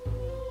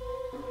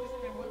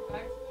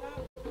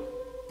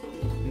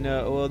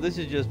 No, well, this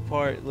is just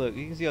part. Look,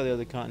 you can see all the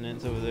other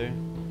continents over there.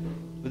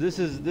 But this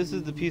is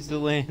the piece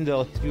of land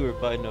all these people are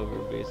fighting over,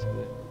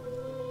 basically.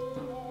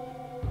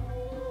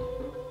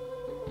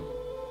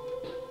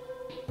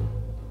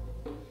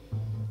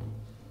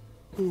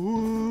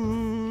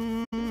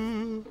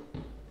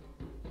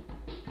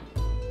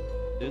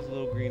 There's a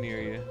little green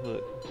area.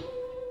 Look.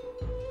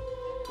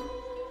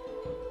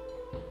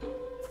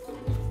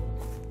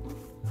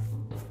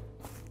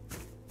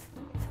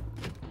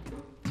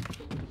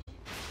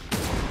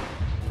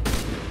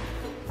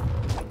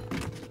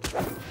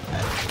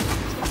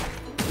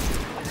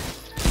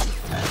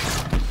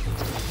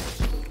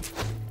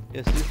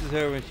 Yes, this is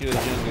her when she was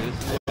younger.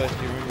 This is why she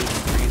remembers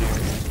the green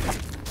area.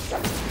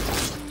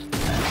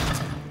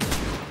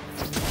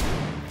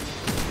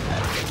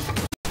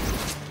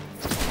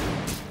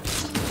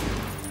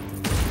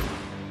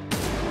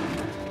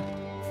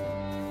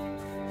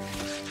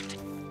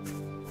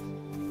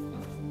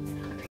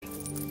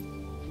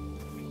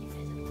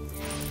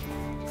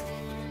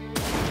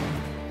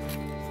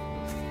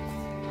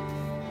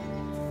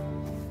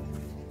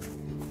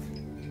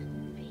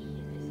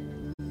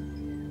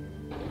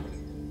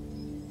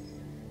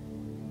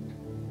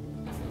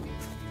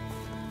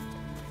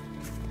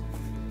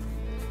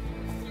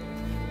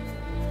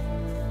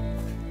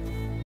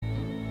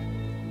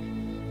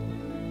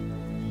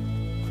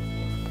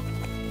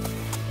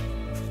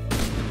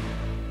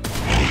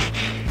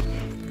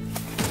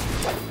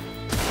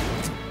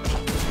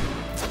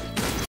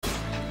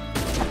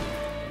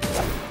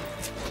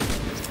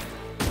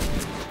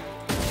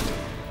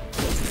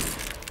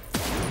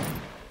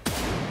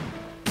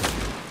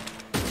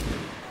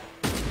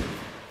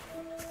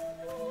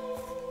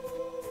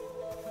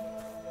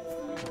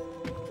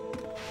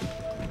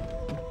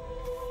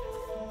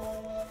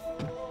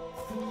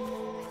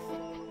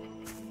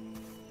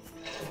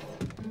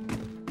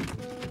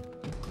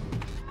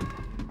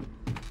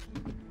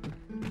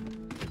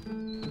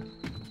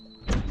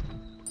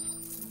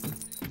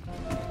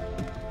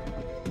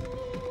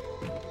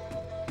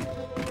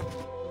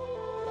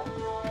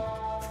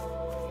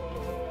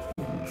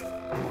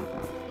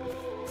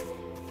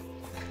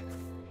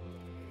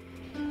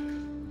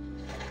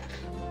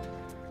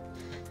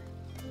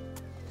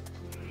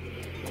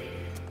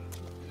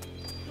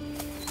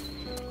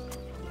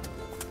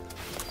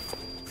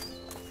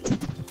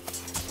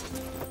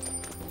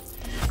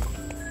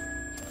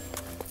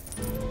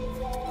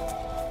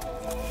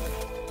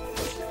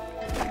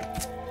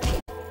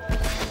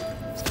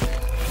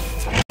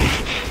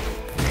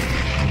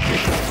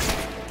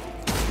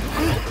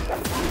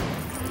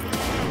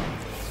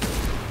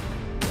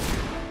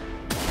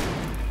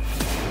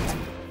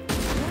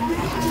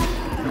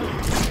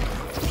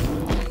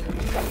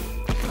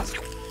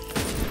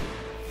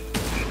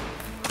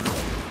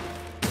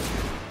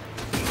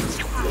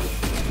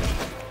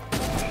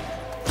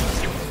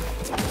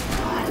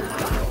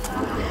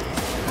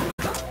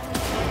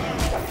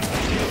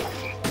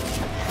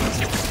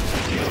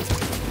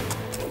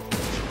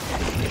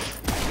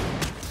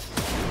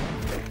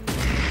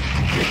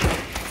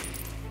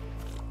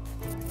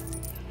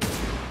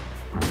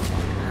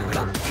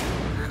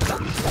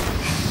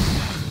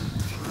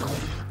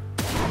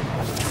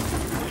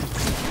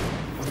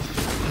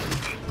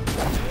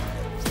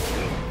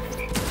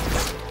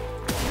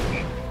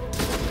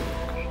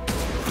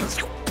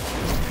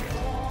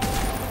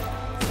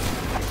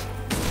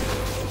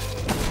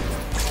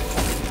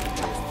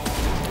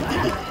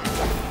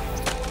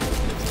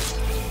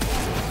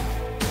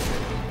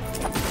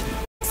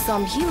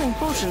 Some healing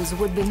potions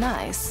would be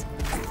nice.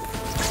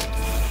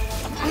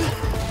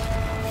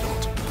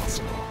 Not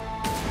possible.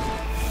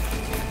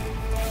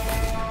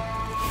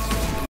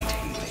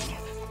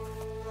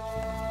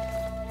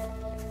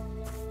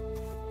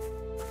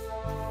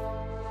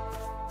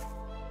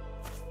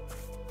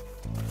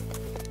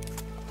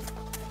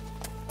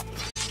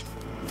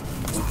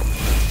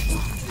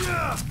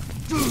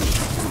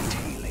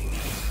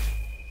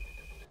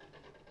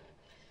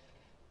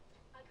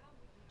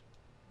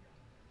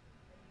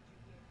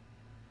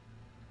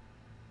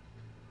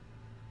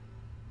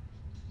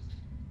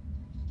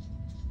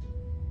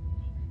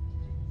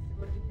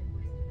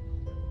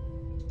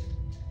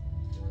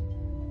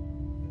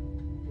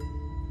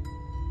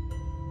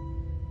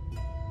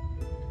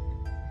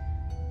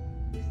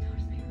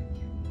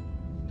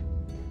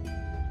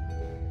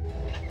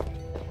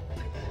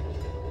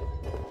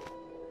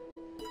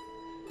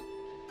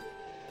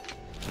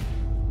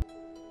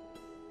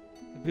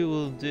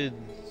 People did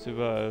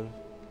survive.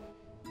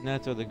 And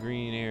that's why the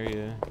green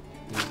area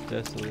is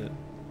desolate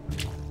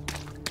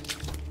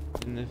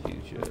in the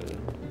future.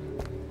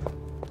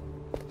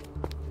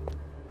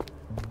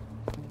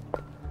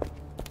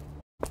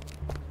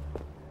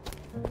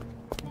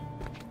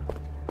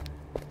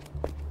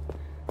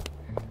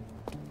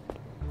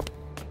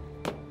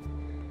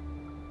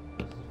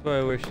 This is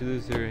probably where she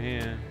loses her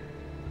hand.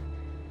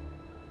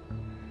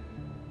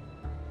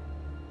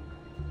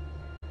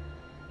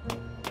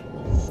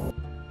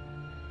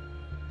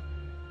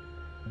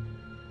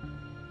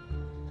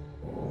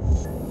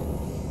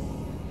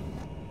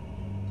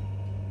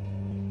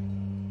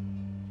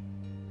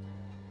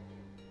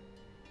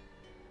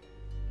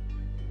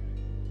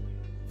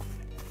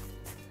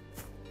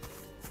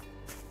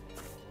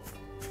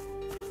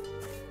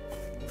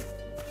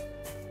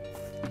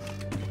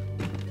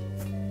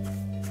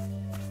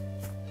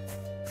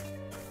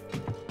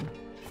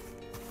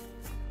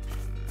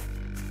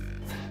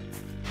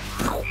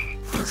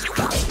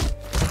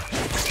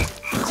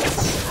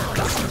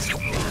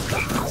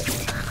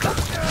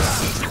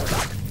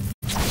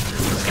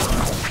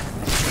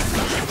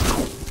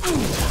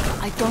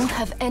 I don't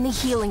have any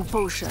healing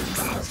potions.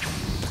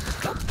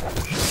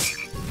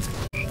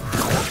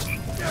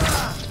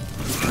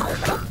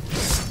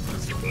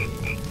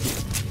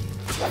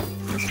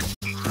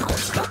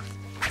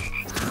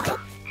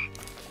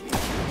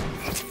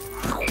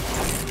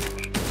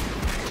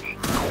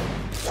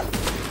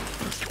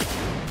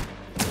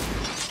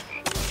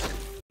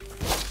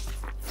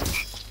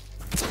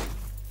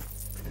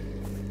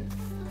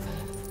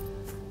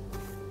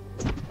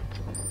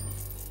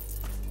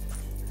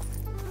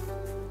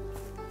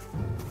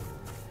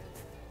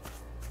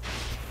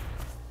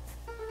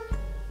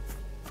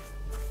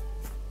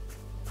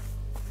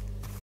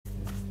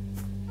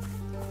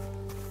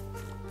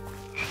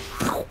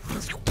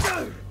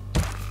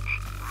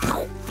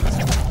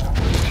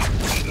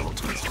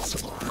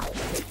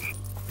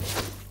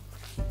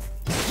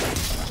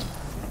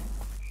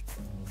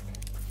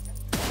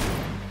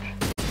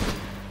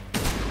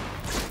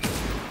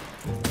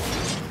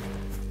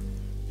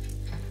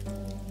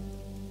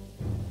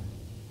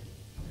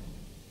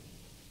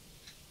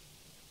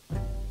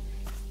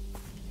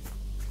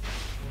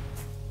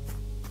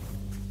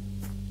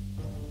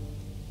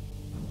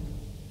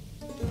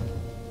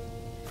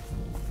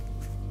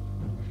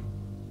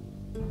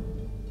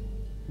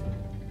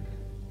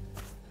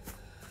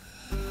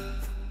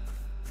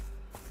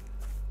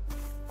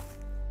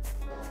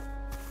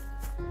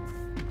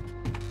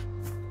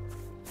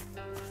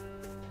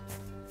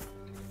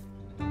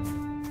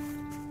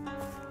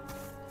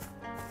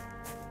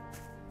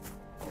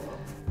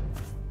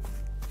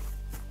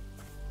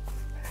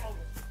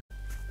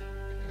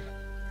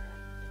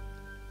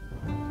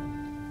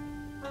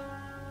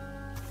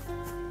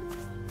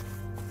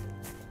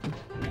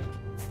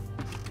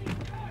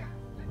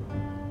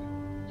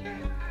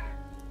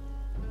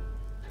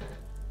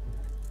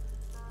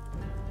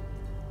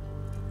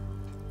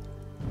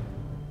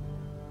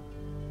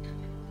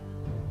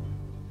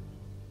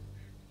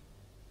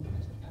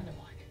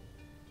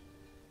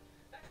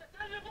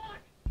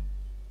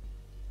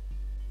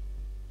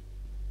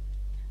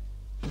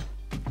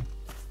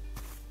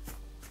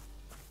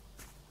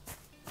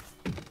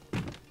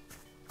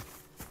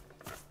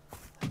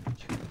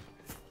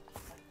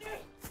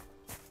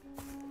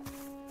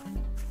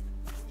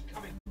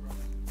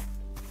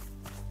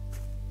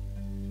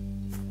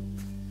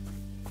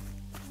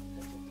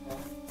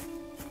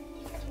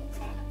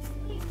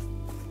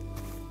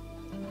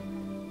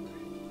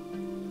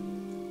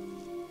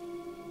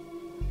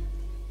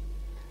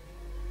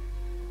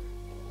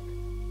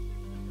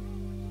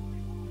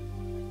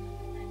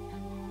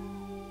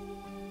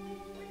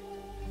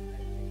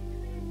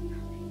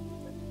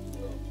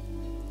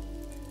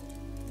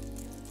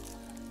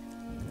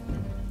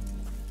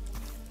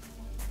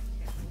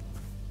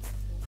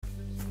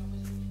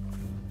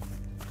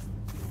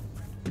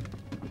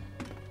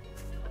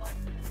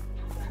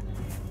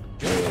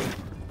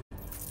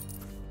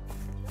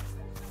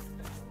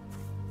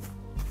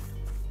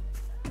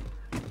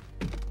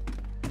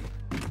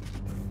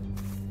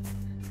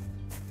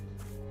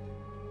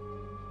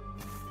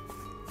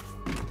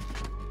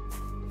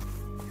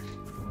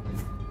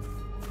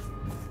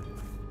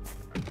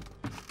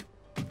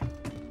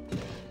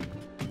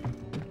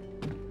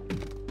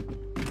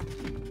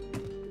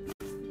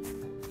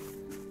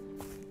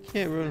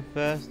 can't run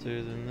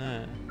faster than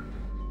that.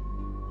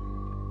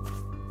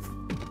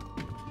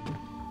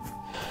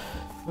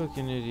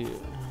 Fucking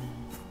idiot.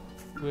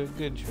 But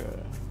good try.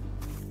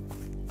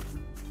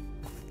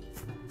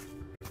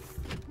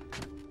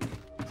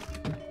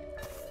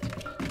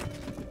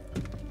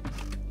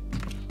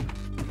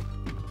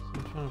 So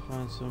I'm trying to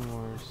find some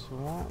more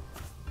swamp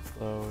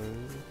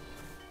flowers.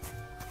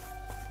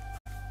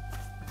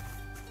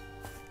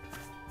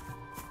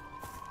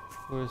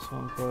 Of course,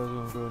 swamp flowers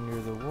gonna grow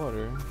near the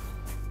water.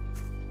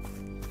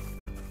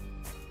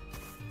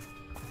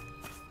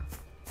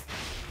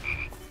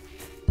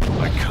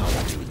 I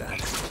can't do that.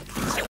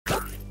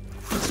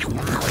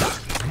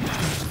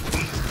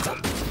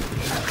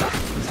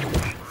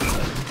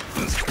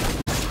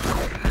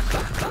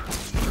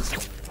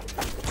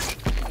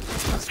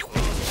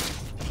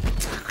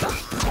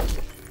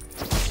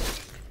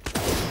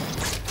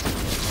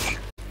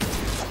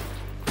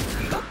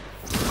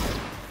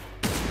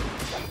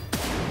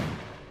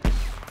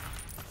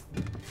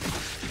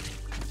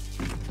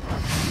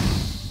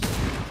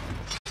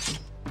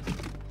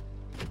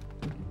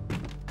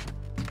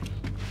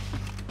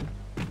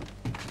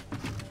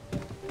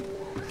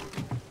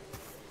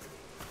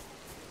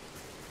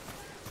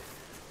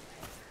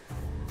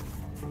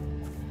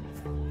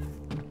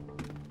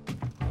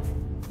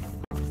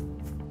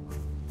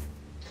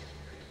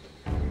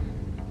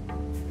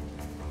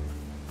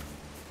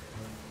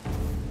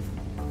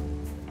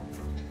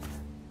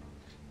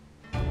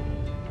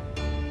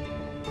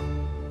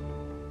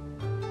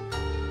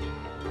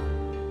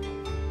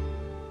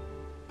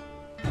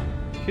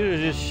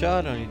 Should've just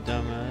shot on you,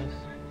 dumbass.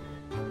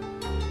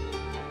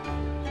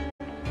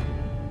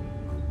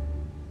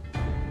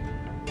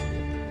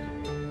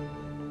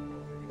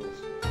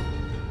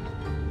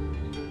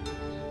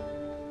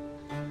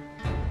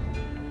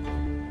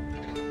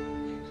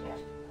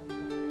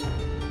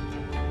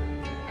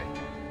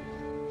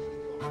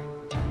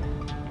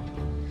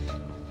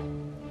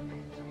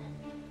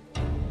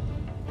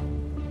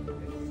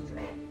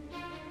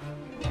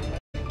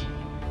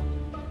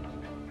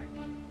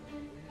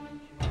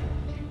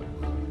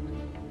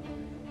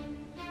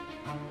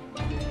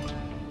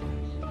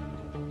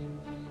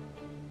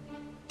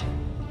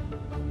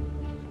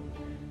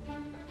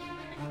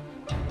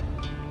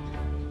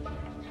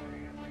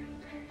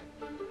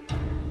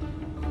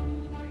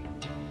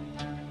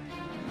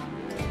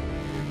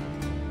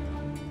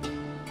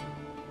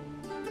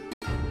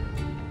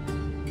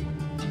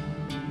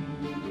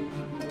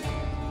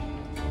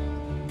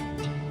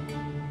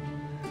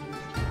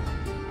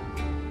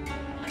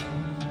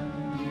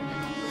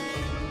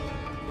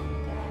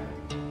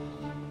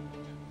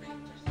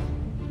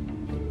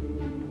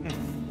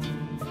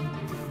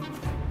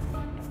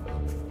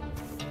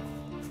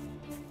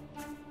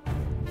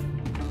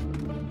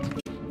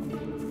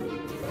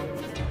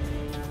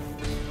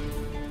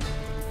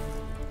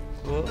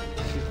 Well,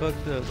 she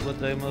fucked up. Let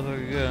that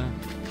motherfucker go.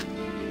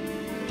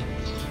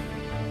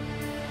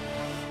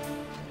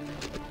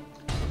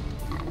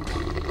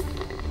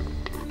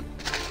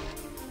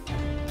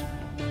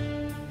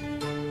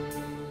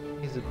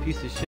 He's a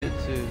piece of shit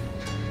too.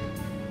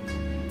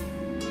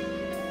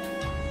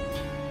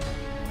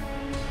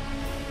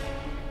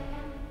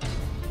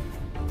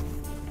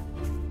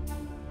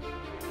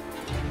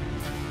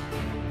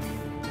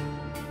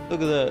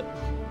 Look at that.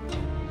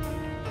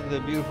 Look at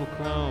that beautiful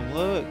chrome.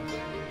 Look.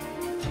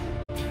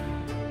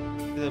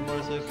 That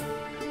motorcycle.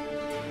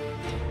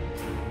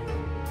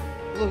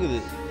 Look at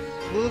this.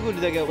 Look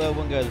what that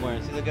one guy's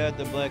wearing. See the guy with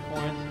the black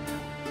horns?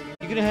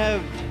 You can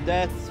have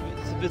that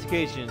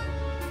sophistication,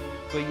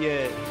 but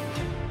yet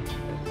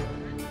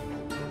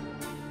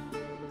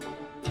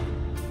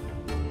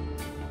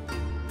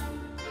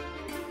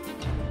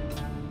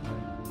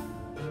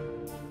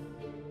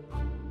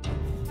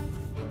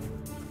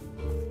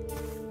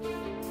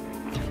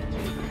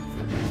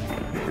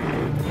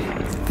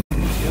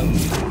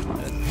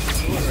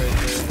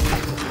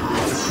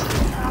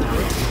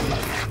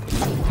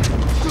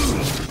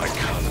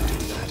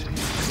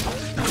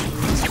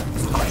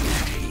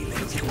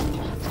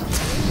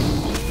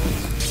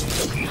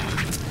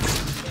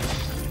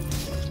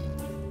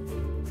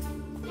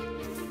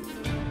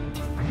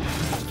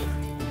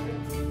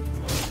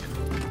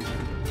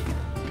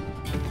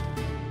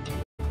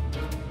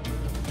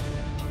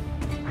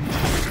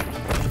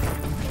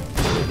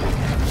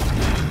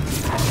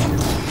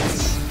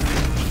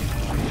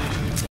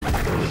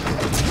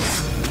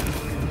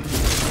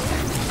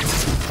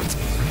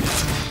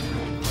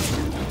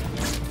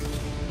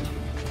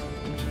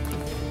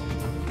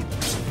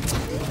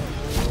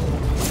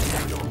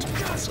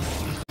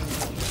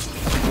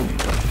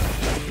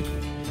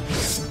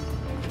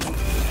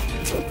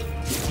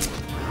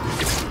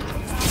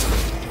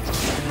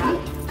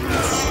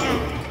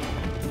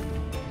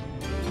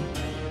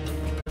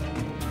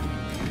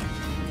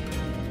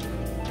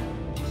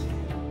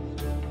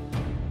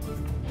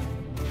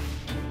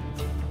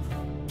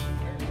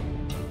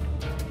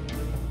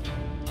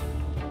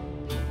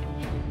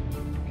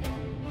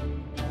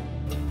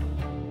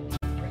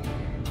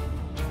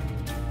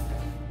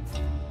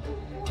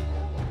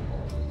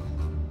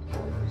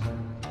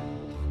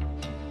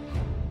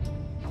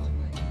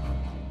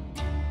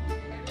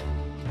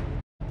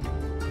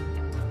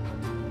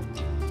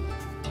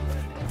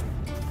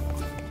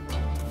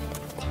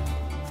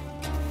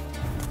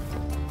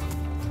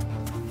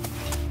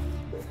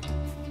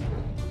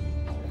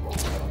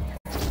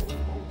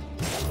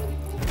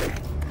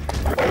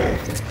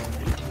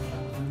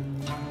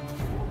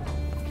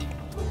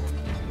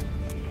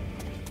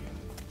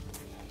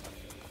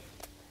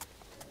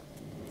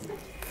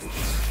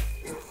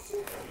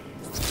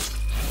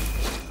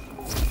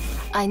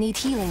I need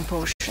healing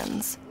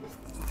potions.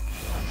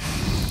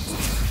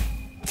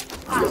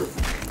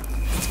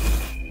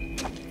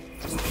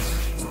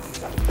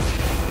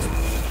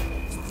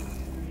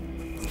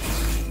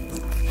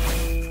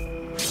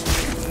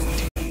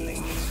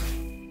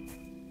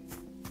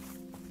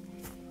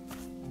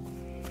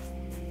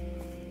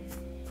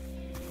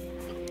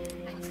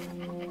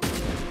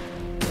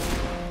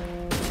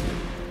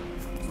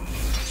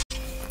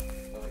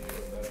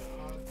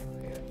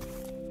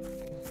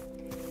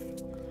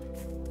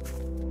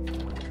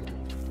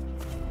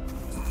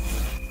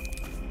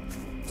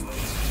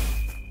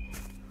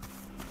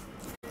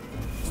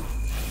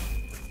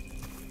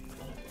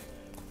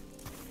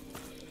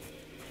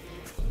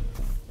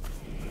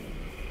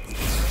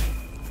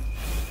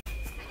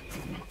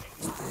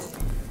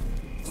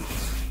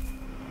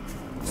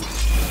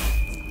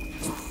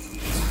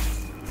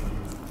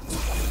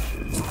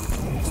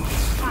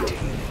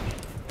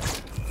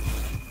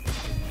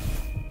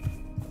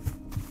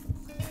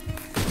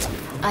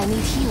 I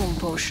need healing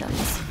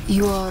potions.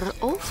 You are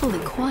awfully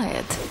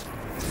quiet.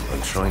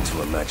 I'm trying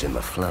to imagine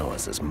the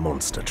flowers as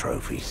monster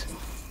trophies.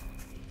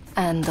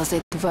 And does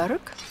it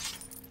work?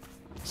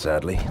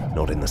 Sadly,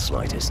 not in the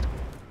slightest.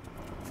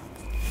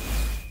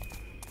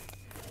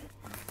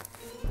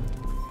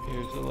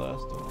 Here's the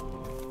last one.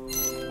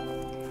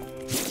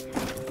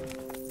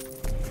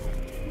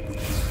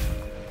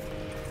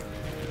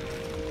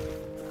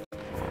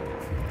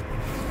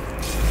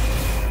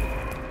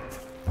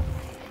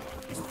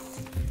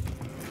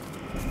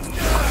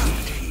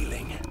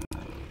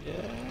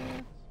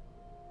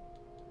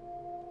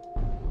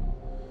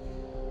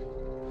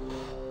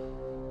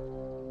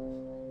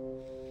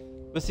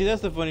 But see,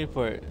 that's the funny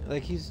part.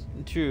 Like, he's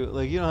true.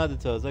 Like, you don't have to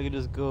tell us. I could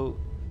just go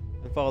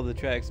and follow the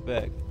tracks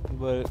back.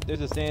 But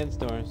there's a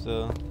sandstorm,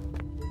 so.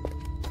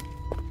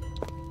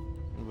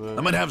 But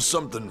I might have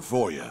something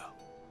for you.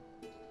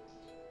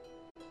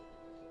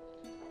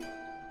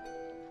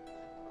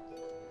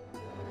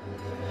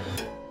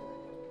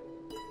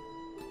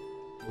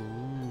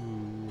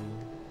 ooh.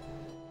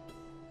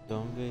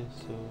 Don't be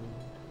so.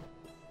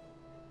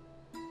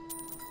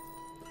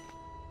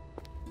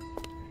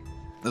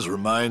 This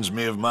reminds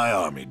me of my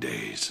army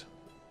days.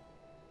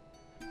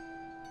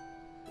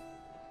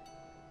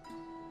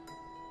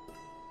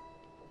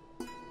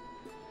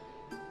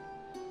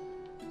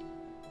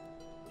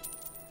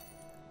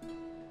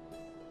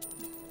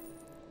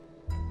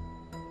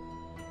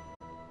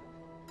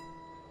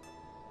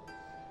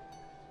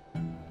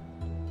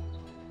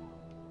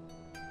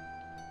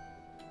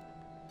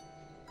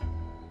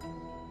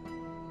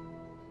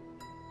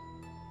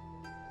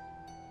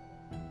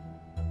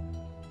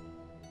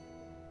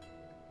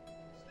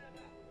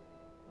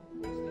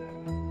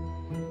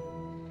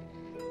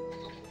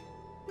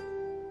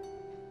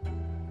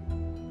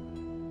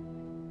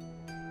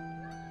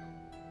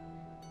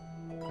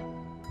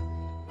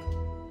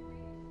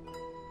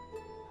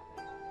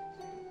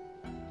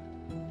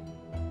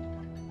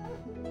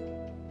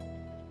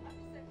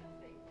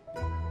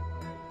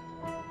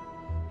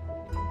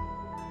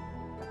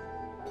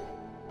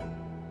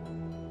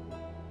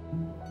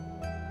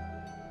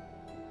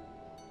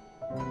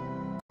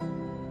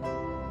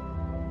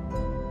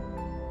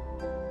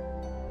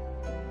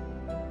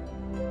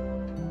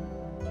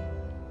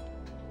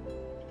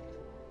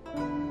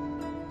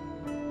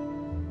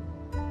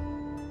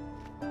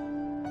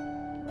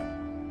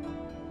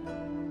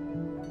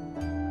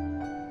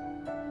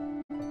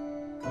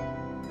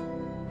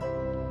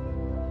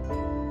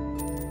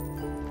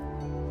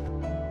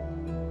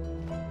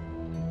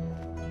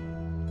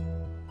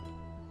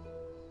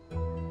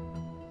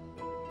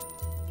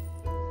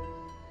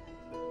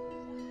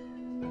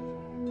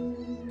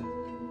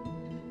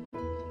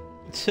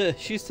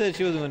 She said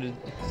she wasn't going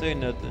to say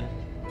nothing.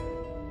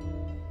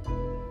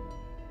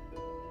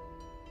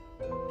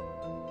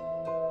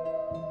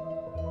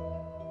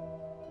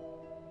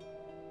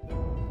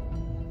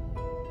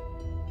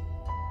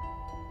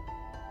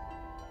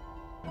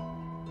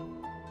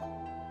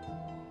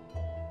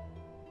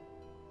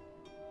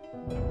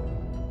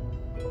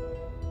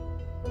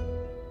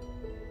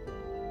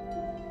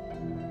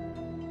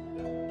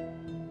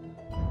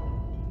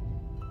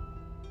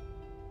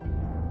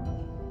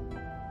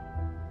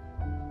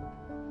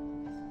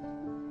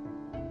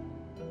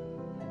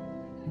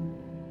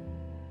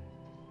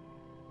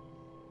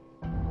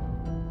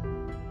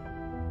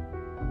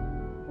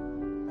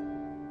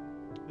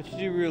 But you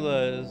do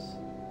realize,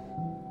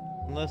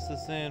 unless the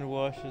sand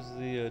washes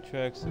the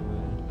tracks away,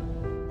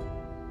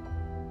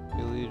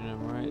 you're leading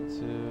them right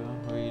to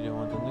where you don't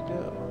want them to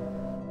go.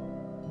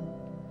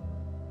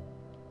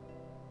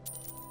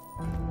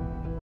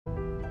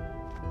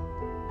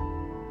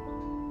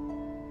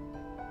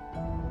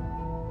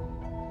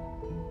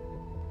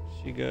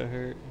 She got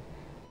hurt.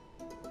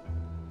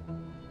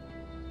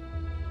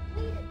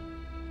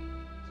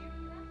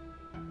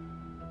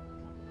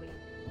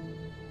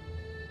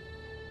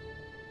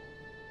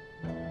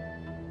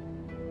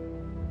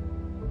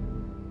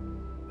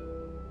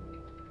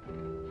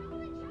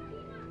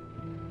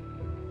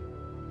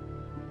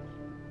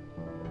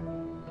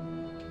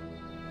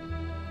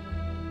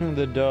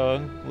 The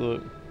dog,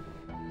 look.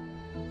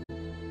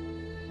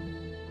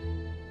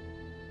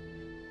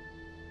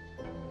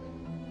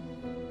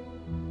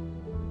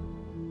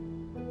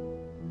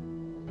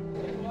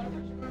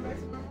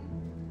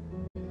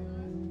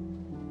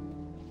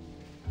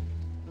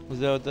 Is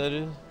that what that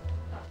is?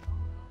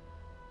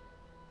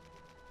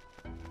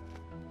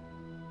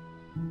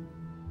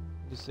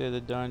 You say the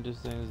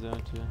darndest things,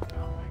 don't you?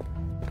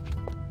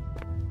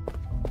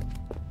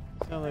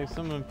 Sound like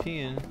someone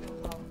peeing.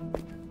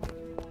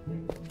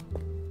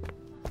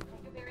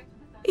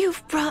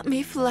 You've brought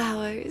me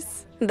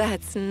flowers.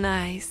 That's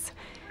nice.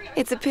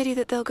 It's a pity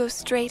that they'll go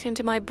straight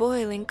into my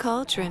boiling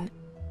cauldron.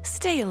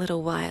 Stay a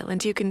little while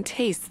and you can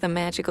taste the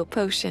magical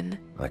potion.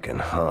 I can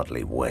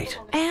hardly wait.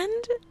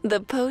 And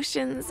the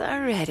potions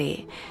are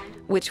ready.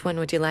 Which one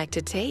would you like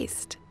to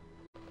taste?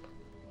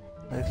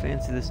 I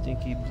fancy the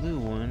stinky blue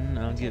one.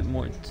 I'll get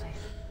more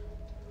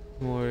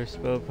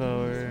spell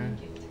power.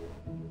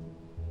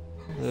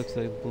 Looks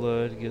like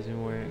blood, gives me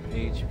more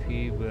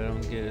HP, but I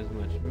don't get as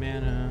much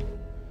mana.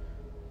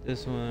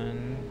 This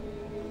one.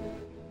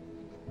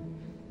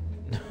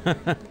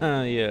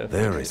 Yeah.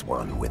 There is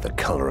one with the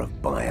color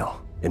of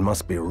bile. It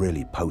must be a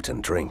really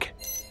potent drink.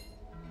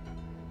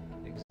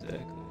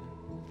 Exactly.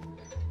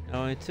 I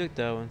only took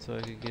that one so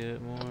I could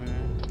get more.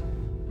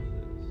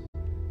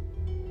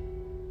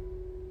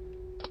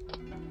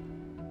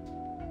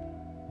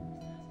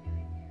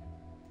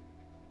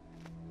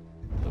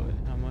 Oh, wait,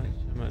 how much?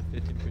 I'm at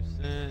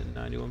 15%,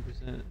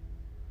 91%.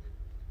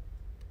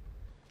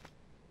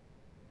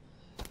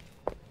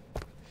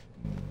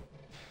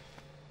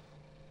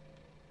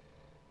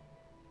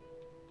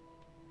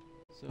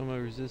 So my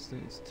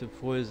resistance to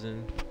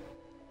poison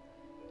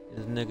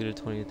is negative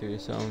 23,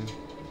 so I'm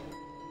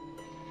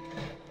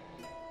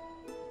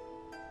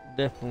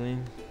definitely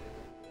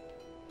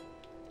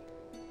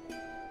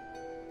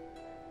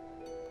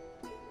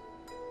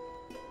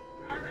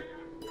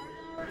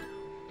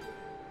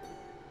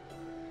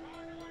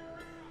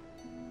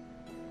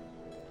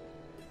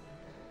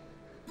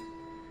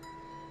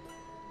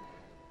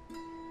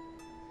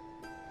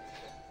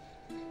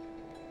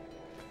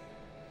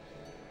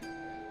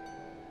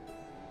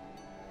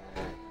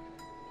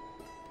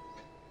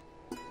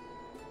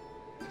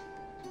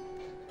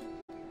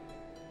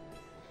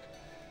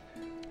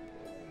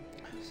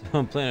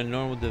I'm playing a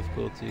normal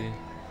difficulty.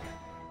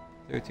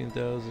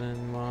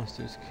 13,000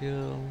 monsters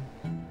kill.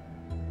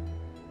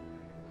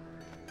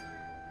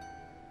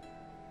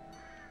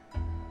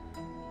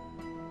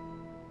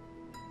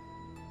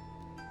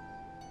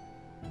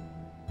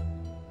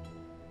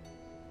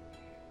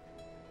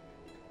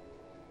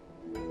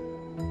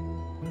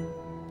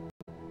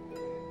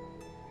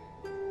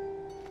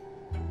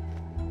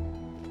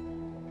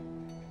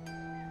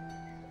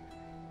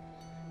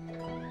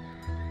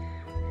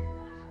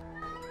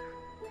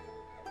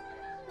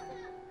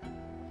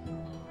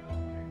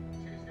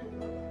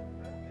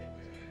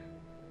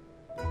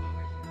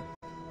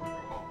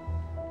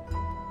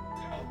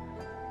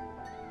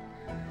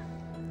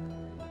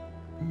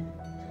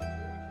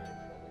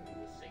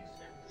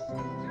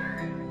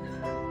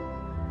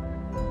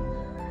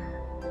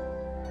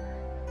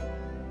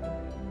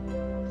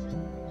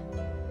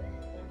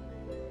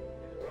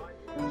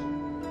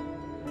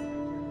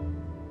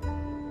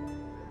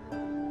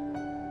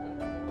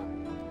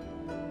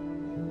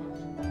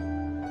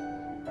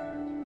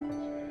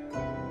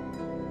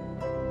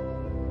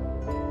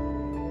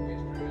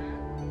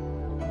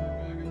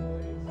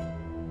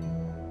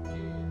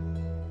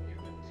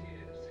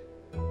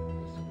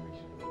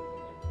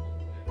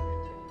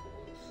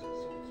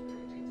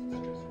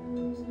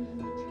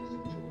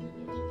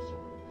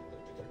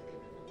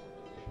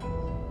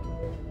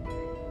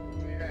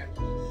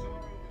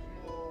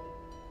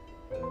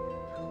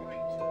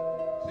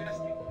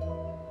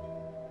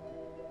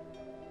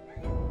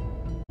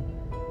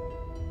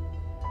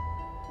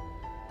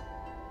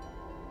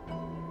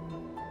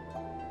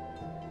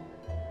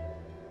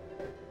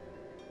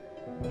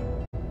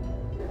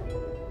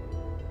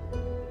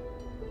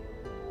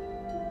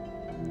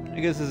 I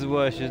guess this is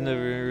why I should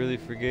never really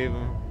forgave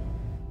him.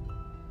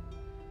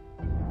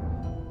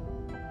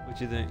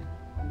 What you think?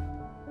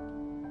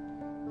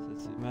 So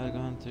let's see, Magic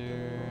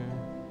Hunter,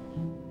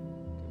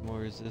 get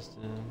more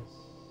resistance.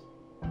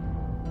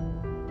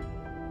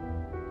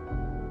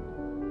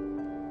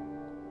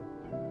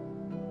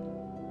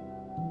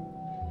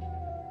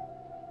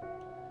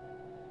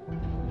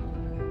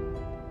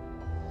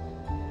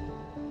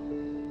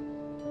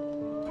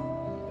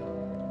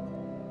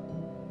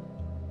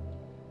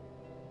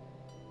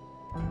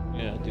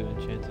 Yeah, do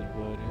enchanted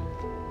water.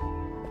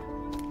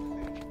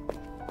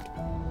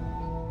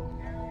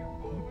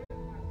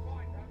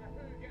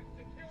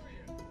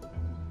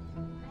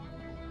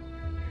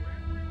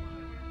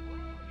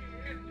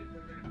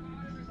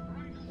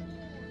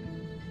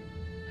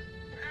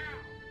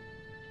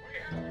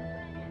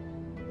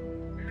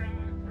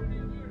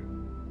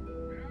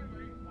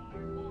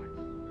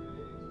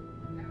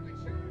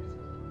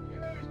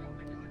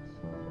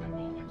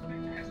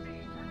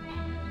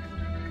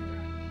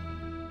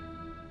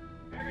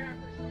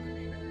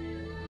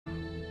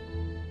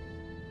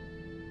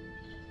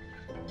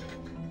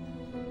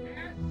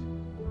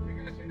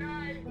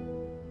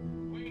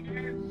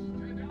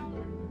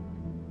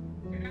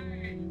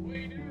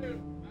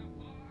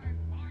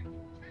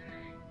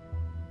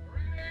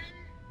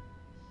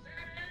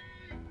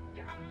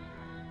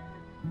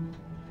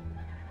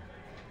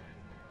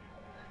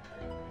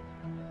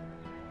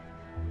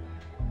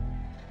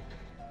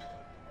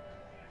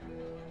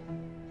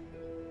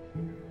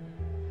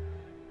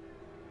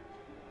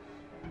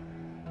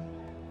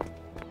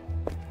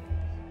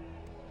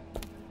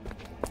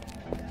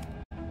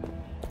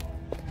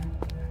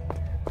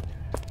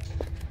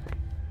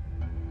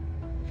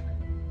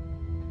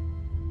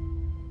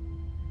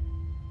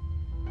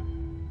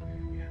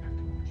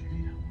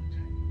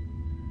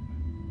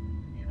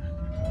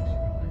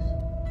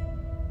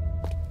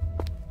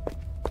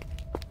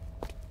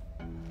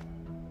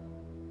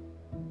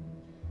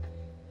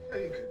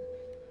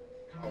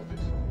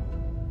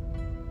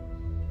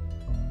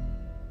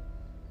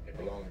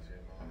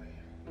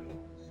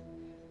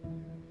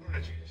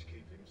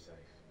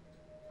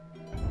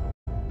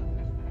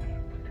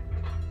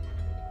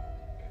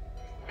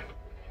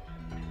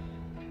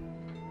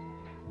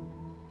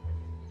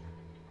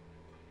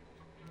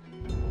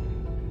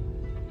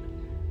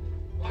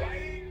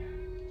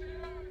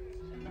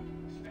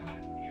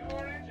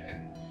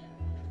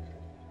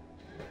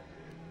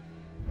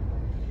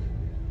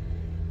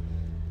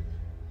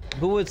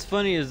 But what's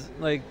funny is,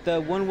 like,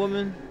 that one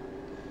woman,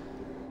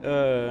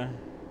 her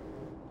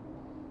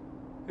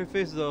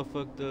face is all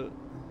fucked up.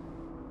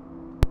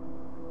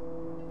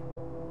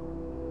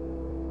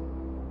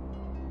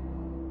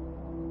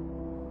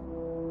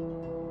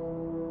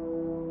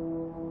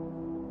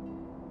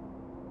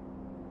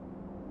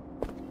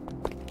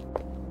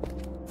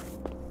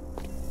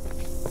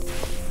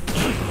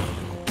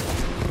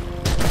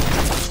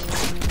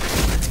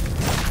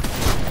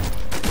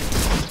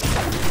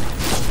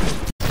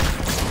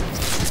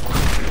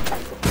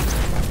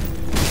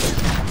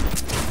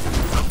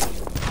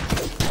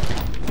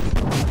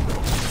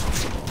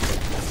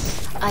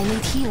 I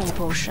need healing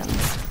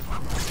potions.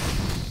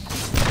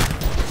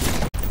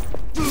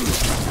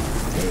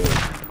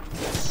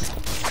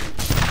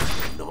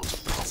 Not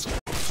possible.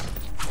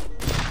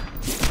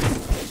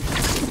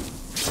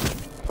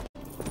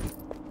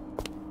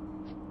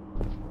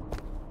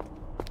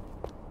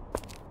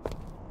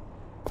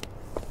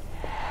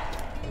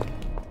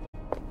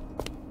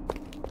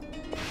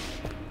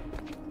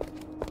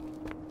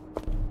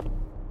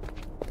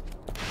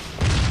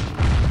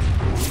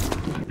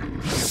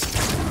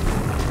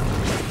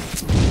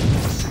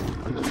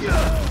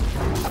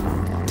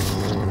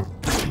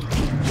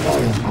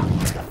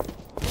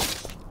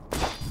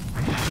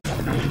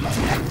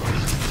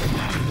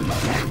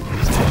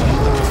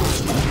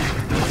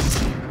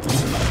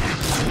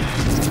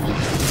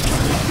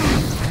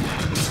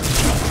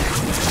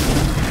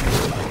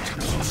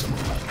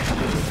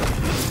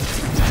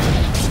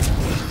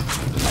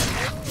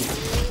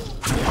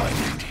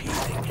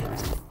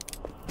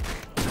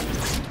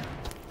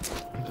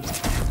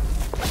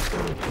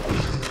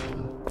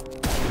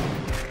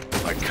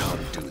 I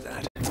can't do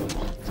that.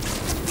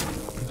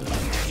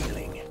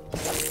 Healing.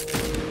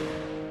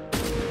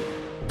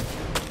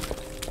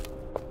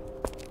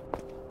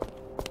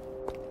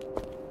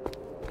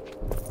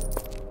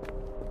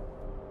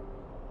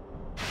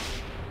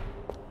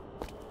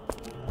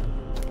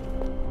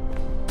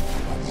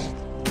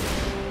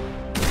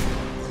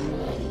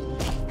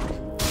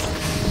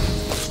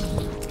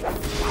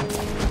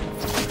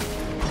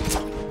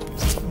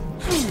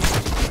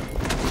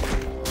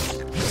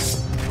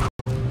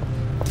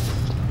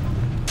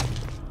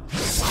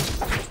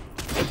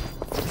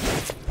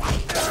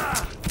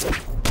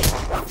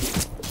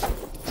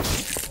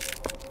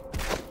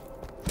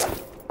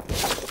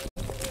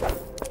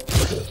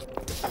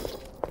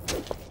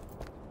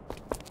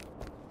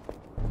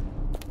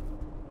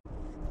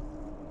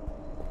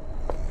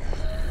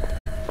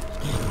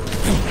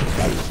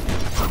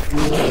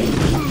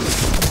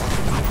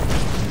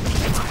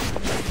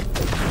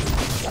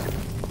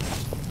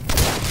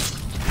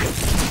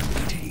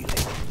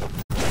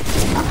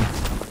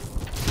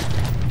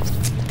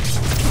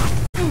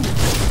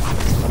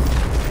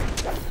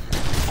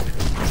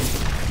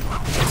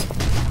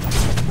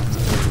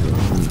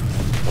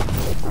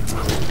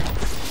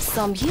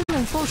 Some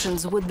healing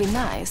potions would be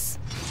nice.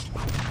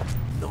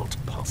 Not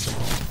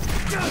possible.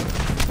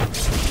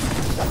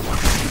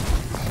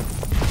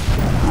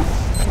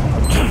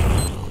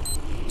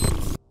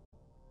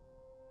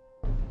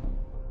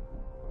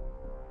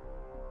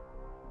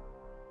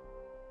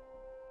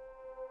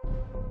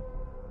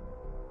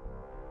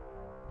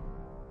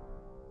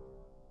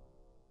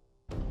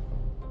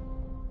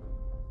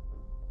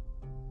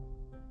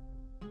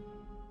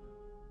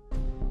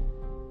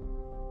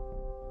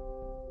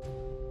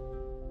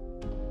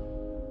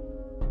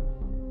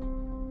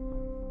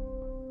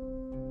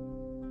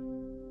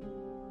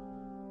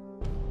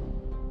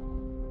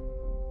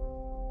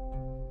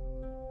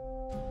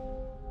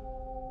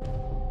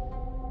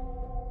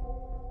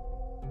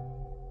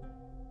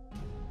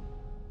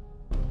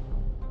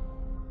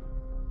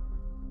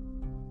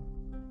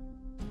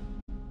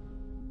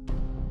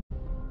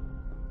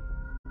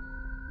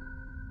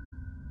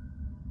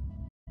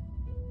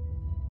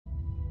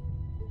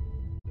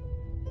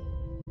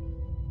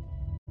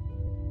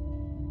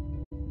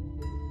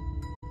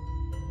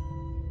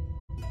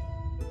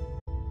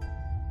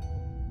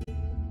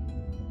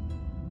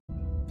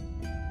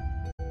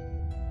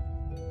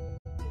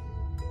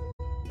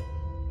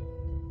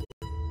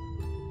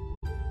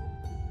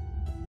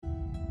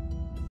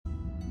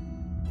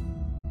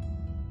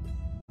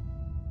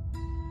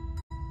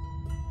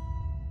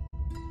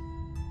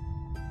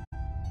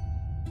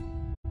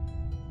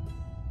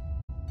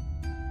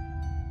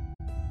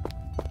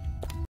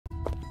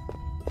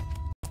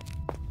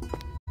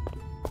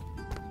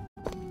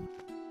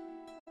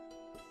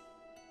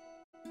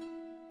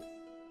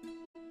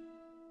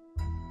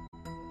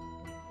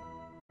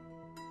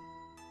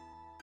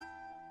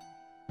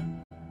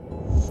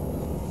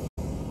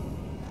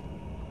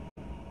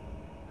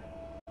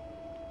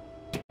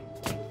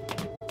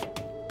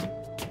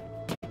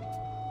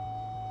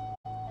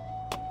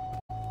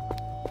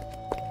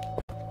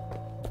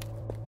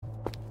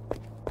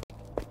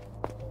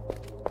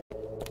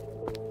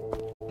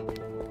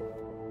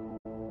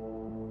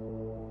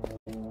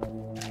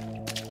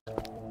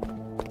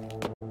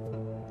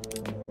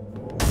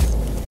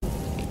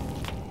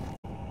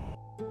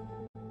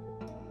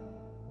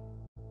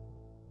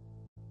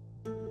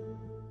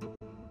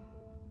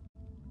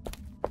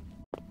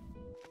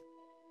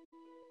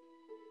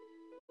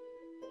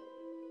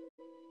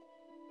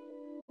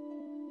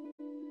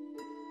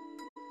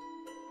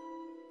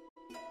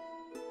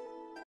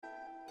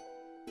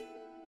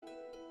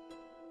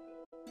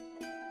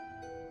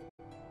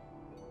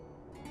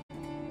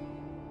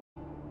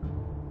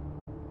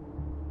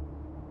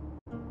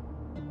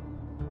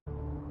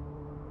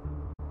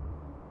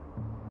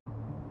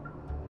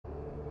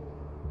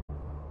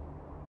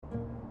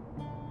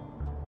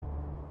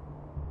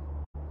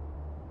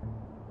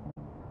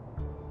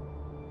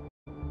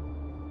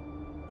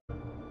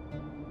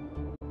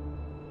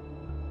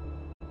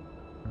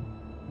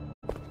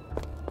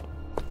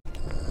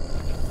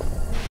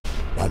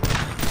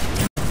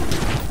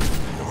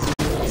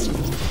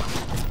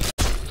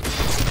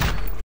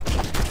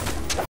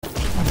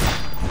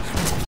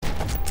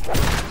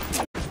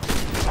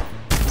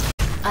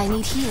 I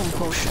need healing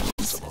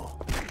potions.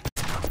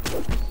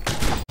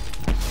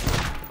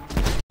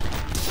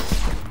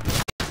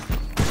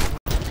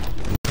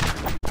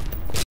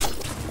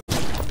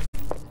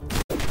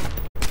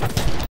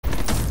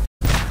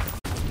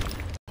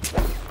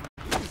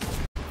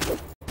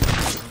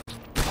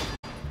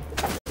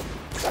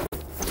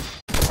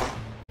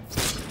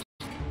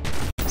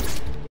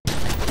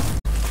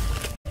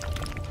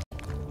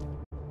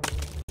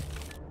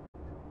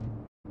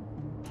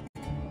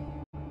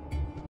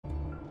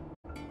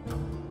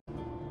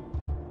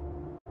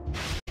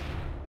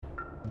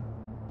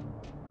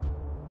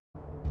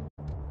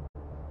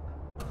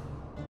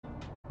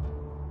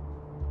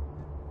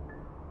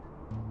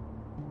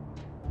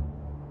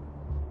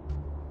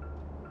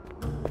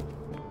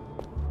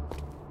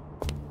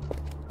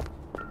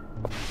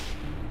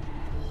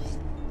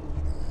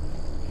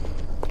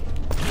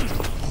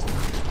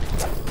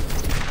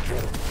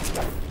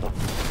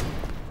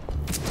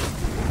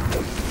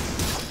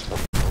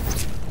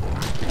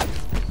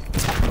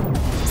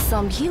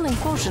 Some healing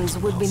potions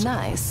would be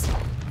nice.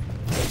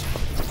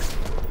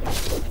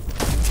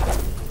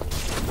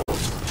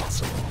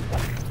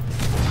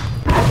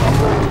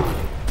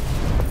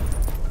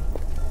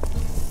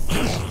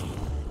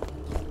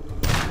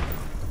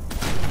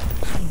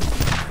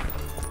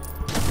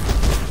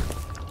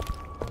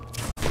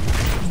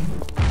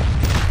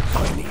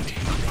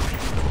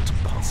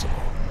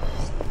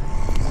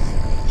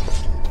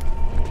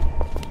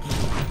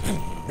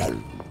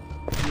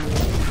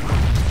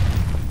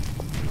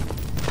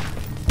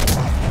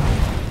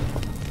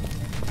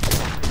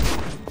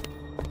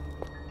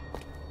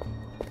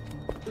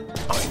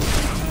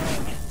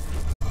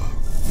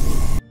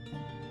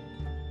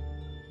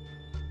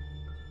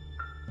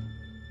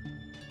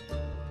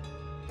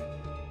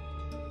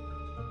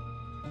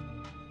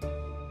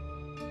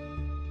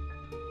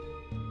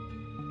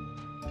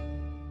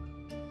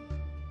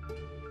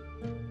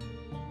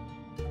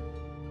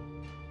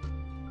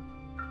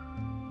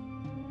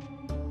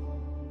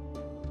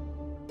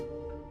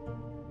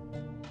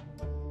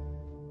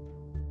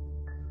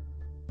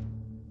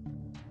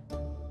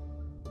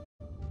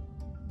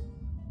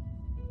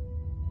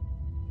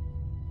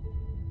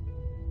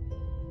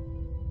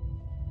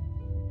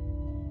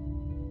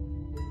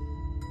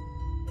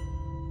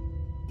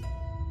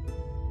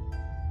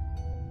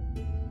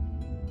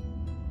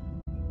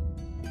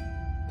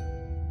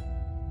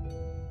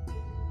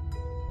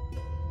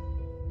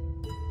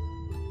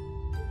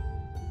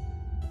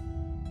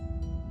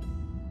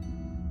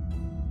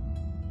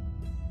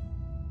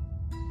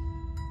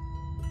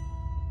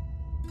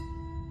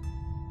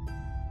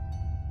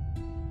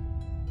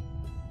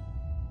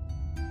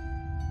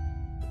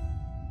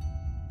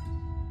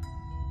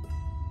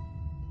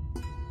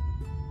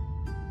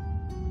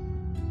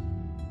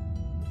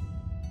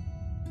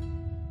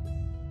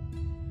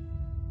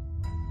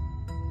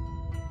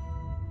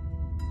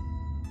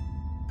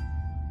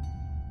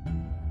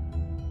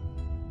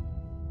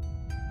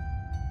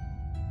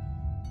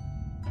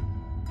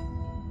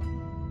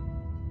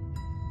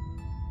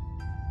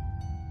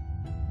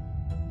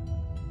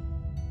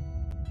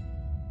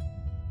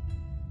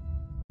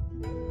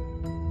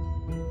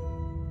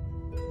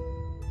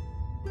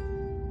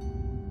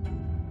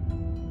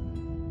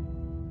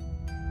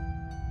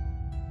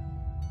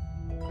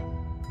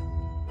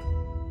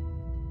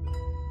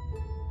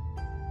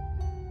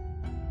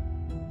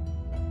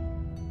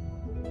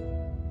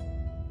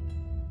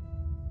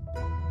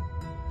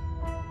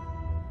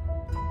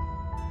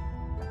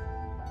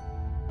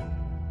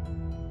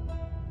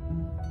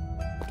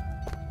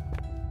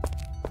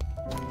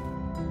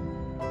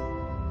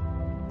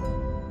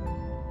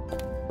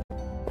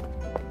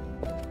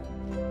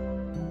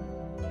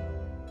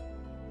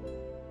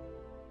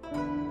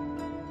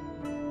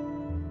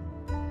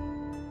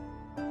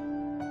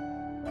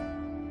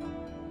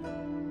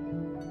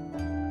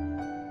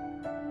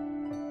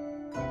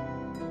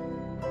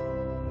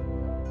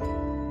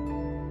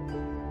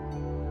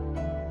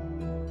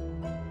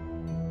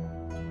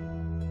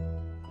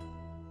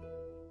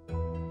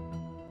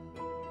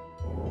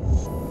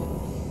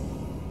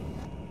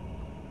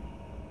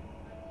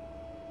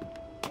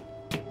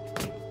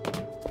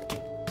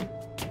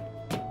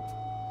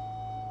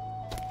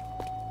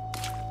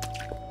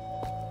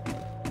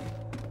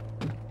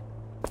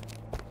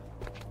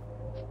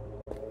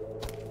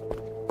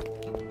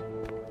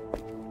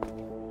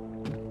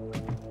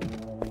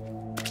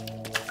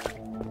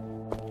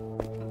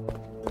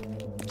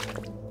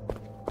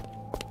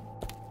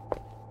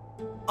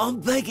 I'm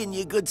begging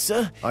you, good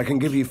sir. I can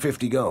give you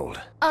 50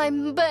 gold.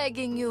 I'm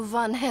begging you,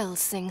 Van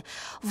Helsing.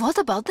 What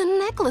about the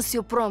necklace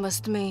you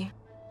promised me?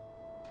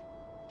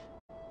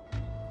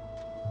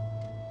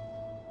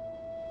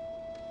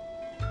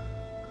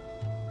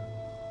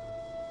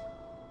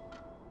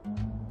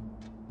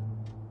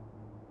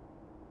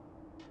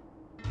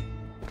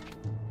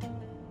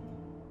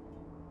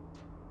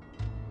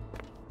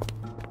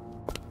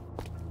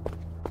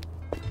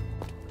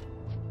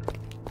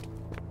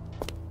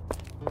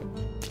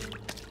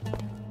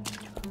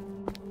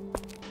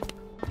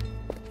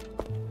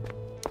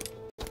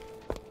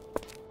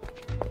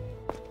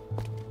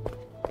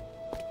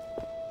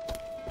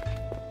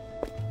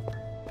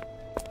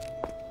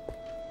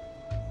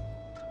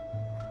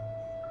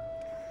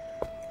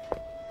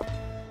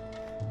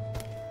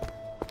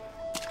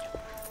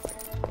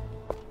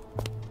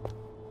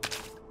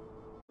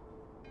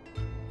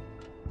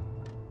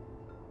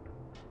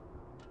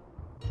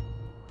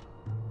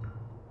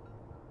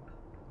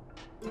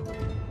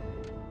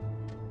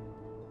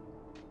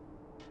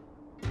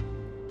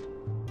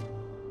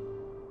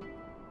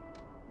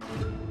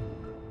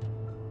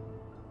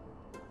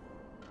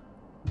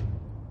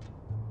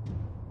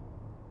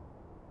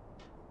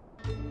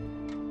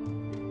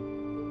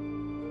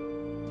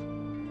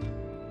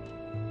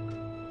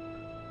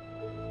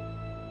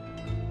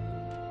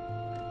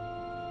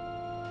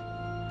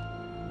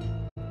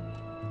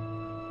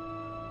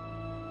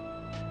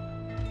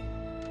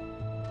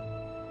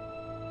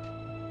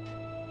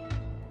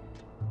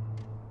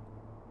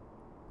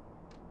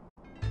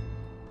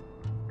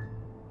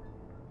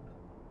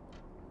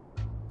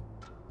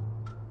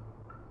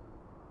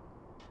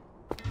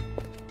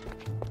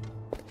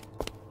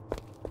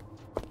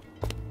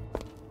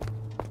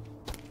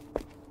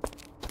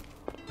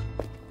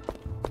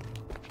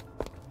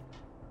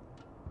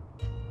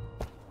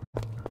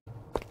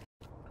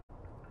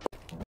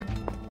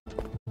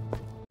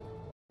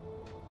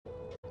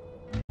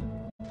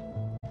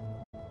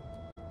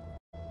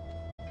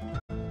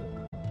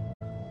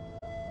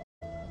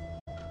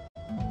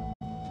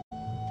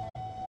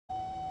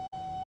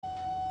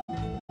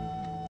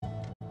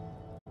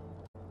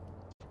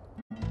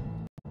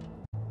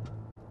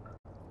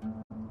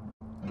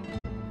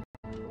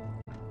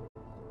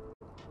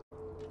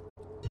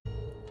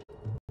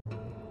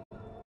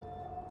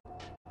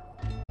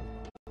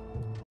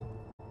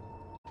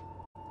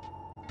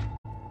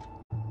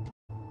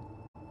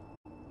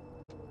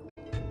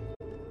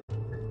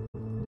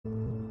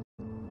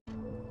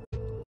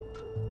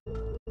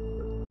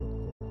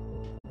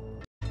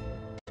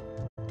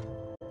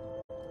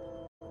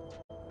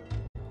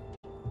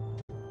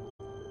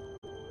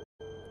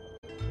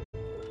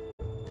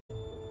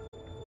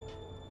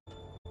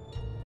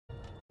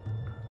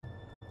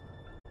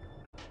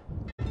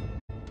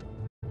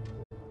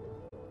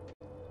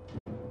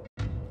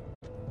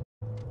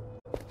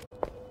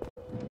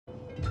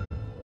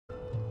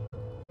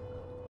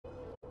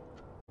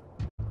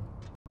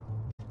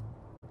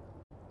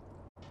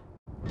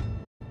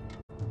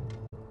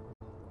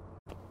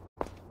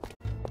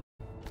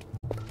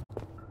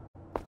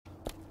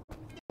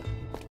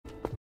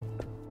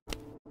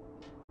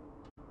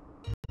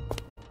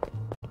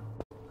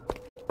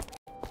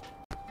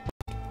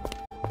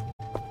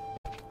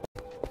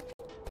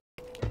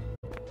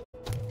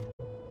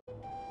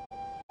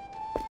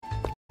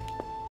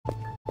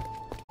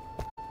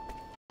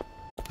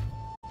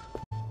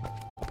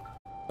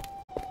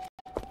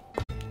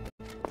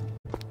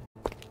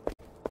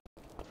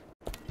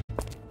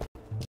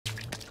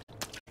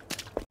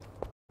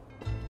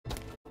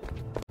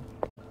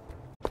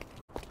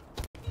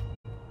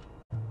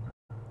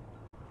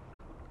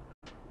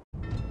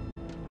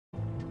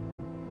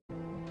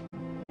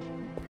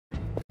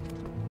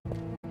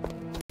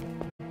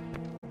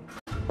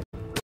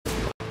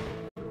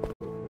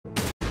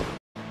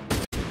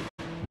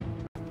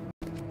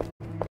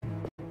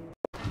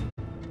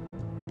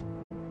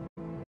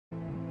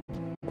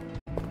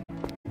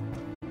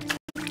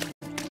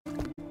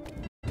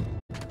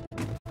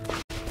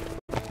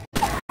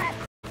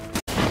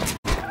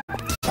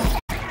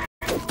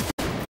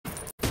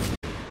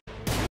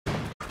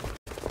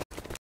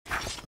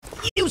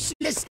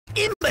 Useless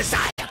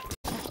imbecile!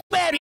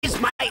 Where is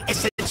my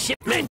essence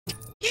shipment?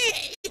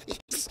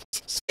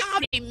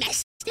 Sorry,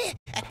 master.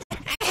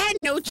 I had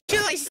no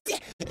choice.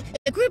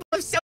 A group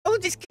of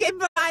soldiers came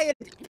by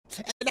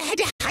and I had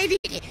to hide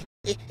it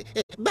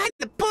by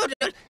the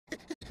portal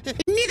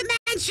near the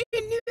mansion.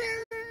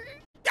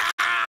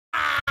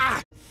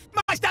 Ah!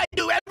 Must I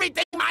do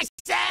everything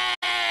myself?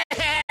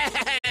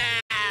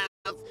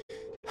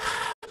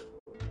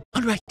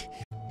 All right.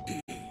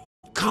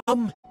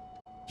 Calm.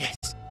 Yes.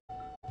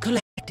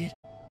 Collected.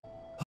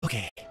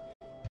 Okay.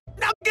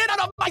 Now get out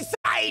of my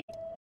sight!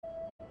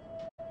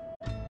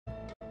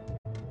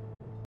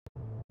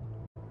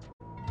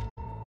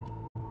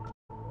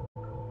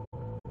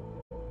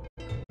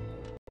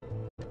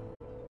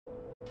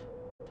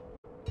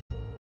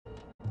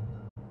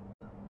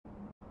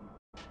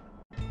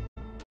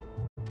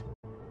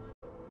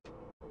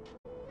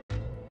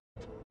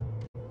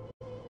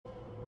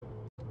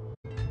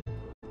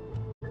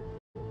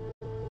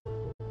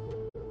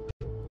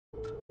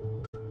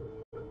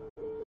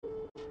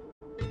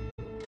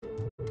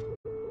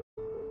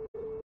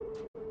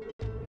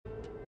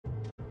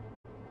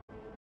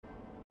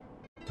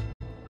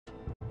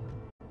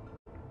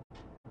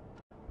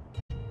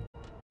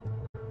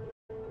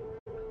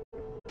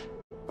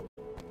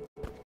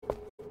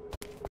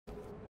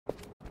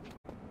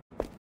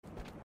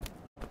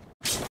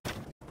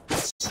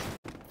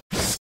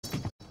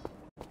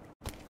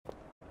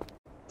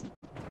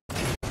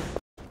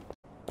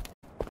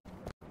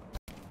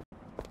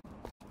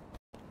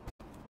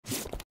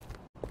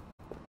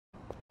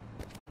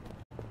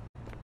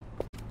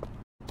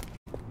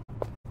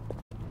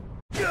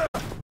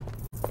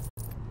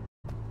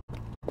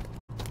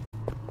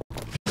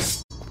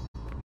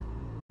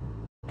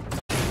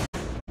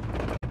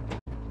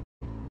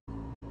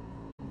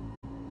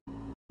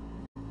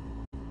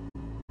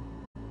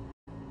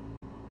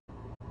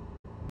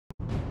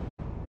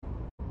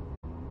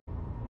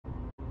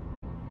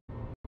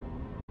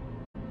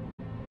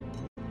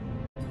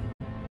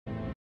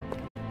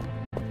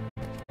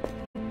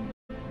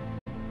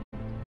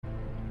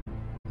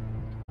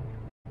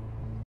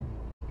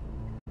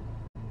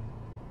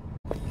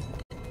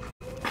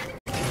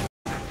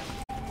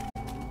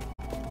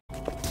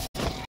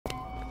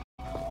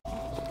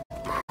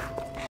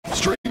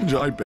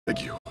 stranger, I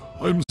beg you.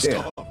 I'm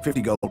Here, starved.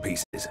 50 gold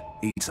pieces.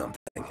 Eat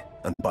something,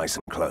 and buy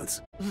some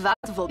clothes. That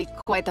will be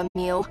quite a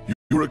meal.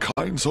 You're a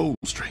kind soul,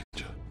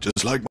 stranger,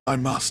 just like my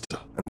master.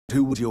 And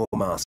who would your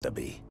master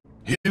be?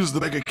 He is the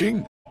Beggar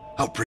King,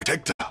 our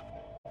protector,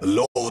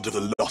 the Lord of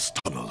the Lost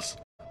Tunnels.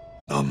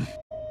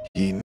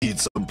 He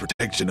needs some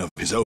protection of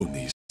his own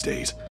these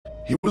days.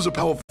 He was a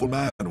powerful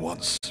man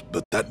once,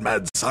 but that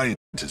mad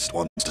scientist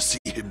wants to see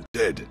him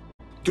dead.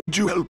 Could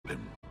you help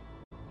him?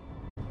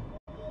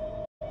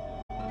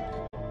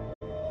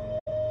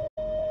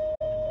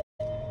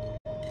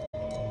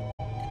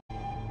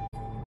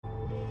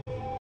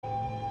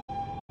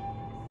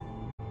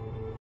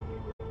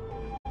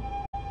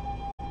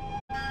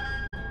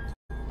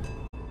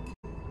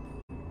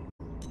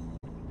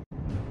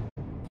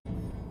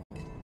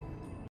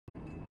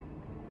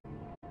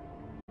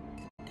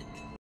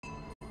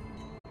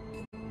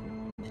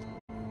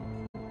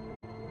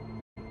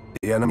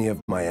 The enemy of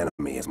my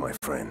enemy is my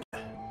friend.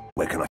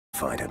 Where can I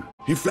find him?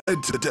 He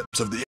fled to the depths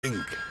of the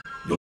ink.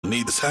 You'll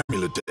need this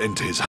amulet to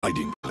enter his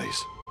hiding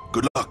place.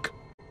 Good luck.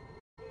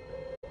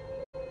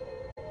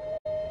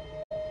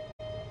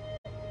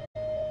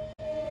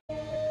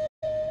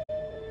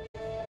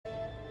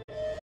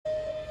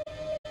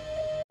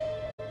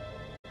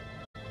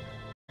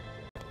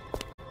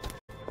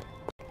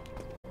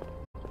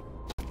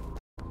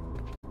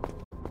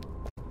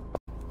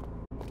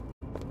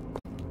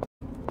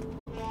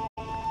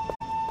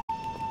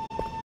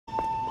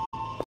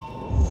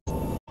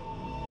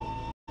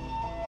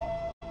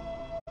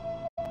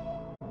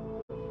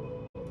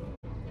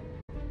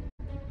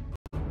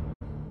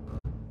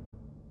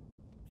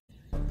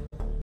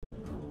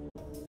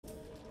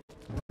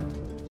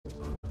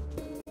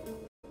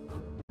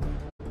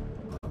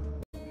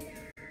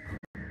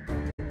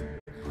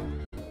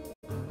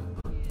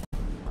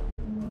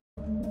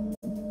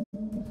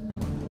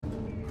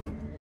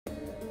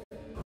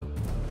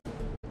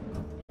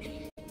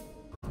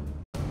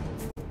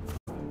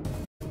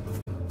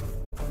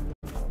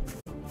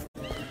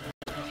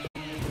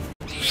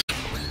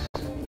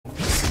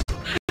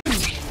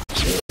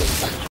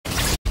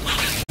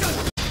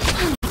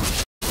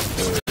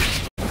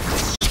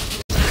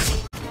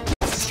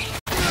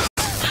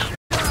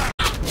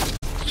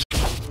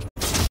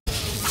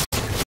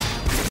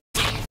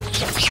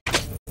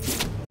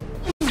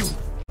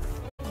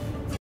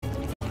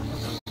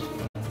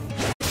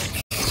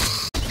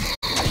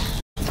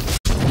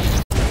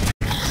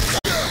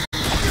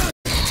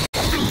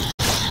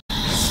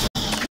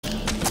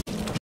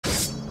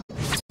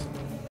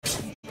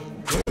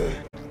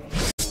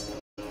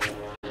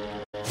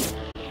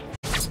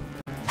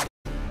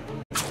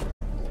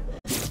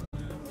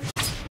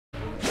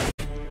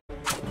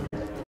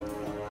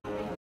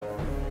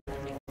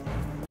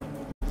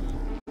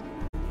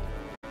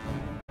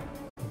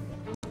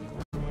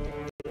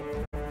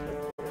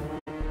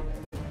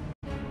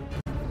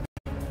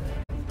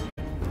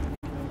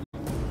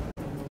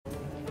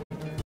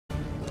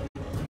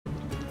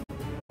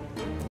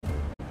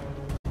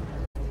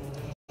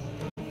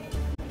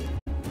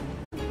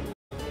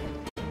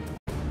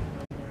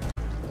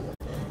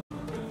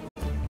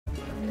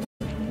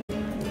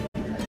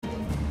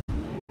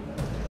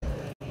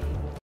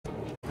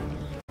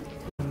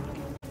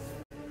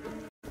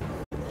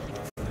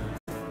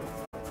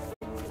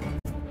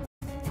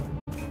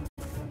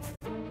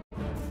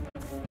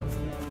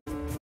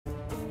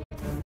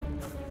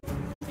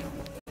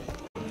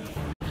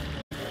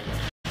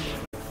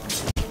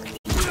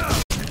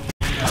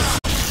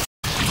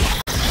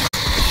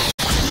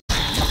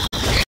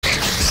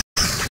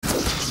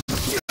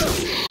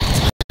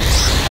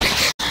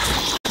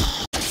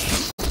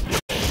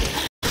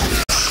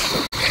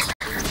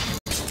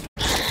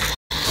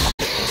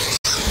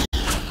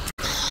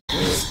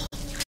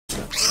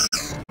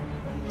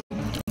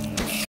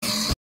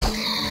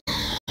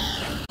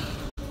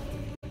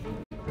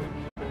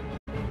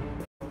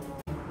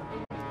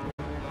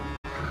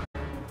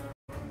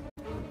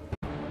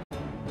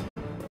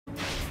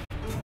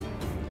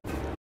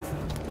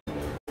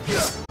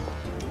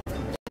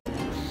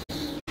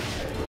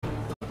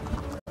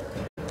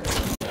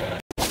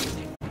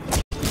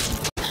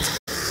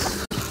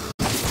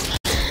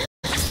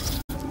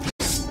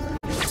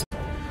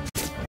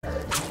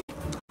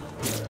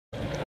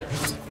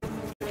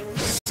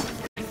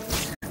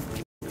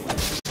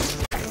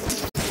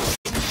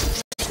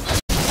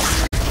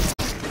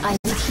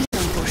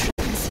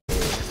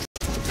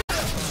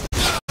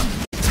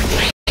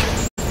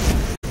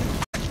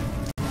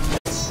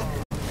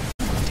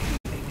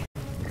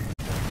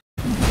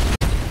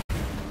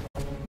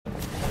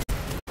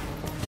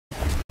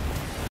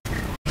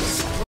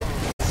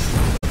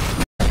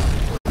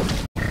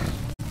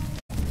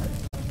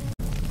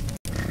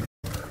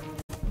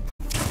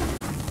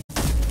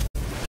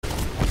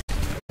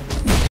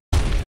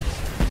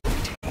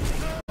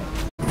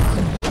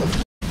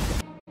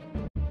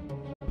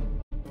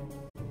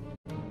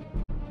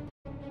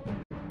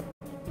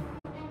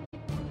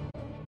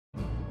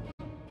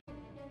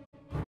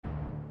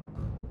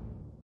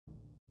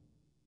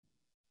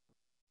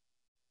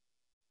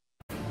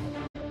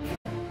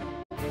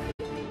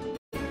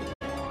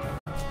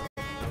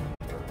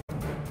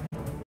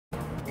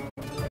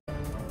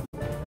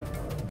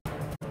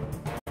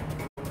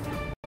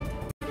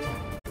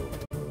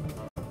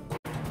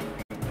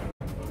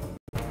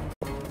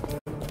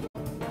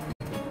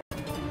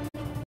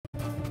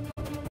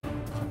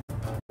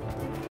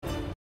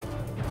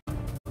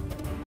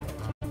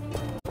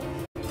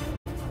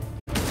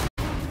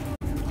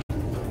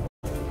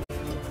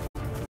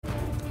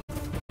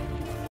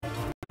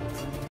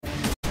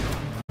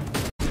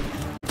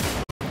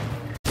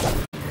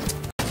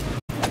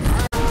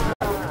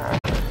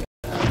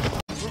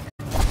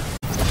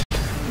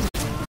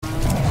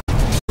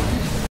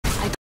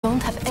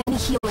 don't have any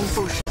healing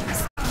potions.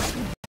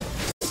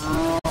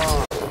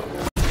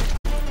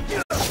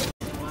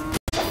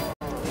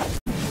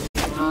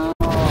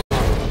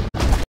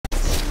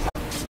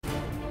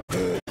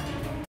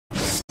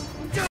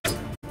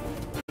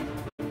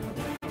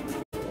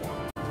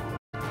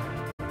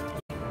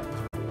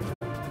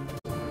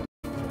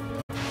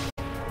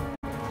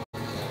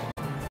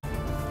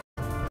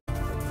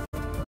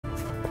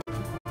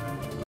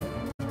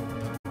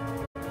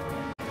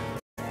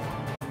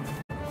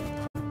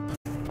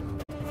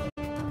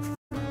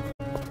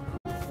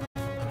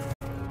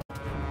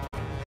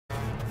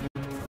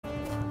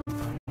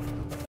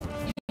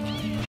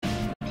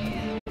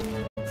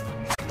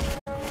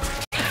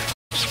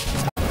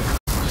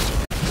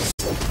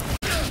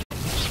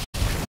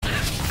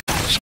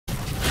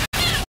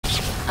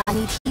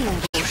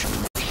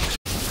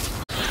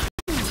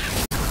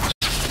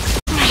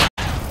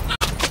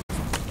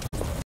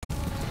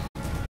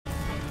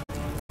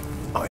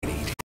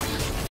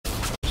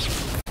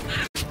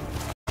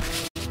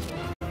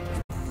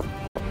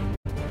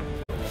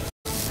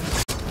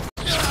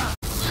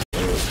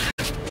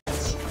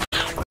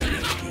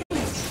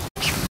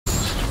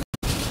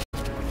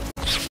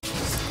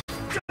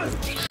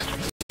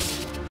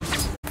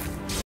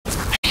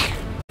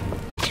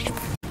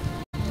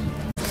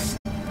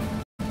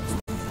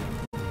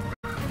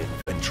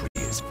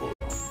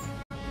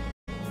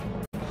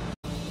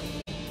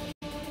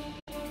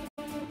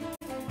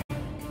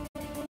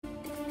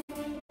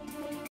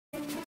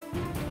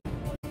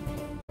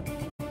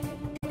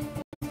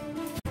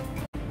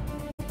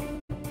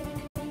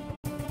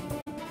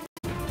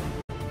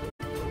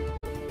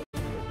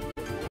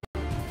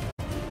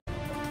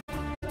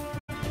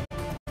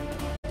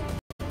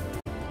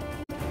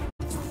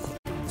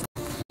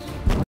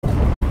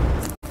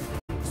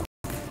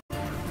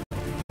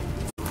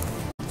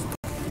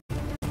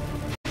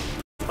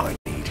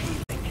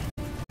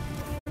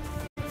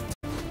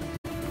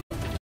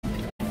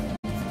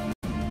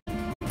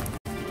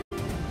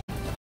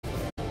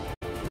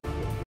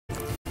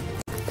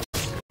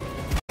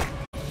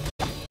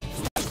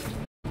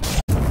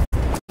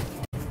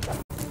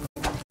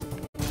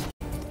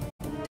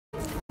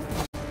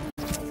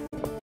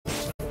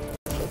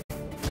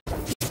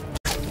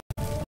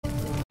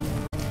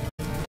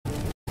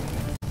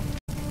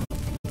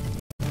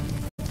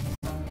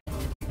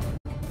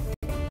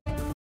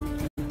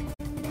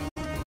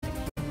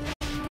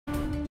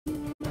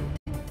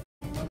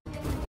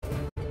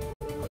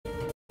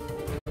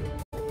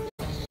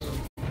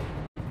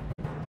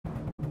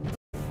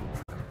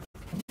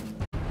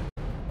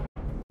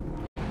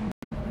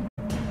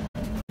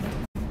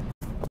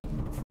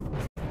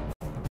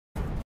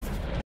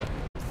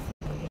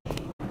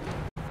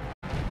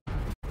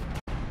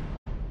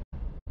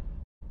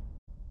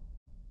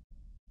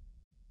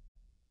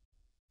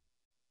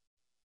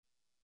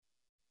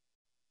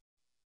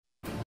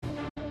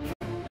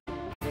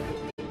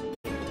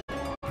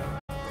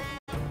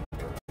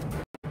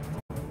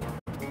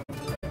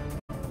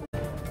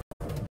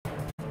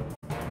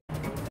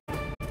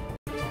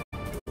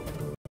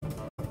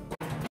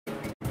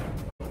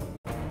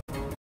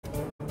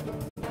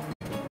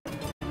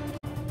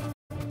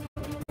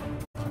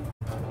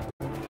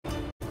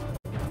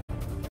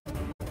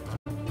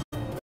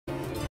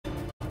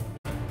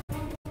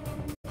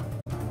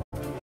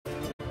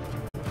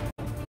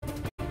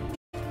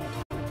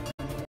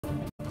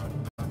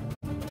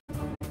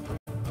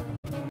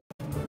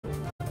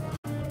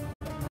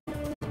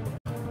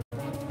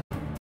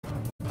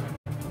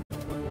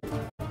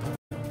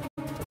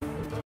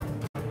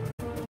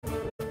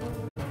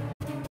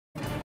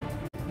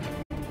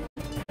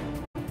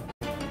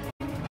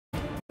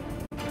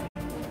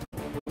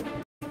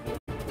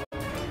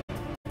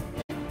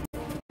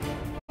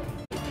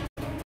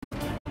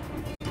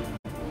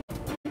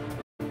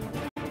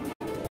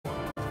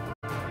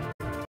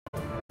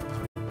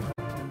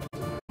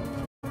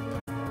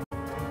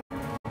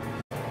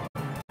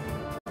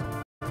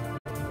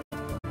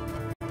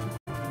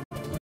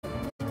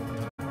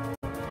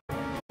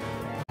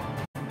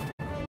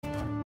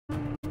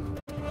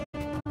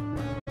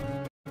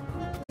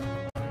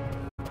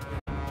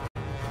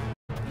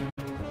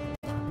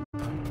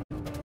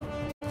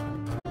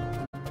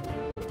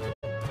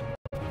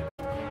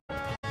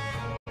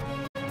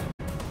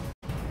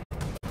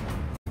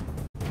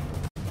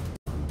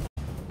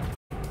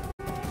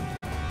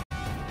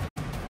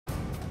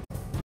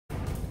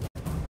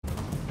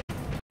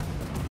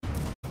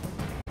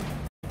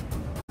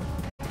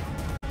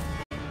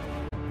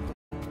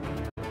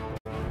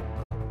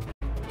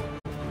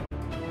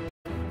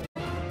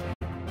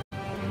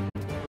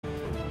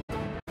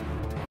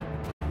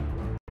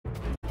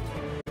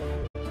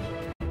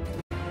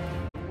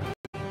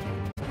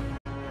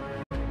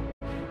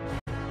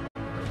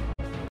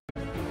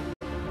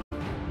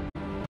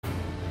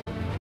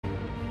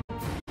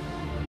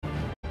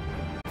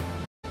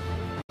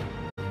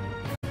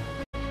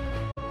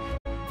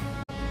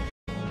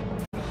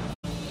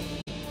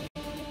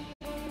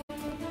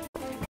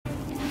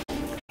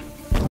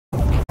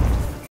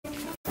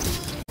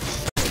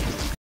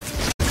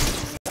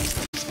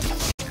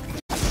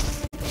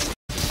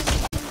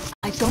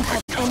 I don't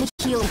have any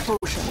healing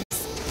potions.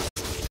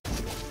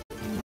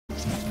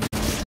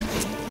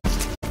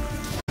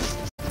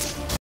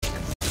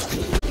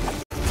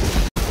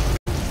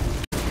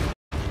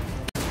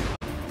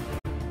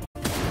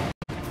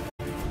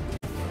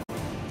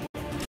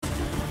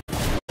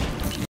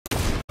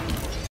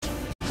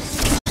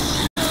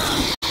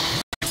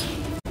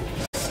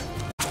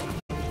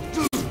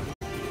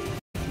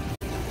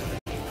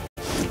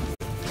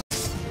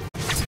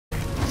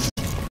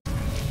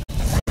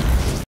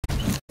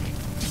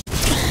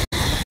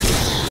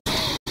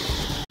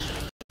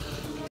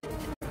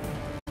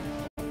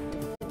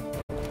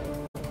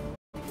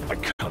 I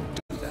can't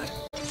do that.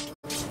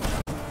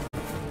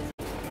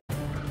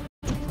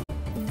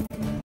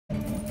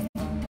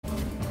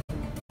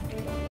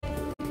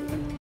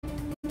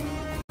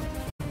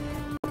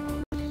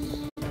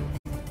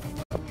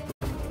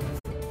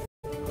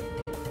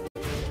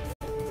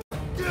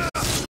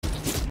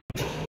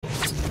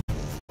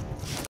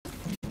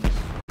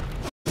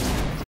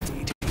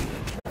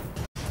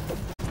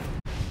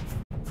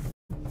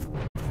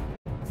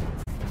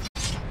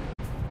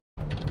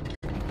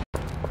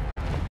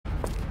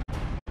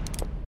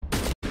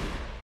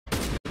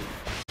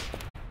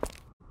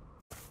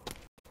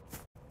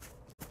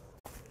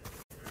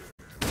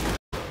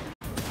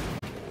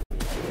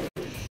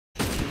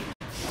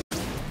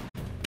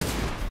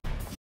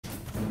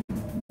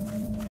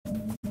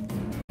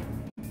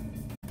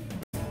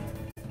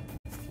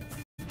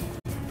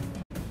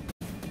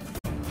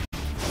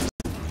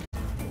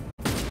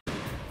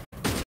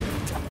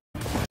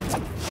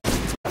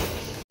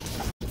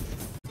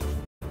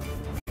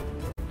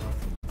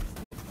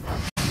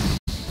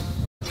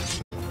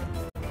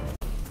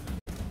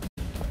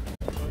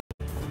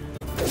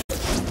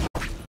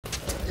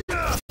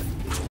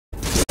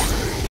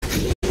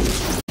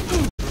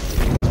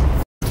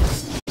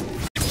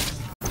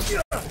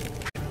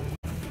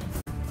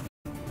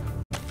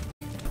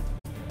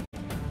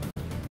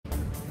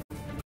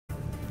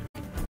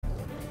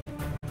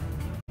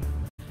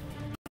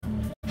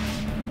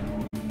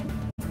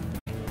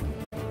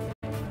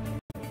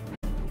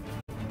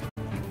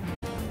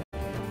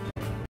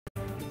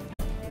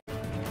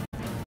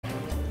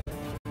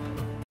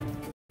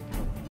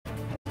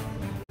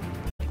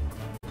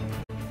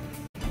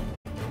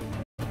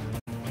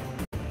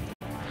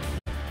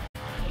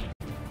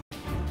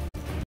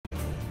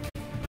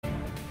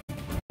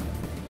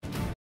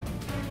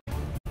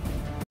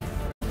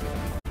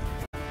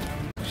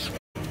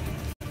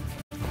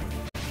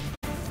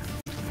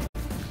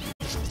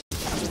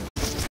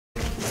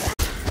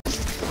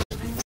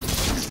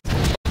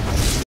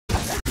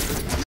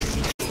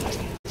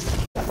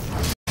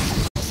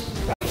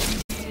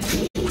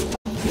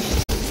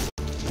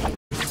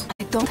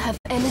 I don't have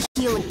any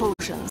healing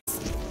potions.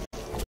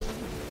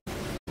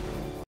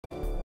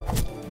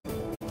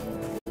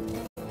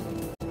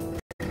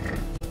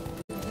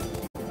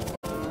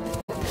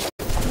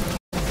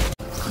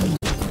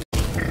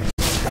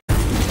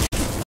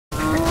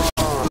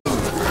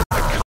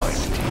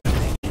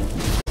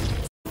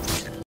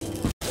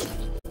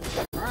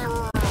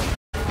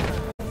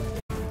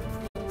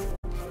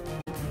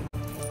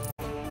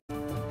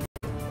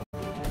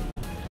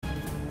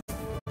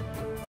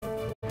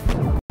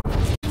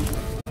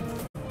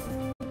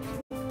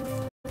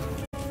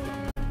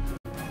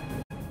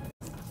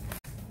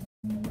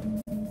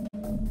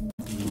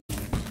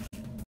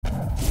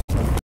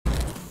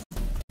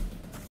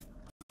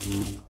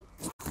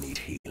 Need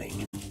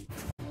healing.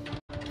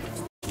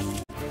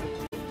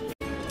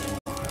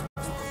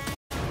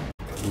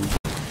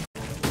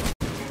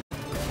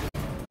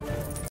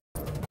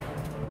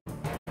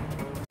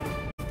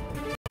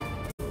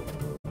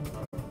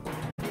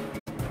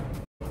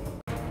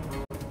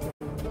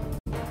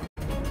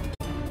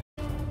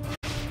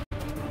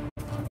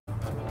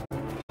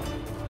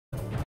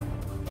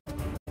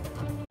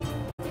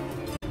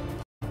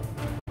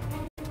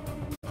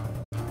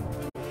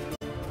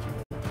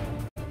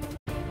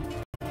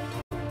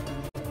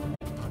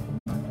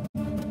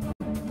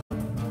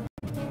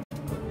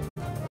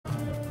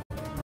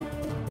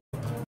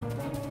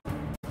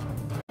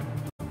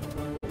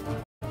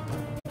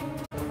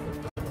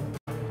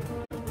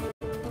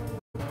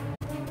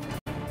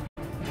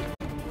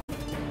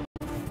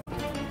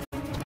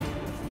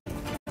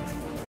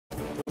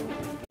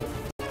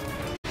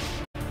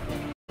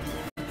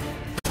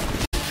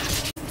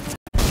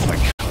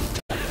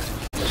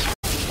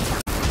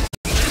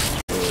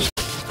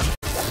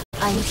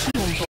 I need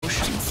healing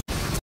potions.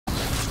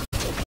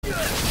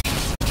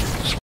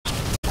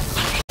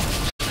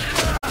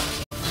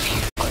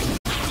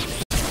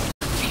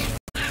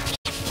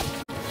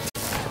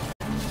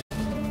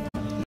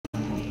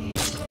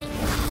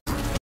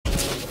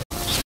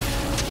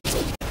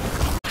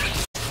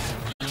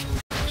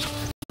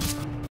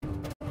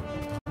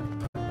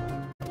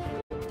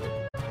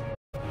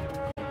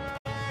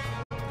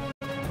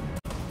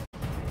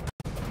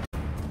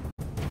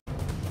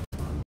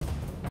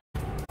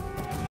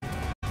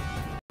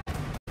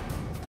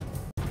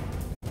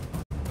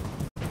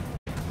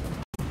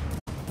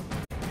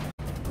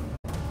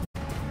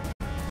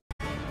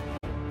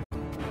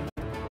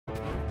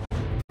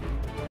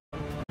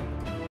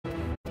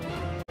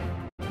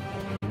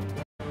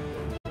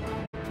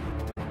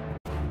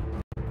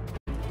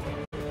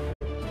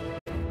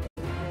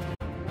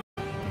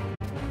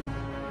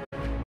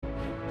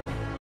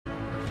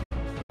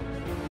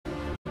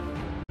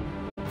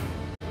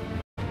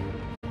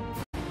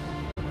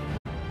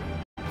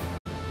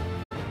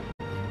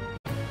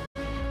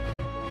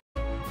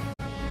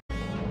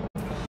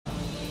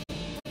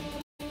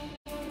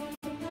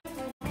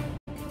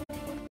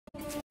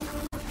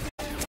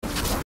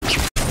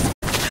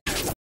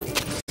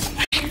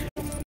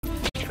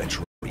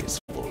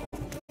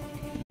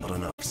 Not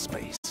enough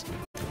space.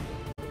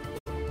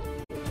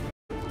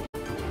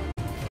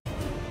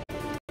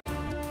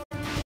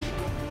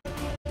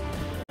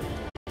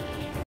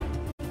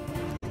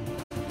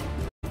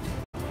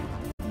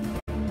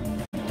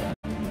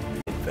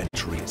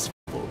 Inventory is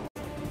full.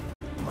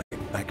 My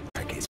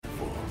backpack is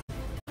full.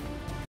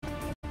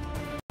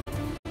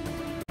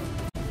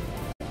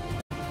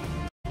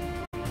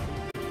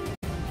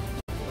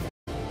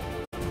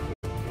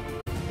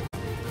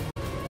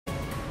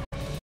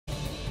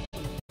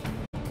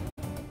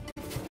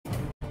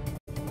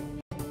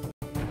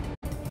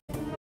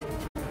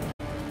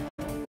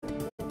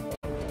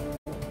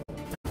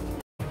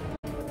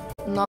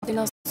 Not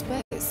enough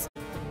space.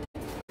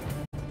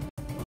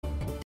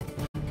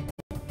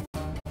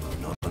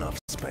 Not enough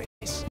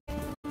space.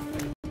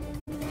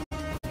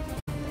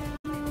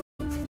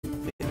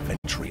 The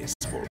inventory is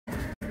full.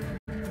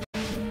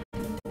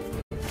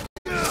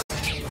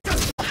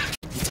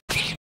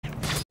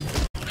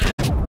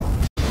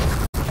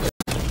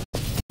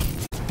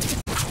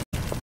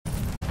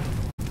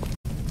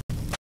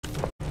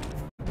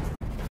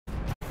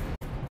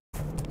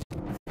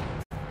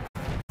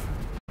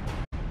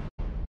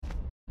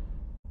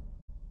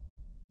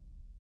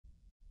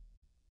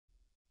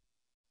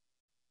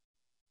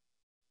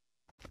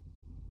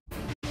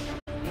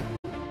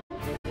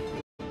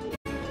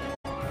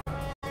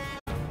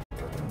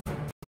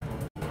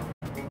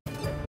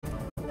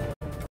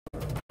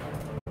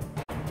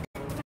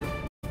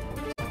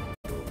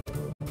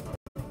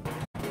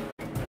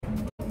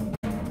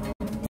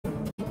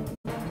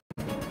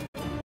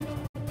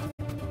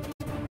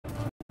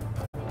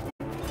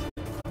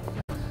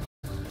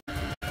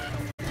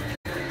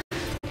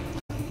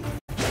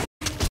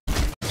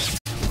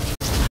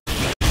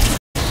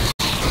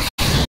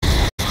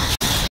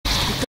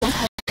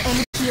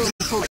 Healing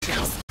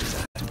potions.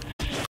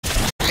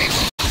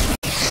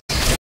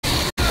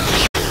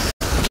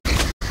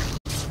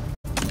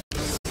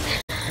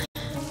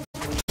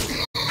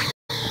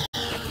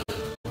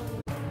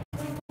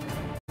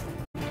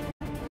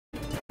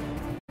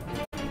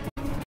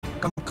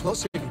 Come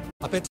closer, you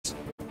puppets.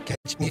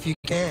 Catch me if you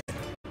can.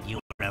 You're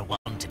a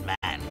wanted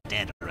man,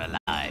 dead or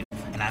alive,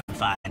 and I'm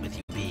fine with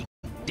you being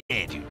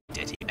dead, you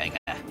dirty beggar.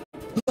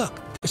 Look,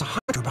 there's a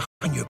hunter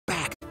behind your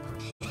back.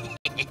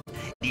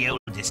 The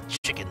oldest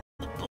trick in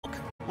the book.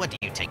 What do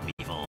you take me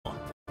for?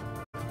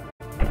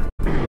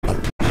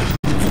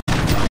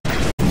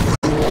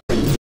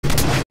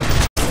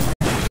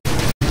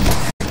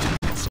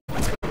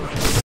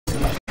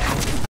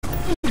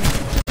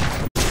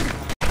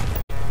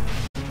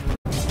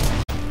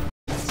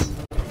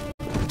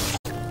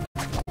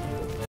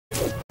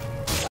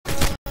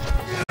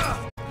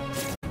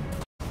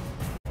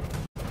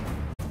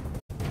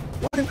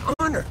 What an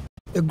honor!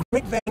 The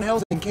great Van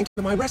Helsing came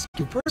to my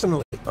rescue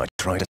personally. I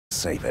try to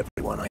save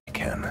everyone I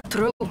can.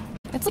 True.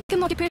 It's like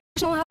an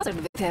occupational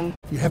hazard with him.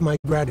 You have my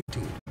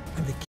gratitude.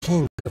 I'm the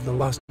king of the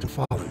lost and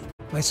fallen.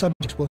 My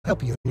subjects will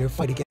help you in your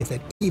fight against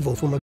that evil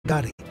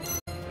Fumagati.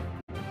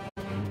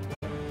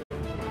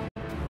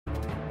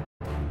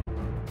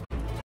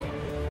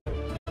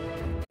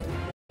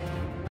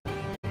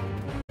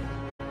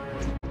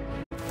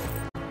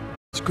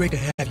 It's great to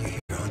have you here,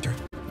 Hunter.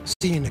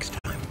 See you next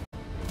time.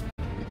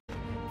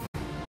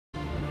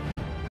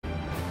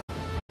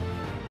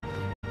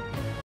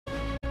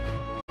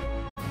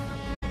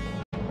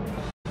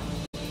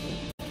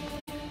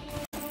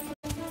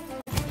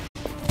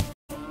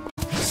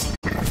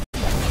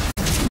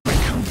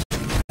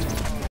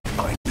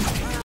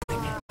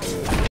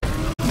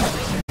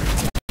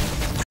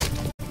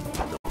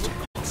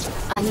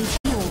 I need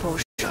healing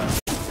potions.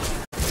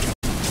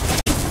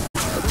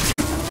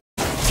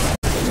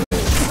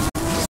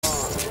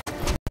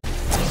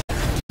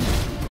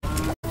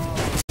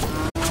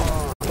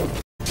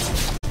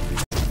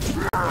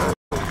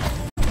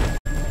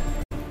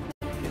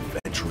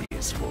 Inventory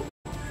is full.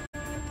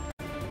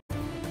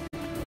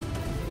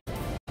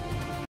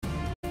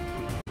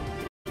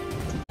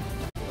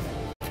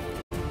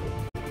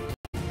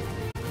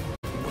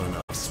 Not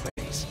enough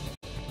space.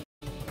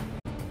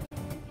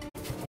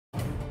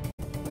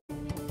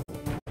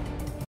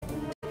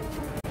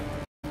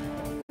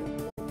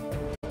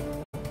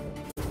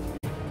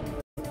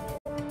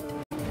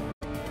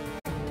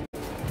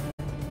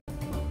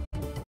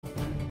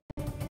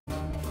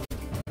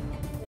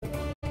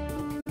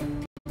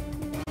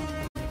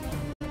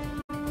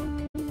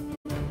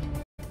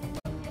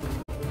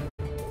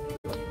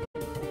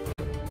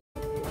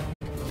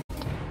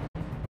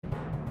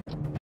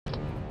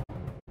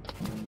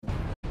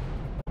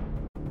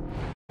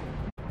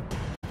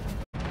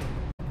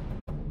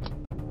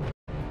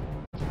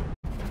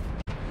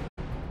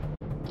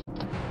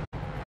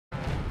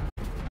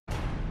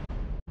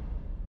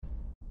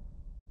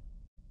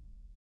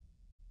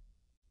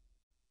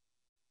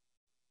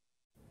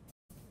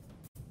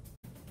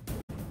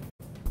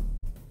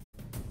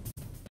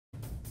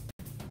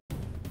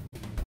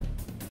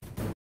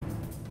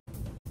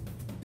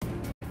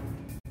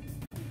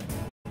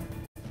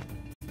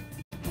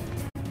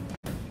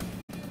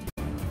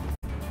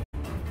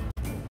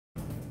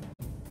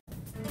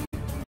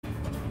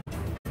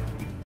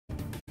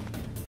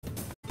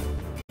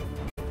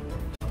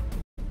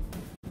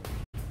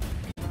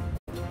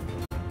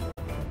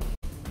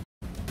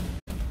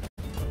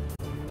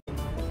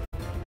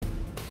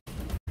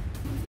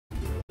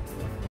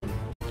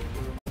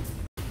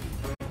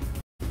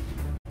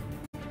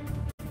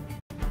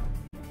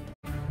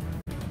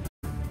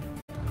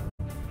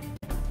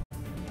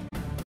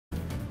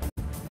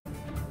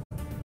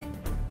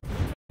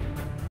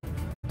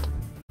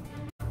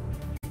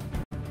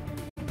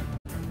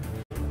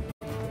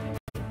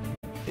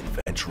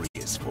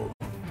 is full.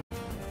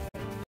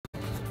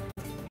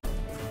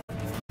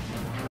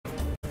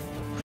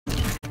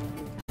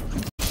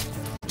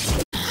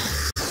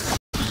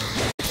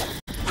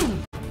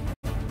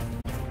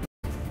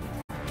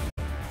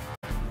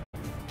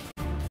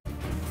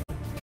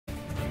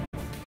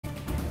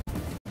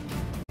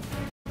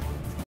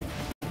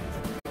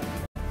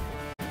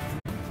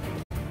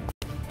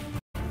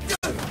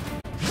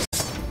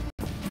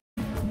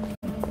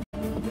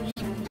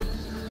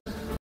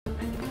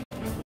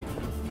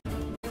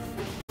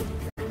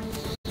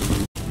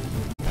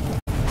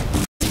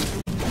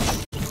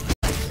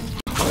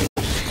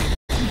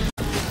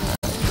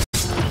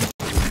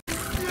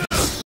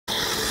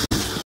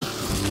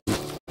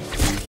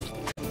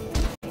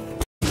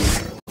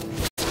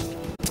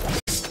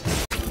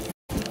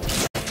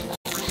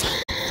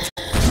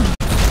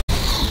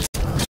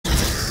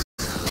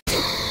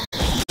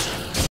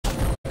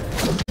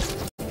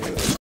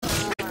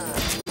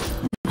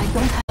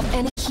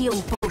 Any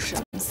healing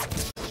potions?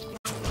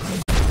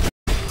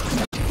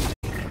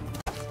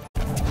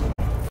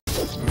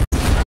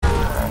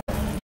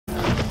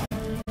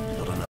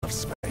 Not enough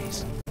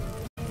space.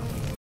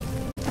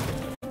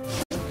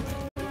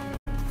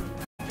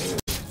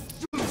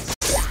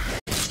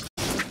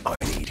 I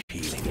need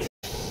healing.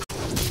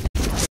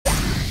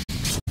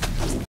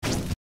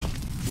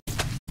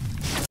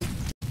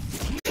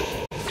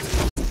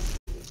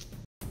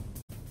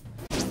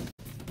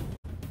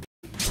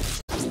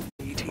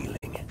 Need healing.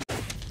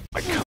 I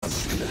can't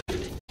do that.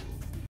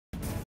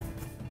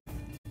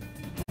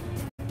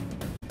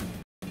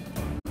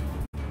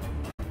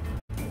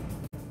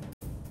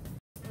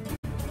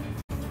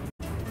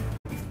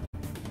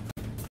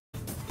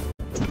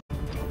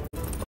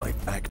 My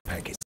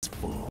backpack is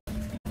full.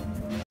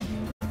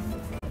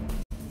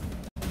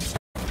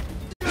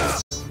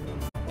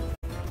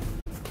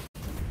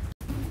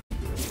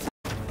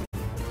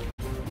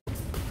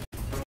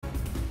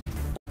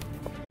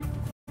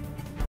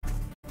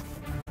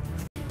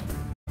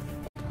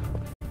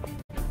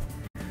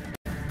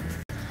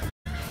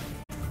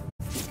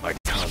 I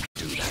can't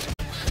do that.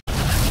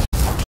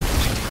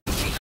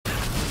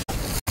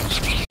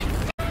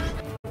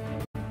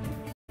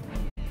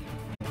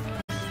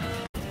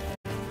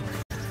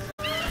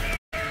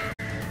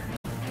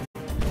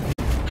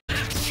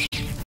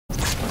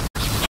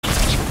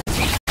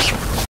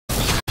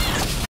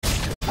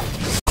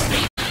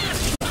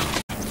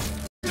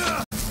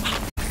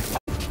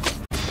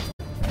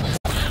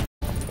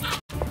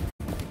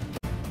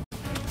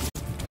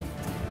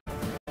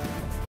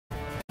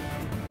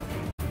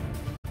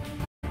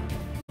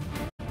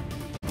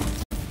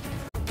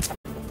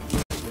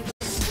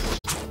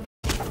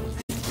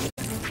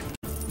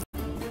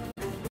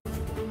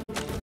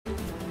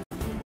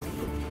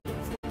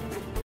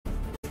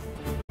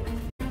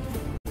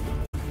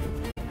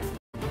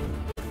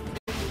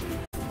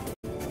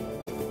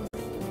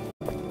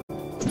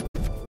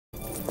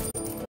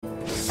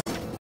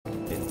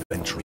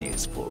 Inventory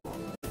is full.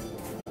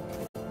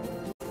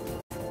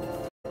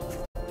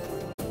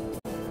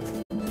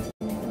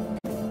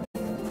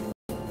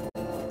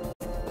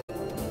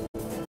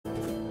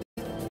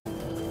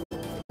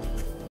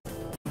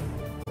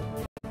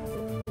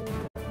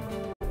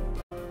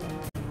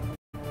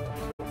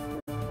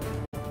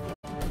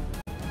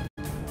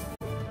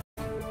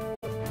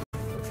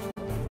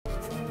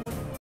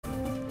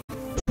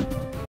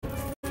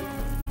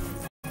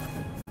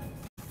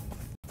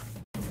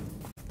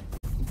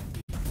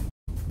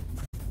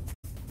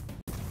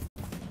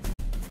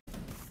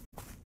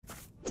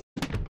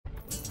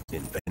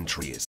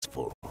 Inventory is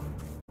full.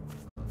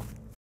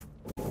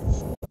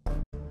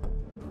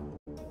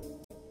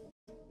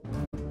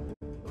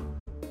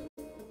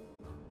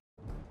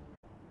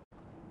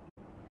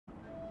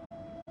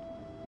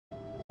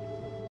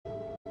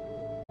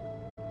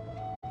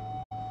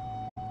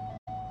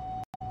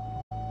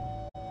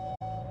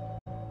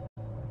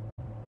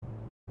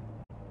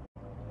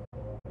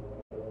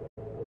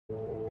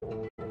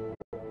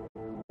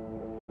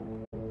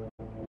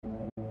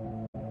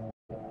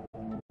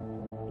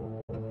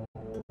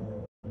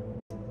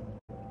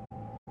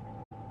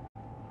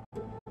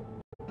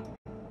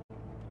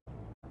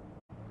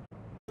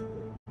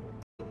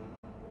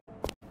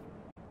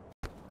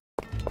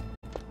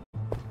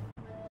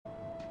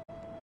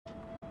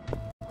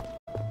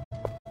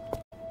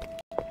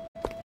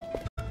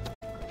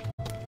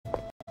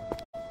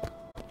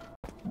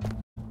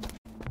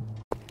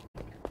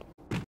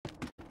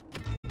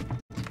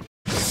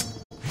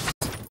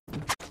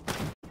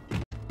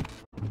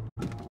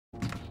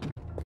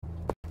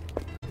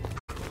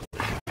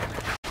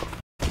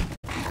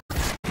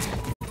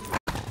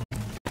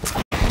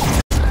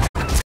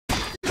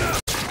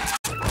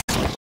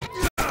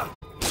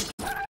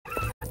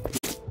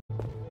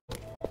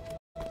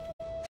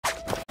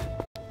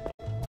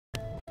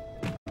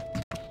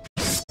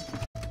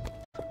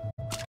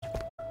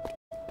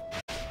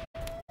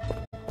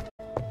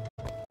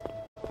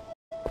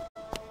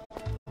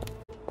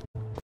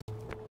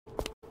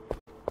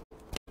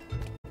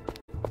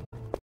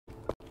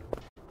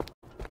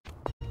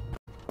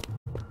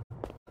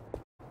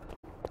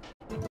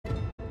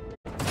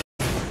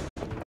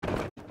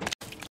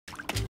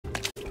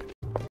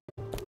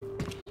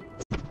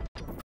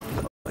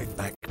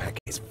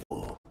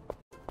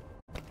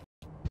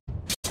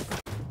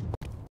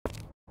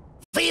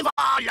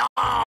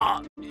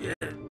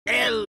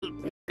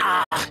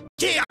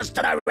 Cheers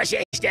to the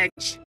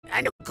resistance,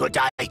 and a good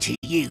day to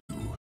you.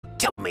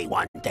 Tell me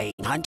one thing,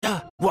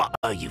 Hunter. What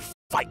are you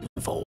fighting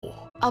for?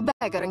 A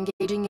beggar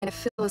engaging in a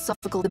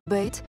philosophical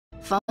debate.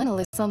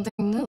 Finally, something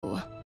new.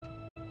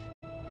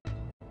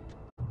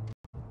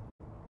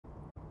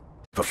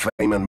 For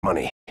fame and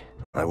money,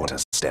 I want to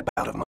step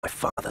out of my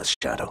father's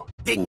shadow.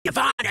 Then your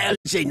fine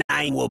Hellsing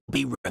name will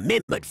be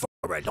remembered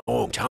for a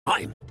long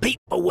time.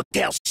 People will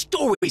tell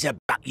stories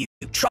about you,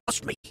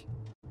 trust me.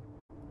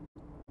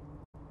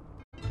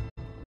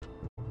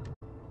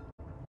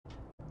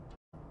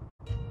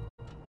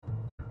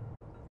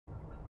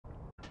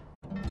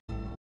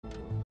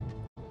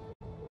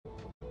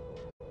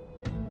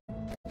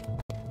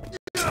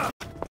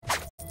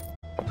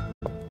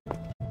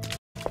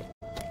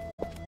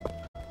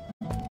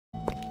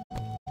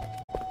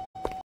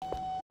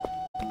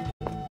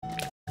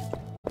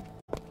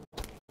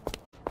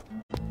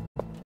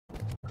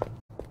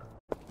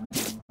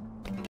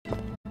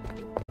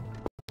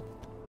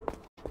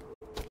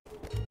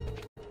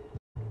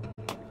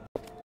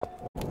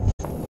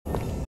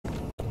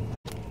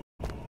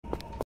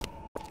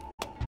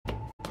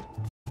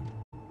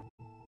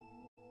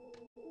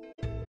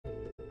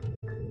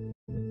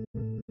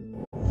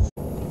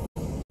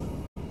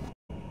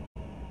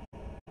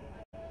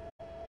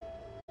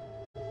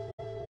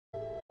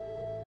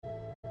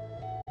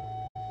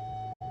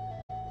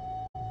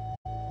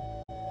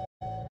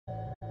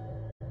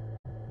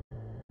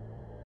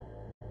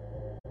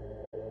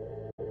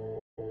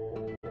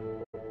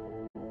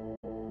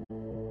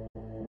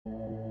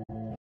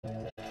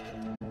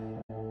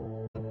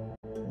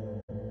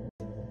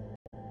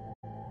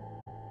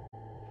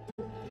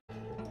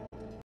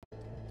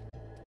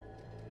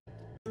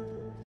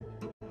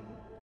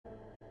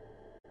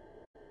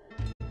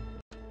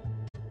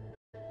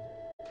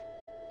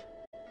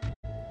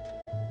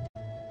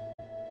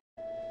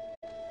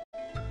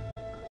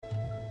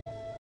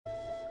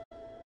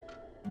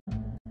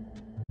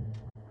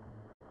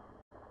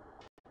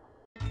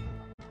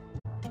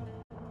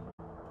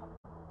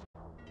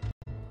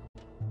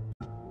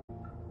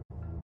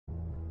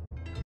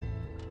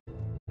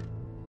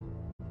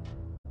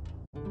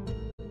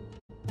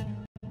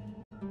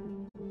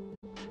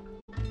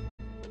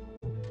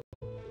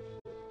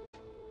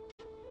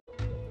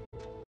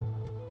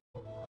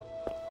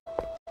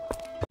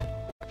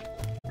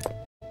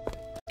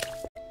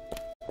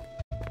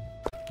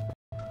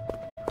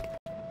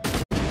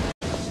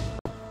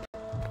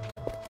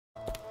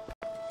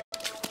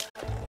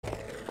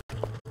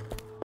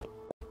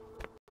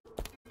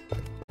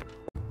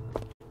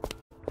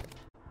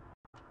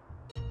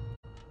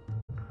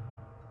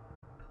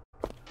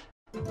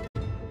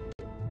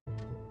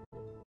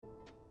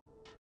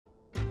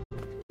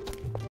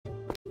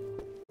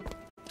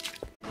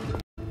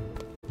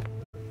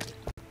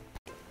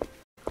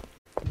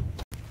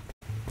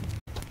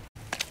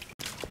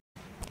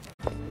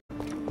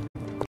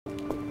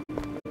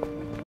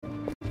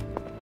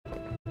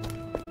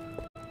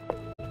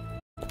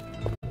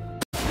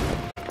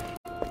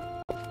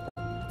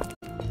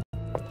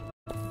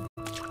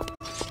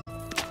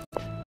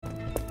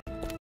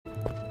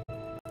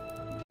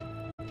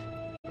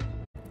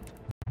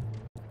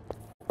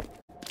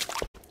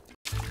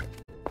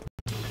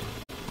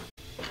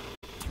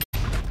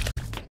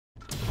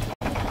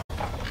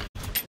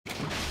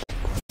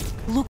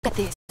 Look at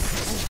this.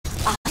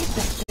 I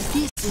bet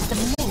this is the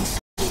main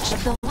switch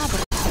of the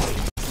laboratory.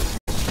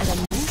 And the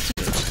main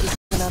switch is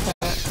another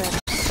red,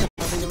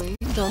 really,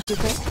 don't you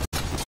think?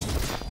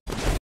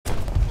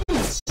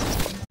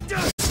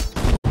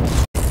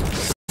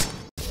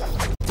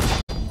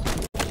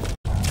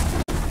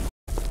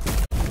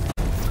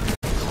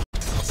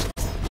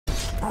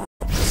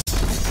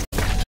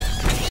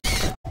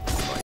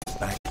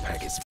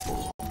 Backpack is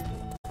full.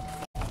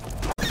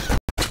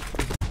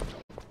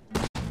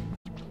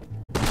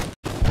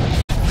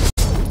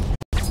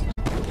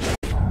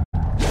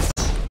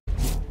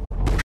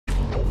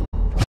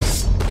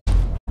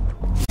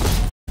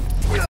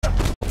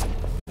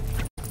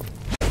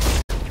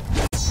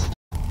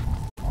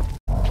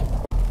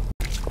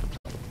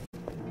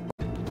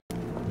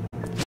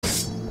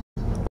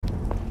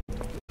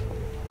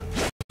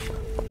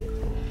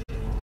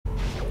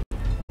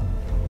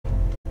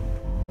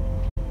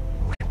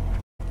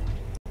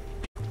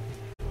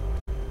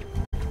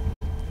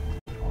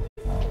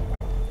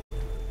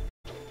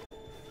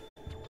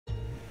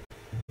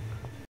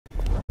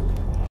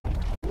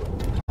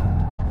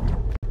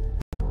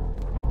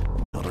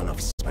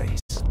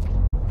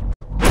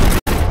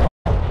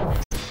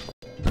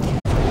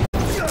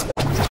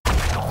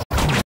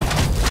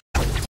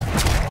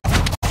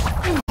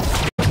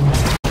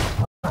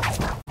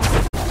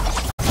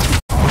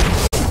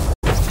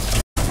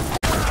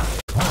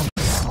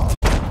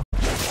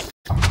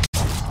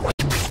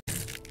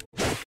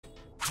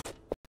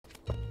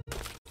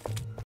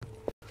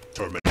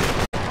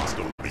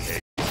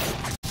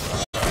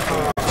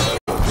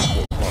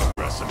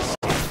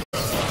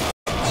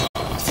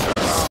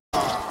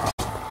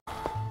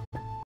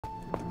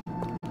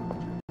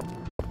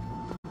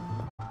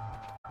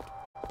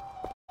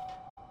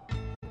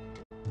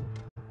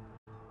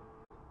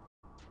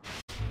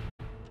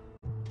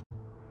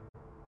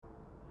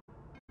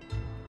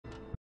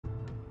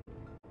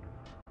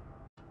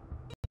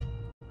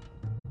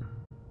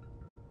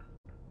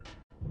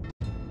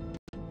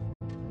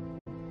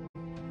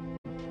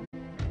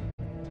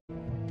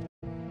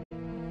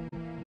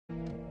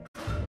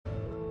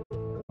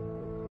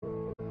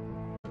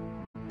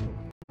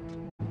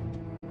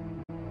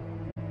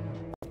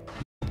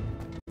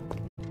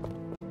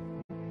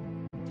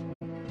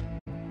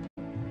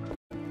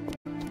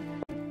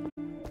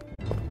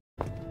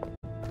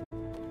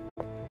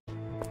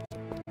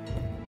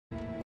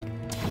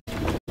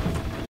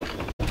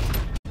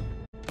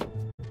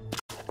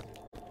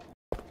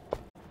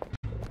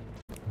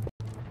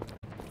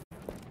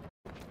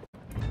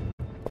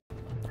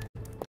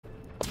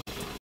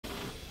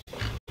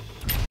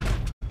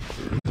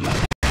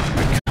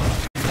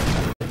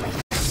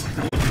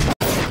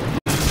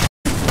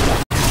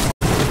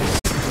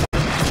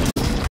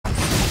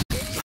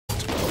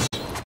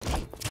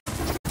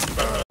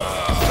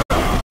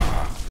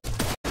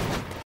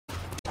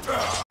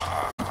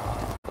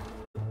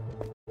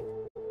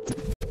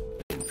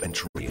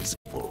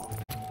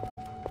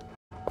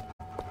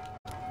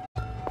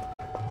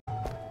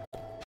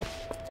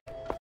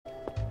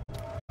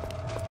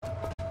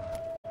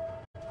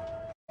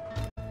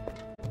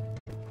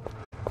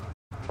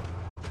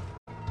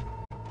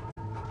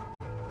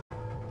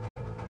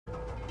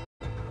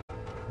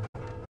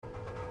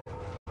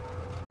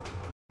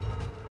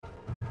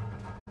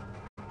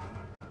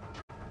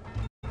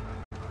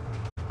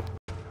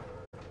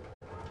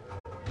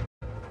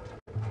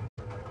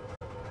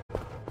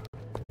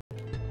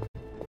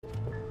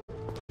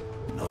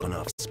 not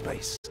enough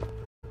space.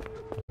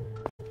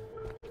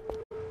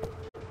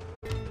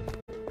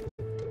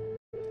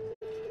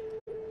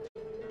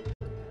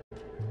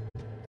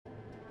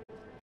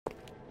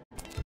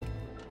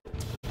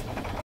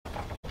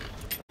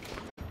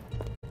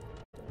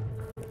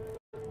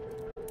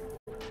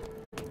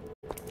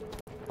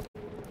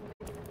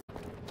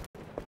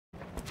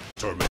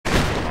 Terminate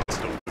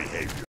hostile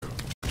behavior.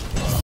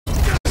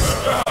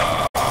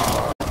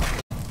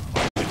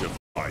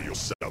 Identify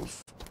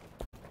yourself.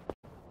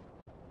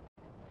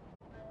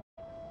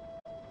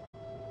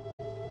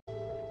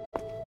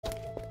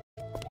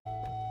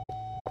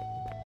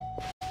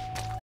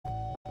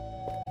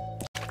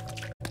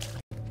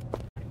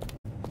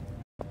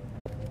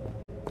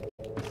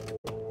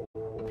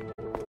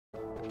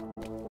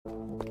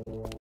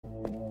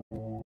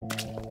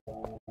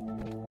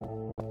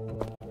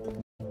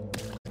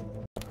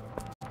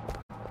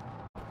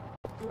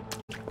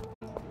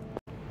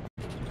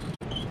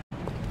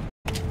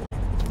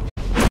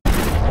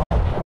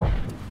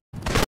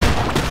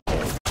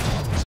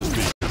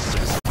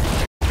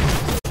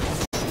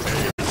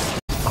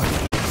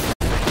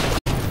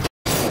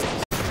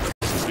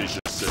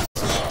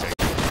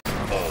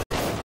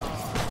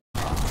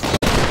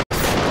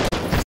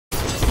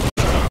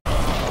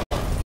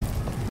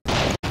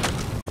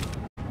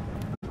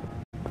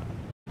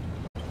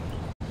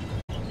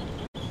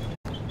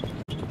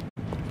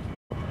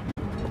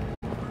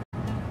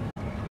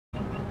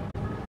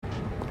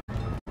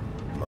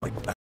 My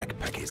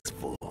backpack is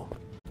full.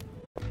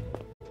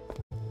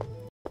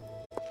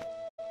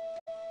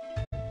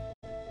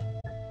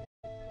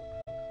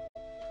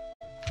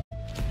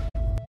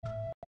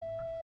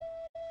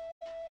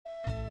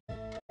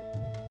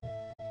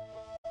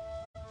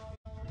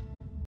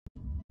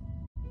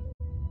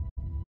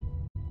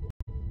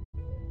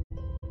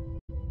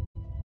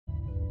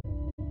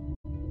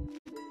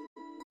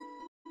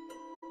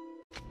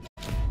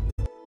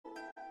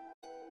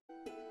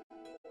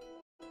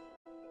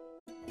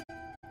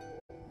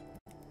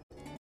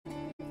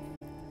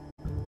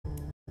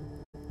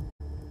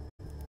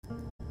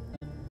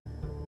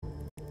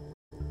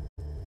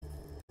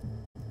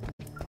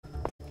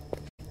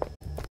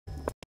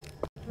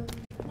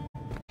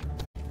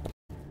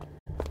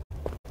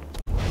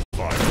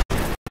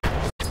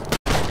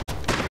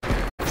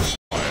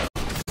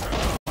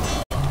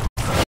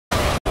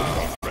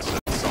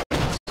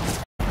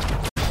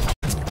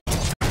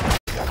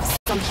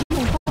 Some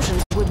healing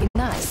potions would be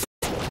nice.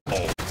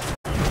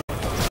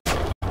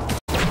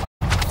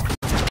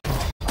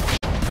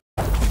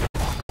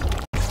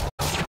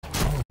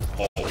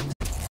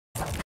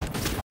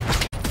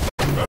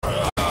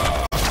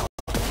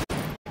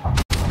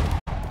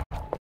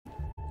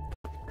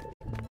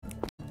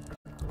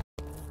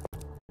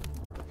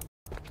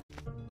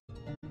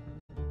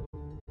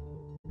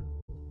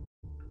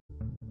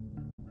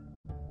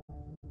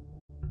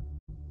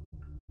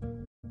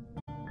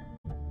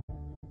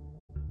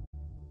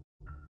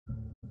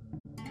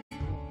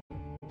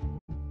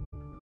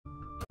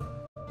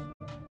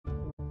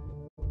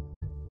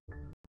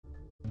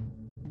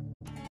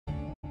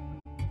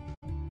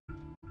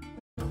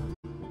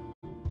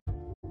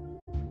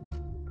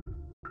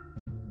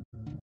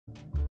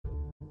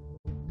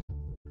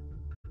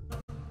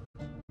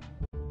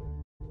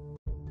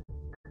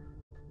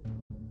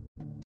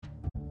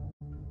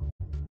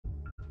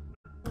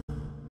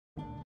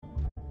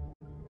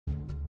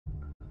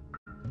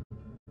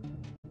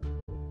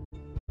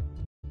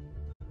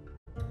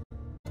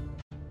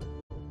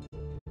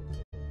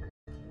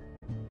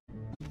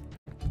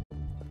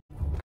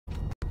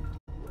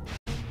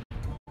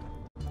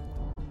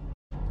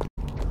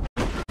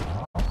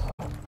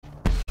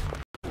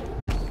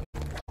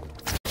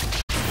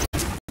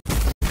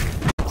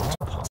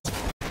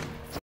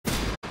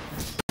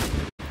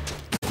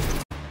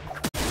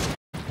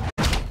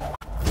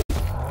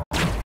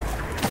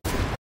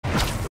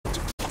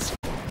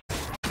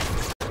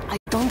 I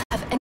don't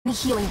have any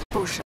healing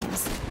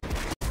potions.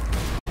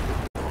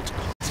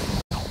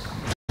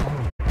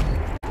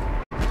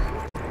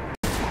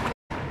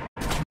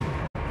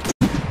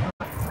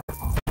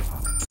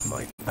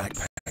 My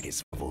backpack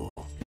is full.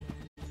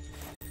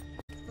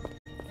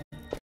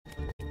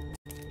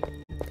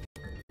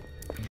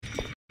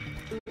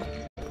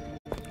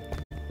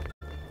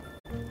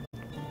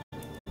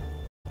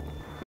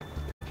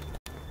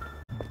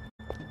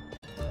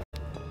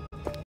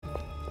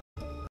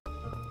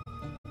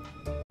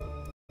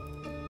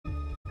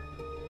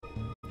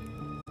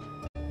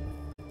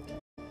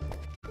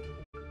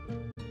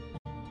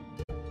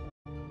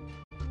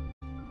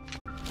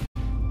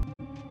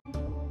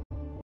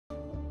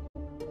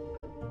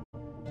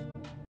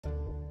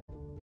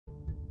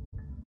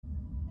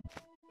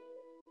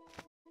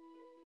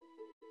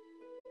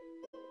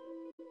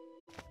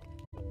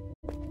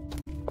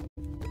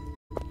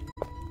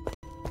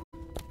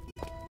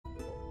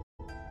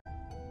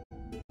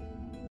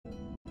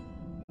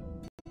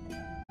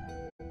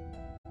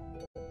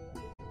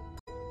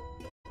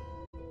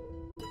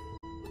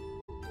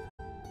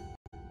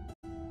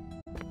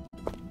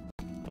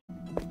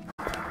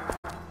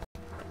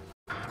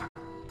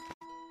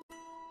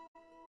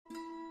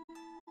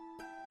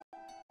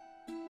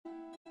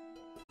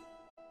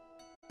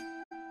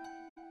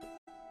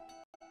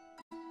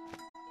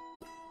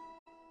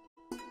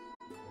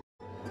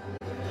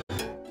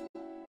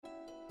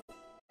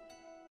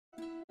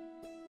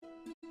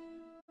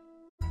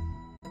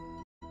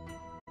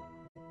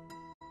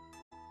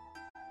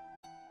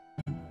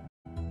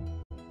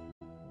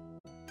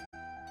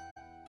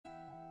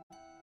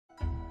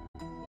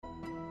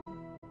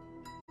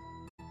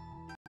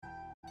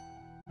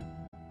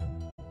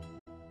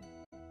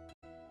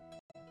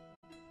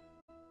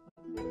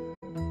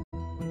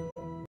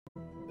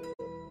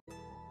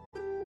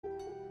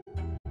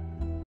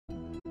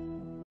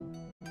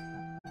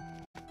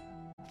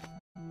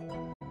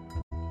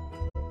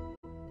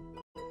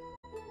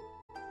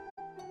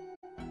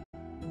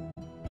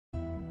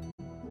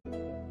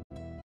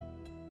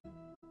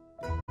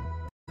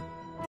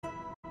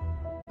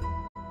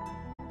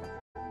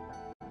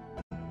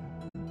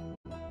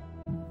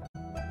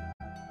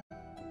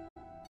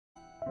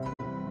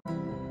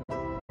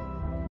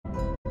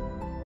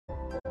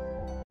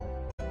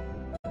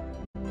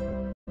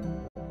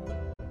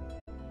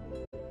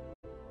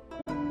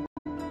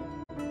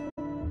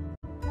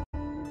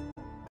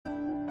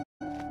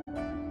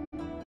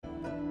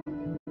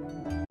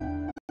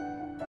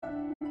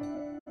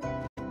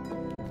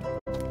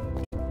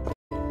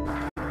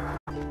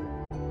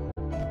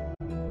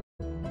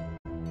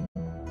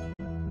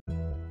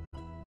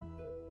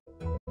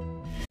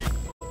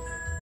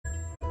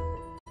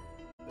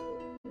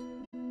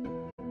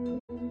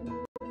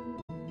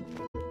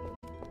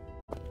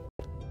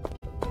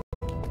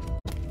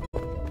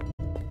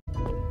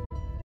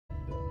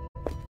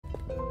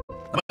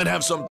 I might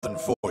have something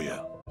for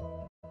you.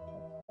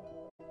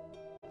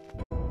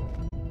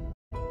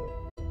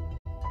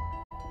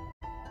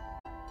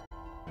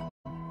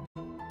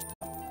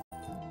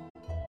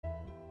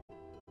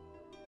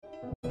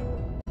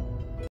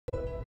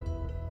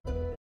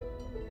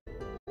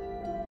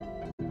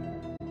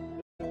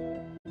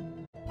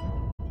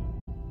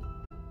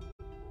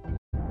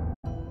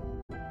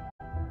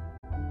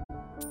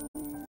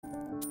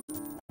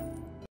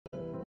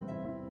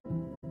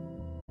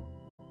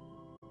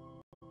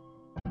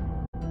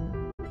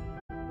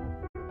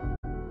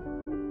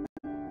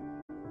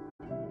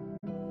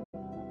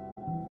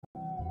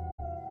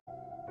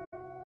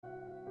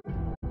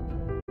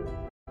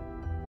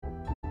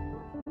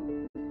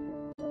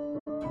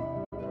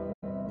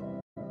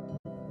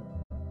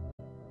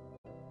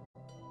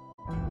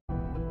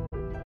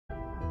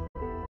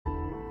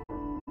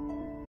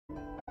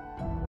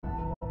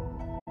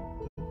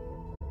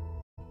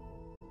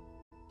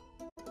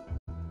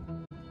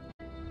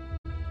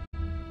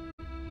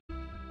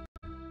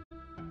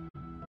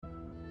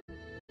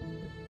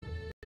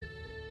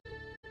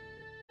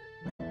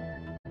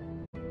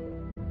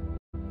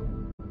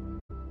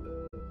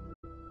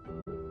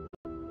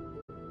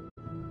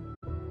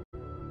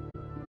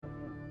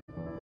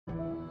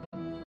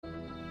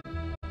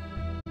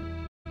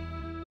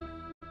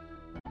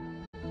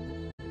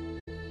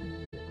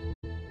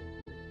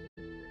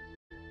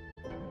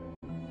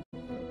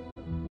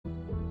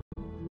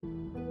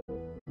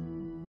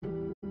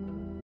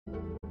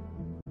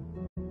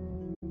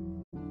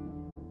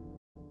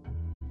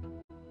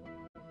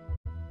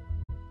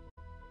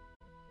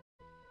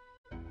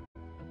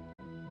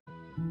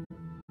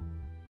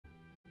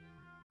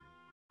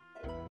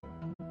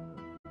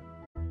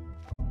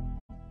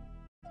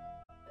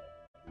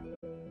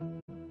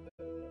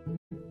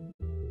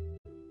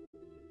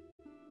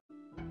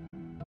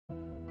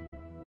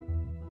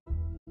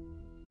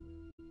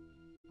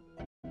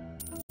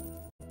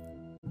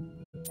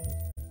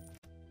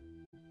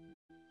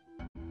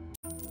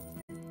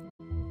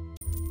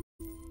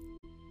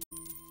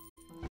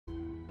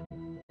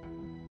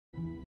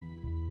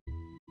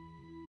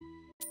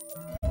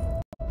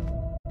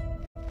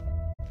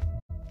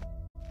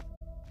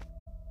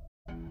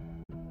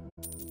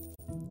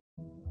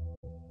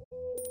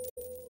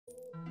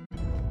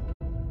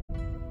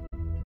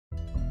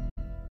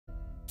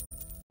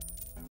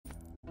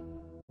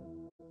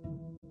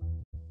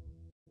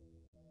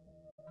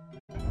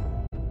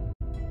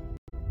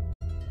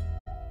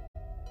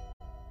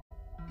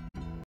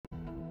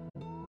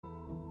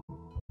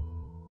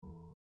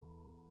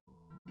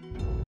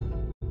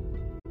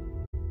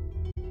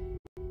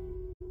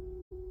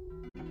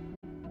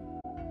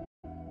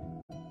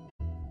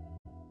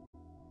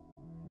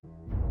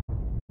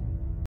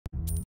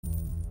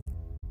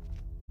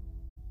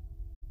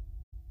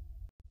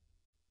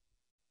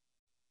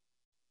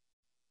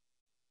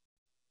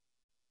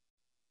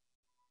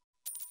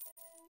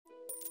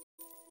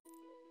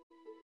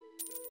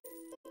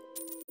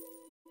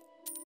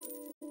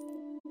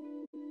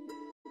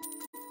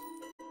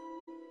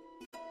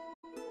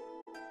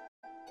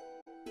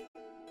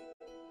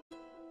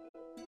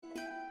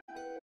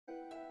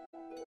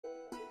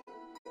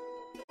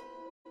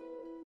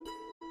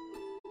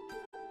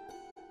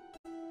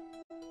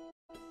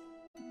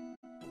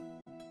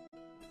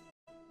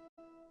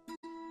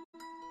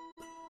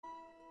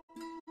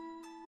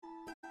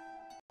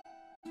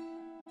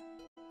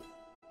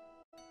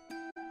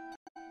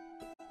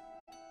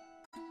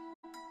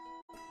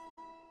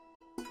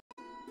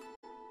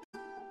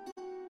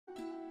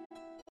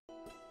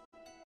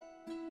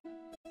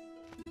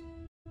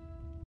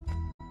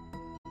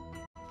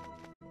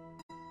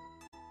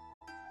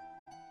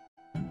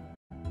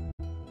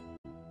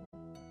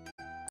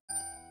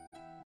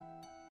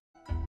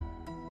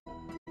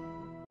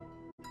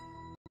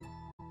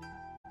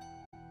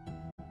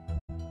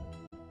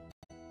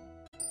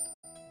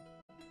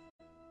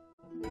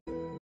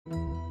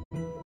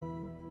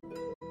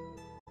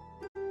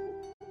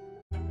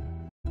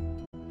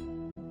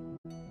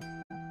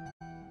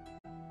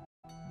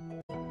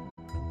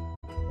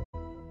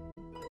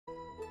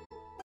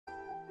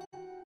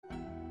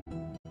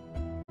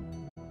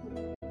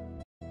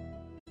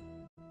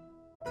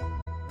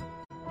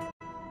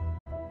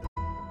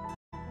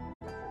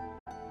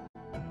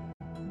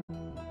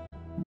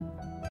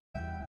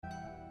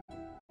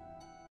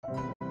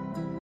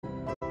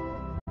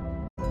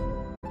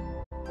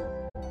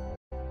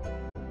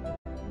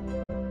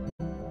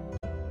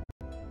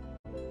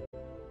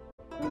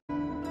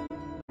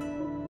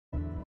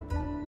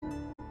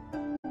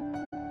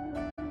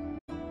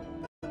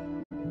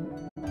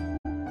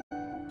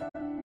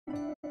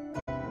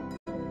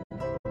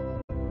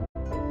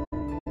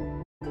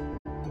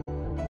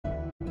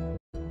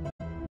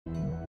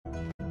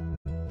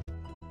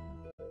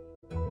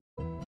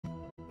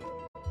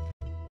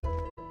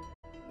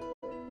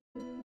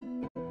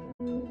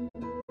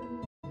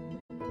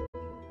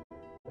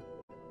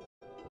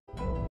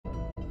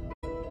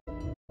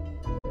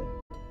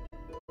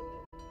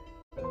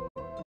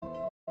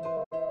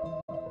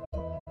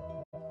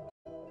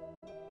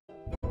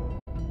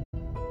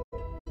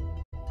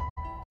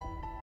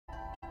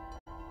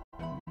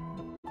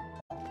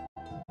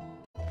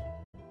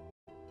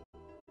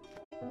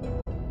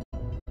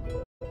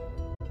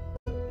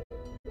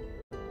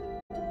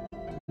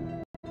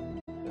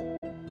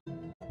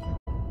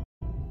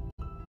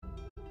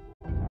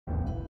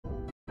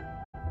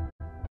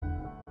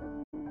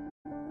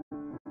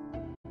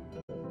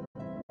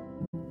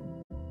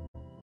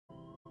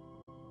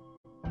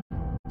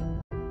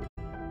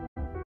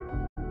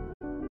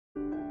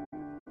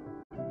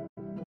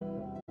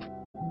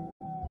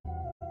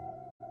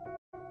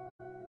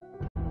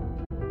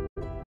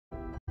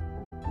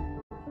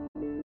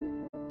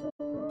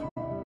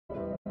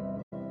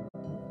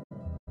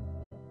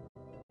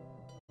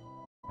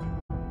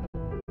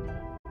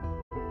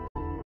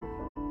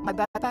 My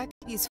backpack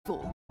is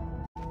full.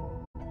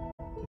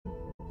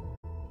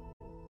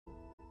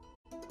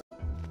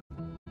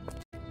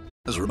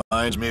 This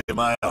reminds me of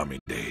my army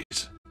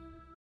days.